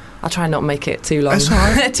 2004. I'll try and not make it too long.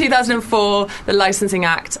 2004, the Licensing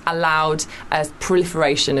Act allowed a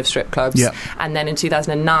proliferation of strip clubs. Yep. And then in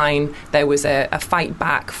 2009, there was a fight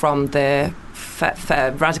back from the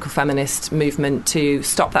radical feminist movement to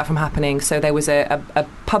stop that from happening. So there was a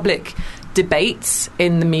public debate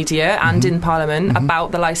in the media and in Parliament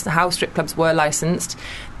about how strip clubs were licensed.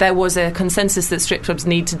 There was a consensus that strip clubs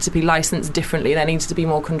needed to be licensed differently. There needed to be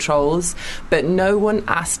more controls, but no one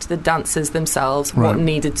asked the dancers themselves what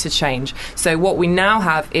needed to change. So what we now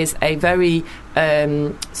have is a very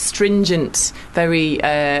stringent, very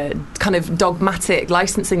kind of dogmatic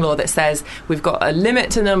licensing law that says we've got a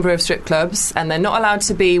limit to the number of strip clubs, and they're not allowed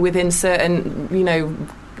to be within certain,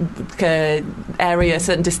 area,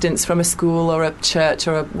 certain distance from a school or a church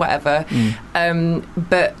or whatever.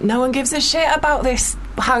 But no one gives a shit about this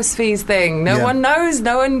house fees thing. No one knows.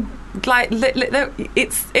 No one Like,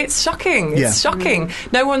 it's shocking. It's shocking.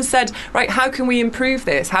 No one said, right, how can we improve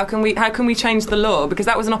this? How can we change the law? Because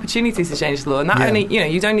that was an opportunity to change the law, and that only,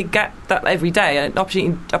 you'd only get that every day. An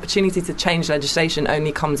opportunity to change legislation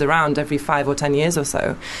only comes around every 5 or 10 years or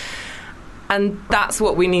so. And that's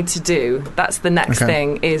what we need to do. That's the next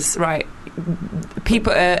thing is, right,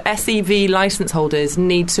 people, SEV licence holders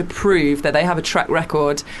need to prove that they have a track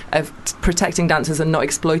record of protecting dancers and not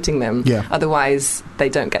exploiting them. Yeah. Otherwise, they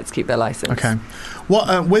don't get to keep their licence. Okay.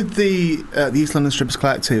 What with the East London Strippers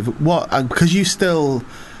Collective, because you still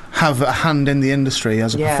have a hand in the industry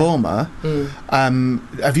as a performer,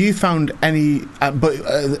 have you found any,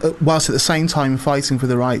 whilst at the same time fighting for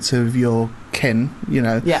the rights of your kin,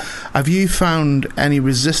 have you found any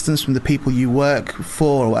resistance from the people you work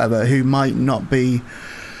for or whatever who might not be,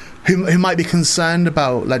 who might be concerned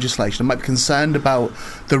about legislation, might be concerned about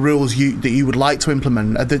the rules that you would like to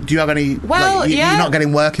implement? Do you have any, you're not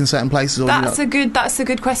getting work in certain places? Or that's a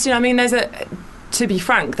good question. I mean, to be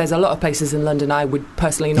frank, there's a lot of places in London I would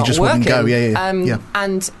personally not work in. Go.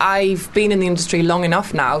 And I've been in the industry long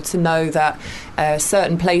enough now to know that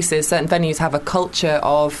certain places, certain venues have a culture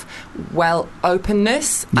of,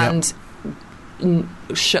 openness and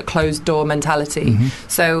shut closed door mentality.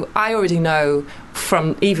 So I already know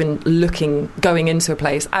from even going into a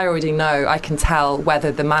place, I can tell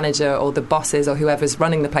whether the manager or the bosses or whoever's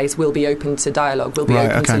running the place will be open to dialogue, will be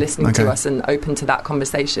open to listening to us and open to that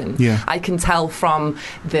conversation. I can tell from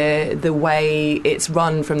the way it's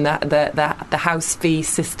run, from the house fee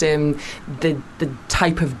system, the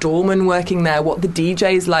type of doorman working there, what the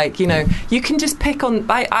DJ's like. You can just pick on.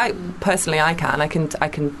 I personally, I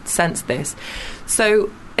can sense this.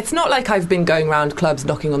 So it's not like I've been going around clubs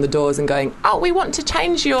knocking on the doors and going, "Oh, we want to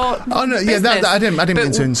change your." Oh no, business. I didn't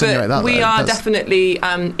mean to insinuate that. We are definitely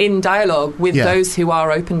in dialogue with those who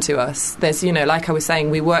are open to us. There's, like I was saying,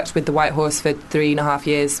 we worked with the White Horse for 3.5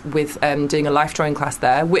 years with doing a life drawing class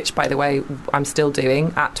there, which, by the way, I'm still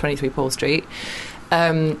doing at 23 Paul Street.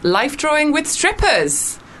 Life drawing with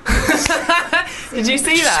strippers. Did you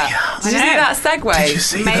see that? Did you see that segue? Did you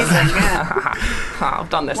see Amazing, that? I've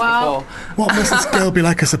done this before. What must this girl be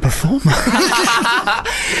like as a performer?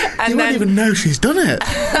 You won't even know she's done it.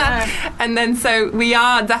 And then, so we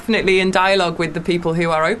are definitely in dialogue with the people who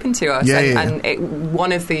are open to us. And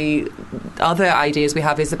one of the other ideas we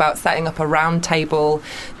have is about setting up a round table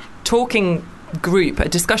talking group, a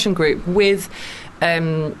discussion group with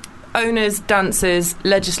owners, dancers,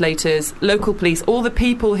 legislators, local police, all the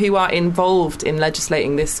people who are involved in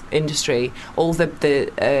legislating this industry, all the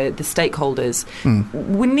stakeholders.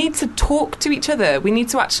 We need to talk to each other. We need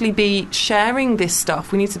to actually be sharing this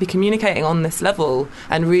stuff. We need to be communicating on this level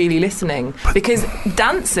and really listening. Because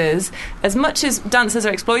dancers, as much as dancers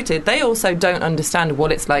are exploited, they also don't understand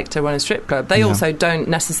what it's like to run a strip club. They also don't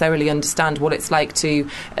necessarily understand what it's like to,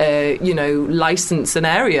 license an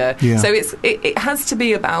area. So it has to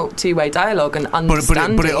be about two-way dialogue and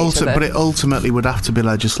understanding but it ultimately would have to be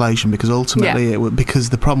legislation, because ultimately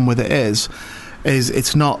because the problem with it is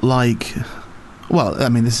it's not like, well, I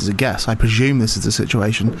mean, this is a guess, I presume this is the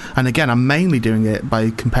situation, and again I'm mainly doing it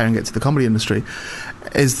by comparing it to the comedy industry,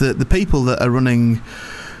 is that the people that are running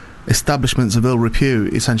establishments of ill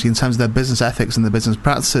repute, essentially, in terms of their business ethics and their business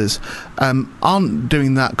practices, aren't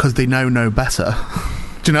doing that because they know no better.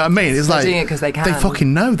 Do you know what I mean? It's doing it because they can. They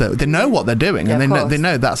fucking know that. They know what they're doing, and they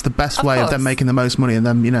know that's the best way of them making the most money and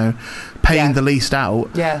them, paying the least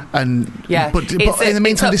out. But in the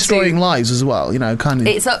meantime, destroying lives as well. Kind of.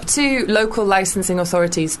 It's up to local licensing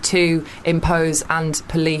authorities to impose and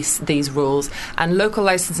police these rules, and local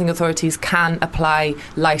licensing authorities can apply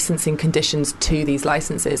licensing conditions to these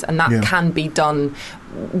licenses, and that can be done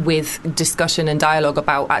with discussion and dialogue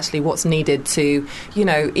about actually what's needed to,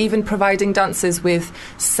 even providing dancers with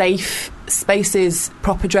safe spaces,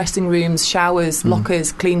 proper dressing rooms, showers,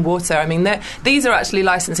 lockers, clean water. I mean, these are actually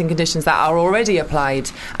licensing conditions that are already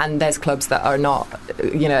applied, and there's clubs that are not,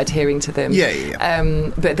 adhering to them.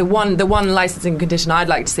 But the one licensing condition I'd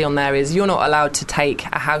like to see on there is you're not allowed to take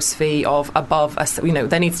a house fee of above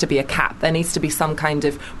there needs to be a cap. There needs to be some kind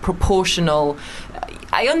of proportional.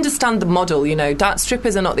 I understand the model,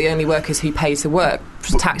 strippers are not the only workers who pay to work.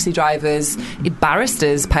 Taxi drivers,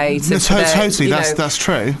 barristers pay to. Totally, that's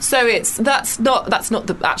true. So that's not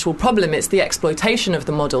the actual problem. It's the exploitation of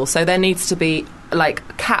the model. So there needs to be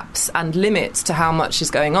caps and limits to how much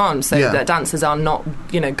is going on, so that dancers are not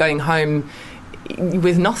going home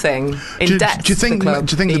with nothing in debt. Do you think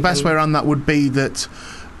the best way around that would be that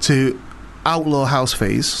to outlaw house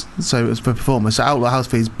fees? So it's for performers, outlaw house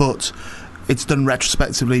fees, but it's done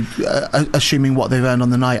retrospectively, assuming what they've earned on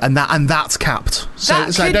the night, and that's capped. So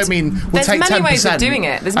I don't mean we'll take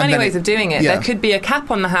 10%. There's many ways of doing it. Yeah. There could be a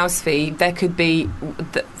cap on the house fee. There could be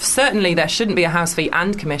certainly there shouldn't be a house fee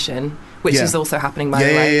and commission, which is also happening, by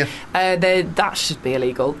the way. That should be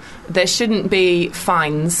illegal. There shouldn't be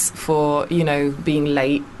fines for being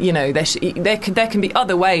late. There can be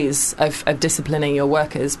other ways of disciplining your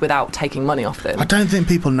workers without taking money off them. I don't think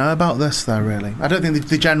people know about this, though. Really, I don't think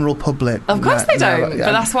the general public. Of course they don't.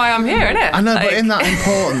 But that's why I'm here, isn't it? I know, but isn't that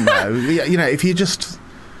important though? If you just.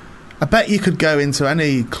 I bet you could go into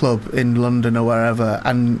any club in London or wherever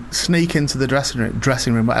and sneak into the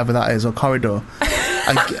dressing room, whatever that is, or corridor,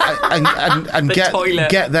 and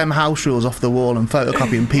get them house rules off the wall and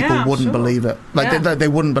photocopy, and people wouldn't believe it. They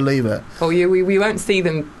wouldn't believe it. Well, we won't see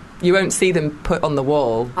them. You won't see them put on the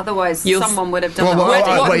wall. Otherwise, someone would have done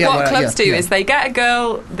what clubs do is they get a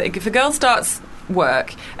girl. If a girl starts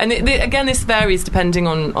work, and again, this varies depending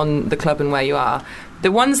on the club and where you are.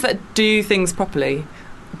 The ones that do things properly,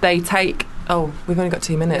 they take... Oh, we've only got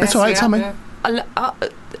 2 minutes. That's all right, tell me.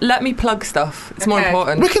 Let me plug stuff. It's more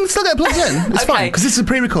important. We can still get plugged in. It's fine, because this is a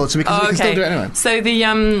pre-record, so we can still do it anyway. So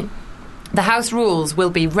the house rules will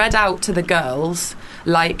be read out to the girls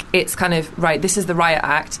like it's kind of, right, this is the Riot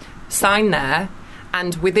Act, sign there,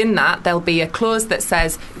 and within that there'll be a clause that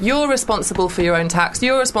says you're responsible for your own tax,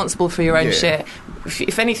 you're responsible for your own shit.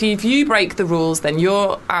 If you break the rules, then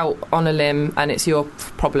you're out on a limb and it's your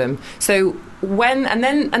problem. So and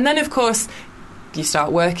then of course you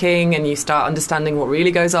start working and you start understanding what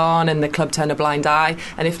really goes on, and the club turn a blind eye,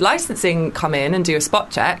 and if licensing come in and do a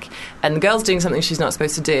spot check and the girl's doing something she's not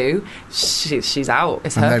supposed to do, she's out.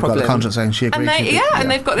 It's her problem. They've got a contract saying she agrees.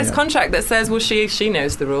 And they've got this contract that says, well, she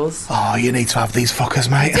knows the rules. Oh, you need to have these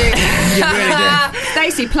fuckers, mate. You really do.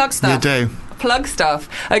 Stacey, plug stuff. You do. Plug stuff.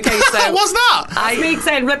 Okay, so what's that? Me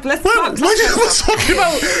saying let's plug stuff. We're talking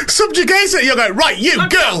about subjugation. You're going, right, you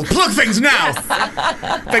girl, plug things now.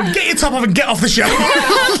 Then get your top off and get off the show.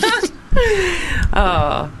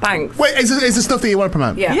 Oh, thanks. Wait, is the stuff that you want to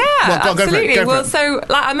promote? Yeah, absolutely. Go for it. So,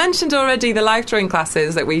 like I mentioned already, the life drawing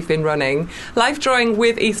classes that we've been running. Life drawing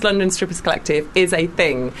with East London Strippers Collective is a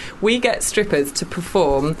thing. We get strippers to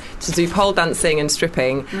perform, to do pole dancing and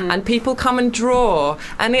stripping, and people come and draw,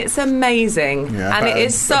 and it's amazing. Yeah, and it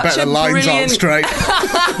is such a lines brilliant. Aren't straight.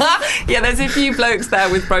 Yeah, there's a few blokes there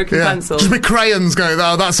with broken pencils. Just with crayons going.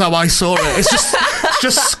 Oh, that's how I saw it. It's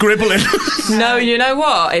just scribbling. No, you know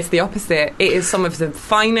what? It's the opposite. It is some of the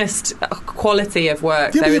finest quality of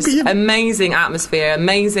work. There is amazing atmosphere,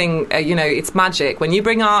 amazing, it's magic. When you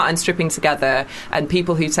bring art and stripping together and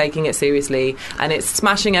people who are taking it seriously, and it's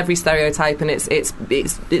smashing every stereotype, and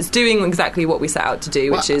it's doing exactly what we set out to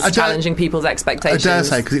do, which is challenging people's expectations. I dare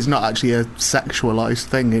say, because it's not actually a sexualised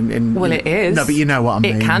thing. It is. No, but you know what I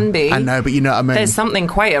mean. It can be. I know, but you know what I mean. There's something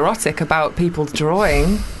quite erotic about people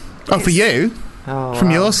drawing. For you? From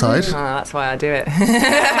your side. Oh, that's why I do it.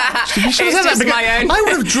 You should have said that, my own. I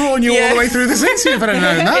would have drawn you all the way through this interview if I'd have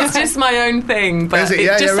known that. It's just my own thing, but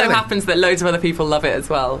it just so happens that loads of other people love it as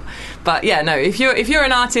well. But yeah, no, if you're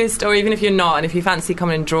an artist, or even if you're not, and if you fancy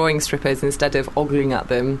coming and drawing strippers instead of ogling at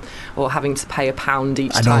them or having to pay £1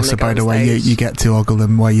 each time. And also, by the way, you get to ogle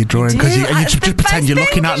them while you're drawing, because you just pretend you're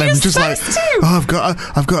looking at them, just like, I've got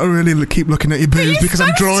to really keep looking at your boobs because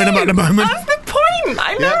I'm drawing them at the moment. That's the point.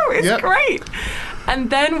 I know, it's great.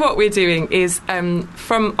 And then what we're doing is,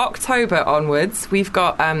 from October onwards, we've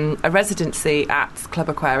got a residency at Club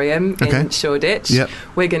Aquarium in Shoreditch. Yep.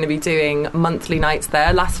 We're going to be doing monthly nights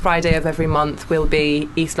there. Last Friday of every month will be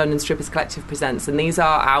East London Strippers Collective Presents, and these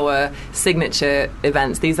are our signature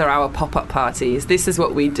events. These are our pop-up parties. This is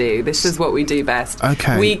what we do. This is what we do best.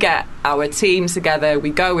 Okay. We get our team together, we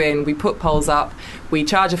go in, we put poles up, we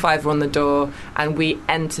charge a £5 on the door, and we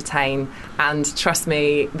entertain. And trust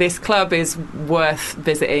me, this club is worth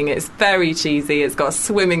visiting. It's very cheesy. It's got a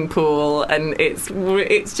swimming pool, and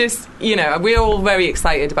it's just, we're all very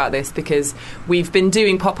excited about this because we've been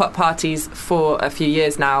doing pop-up parties for a few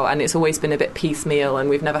years now, and it's always been a bit piecemeal, and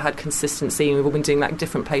we've never had consistency, and we've all been doing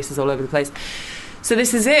different places all over the place. So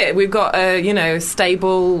this is it. We've got a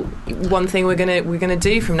stable one thing we're gonna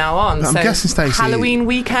do from now on. I'm guessing, Stacey, Halloween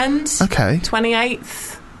weekend. Okay.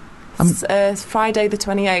 28th. Friday the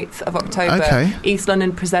 28th of October. Okay. East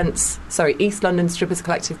London Strippers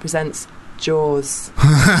Collective presents Jaws.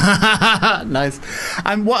 Nice.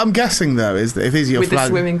 And what I'm guessing though is that if these are your with the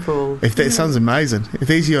swimming pool. It sounds amazing. If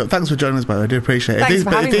these are thanks for joining us, by the way. I do appreciate it.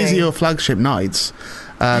 If these are your flagship nights,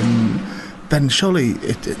 then surely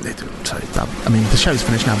the show's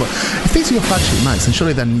finished now, but if these are your flagship nights, then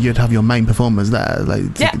surely then you'd have your main performers there,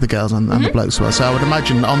 like the girls and the blokes as well. So I would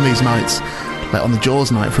imagine on these nights like on the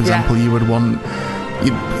Jaws night, for example, you would want.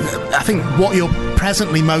 I think what you're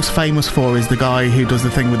presently most famous for is the guy who does the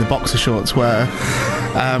thing with the boxer shorts where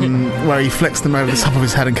he flicks them over the top of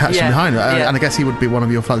his head and catches them behind it. And I guess he would be one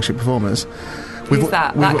of your flagship performers. Who's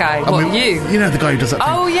that guy? You? You know the guy who does that thing.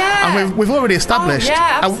 Oh, yeah. And we've already established... Oh,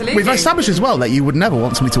 yeah, absolutely. We've established as well that you would never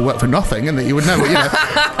want somebody to work for nothing and that you would never,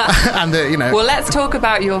 and Well, let's talk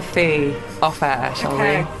about your fee off air, shall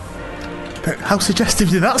we? How suggestive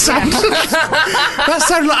did that sound? That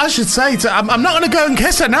sounded like I should say I'm not going to go and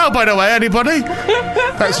kiss her now, by the way, anybody.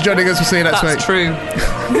 Thanks for joining us. We'll see you next week. That's true.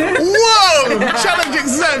 Whoa! Challenge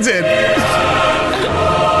accepted.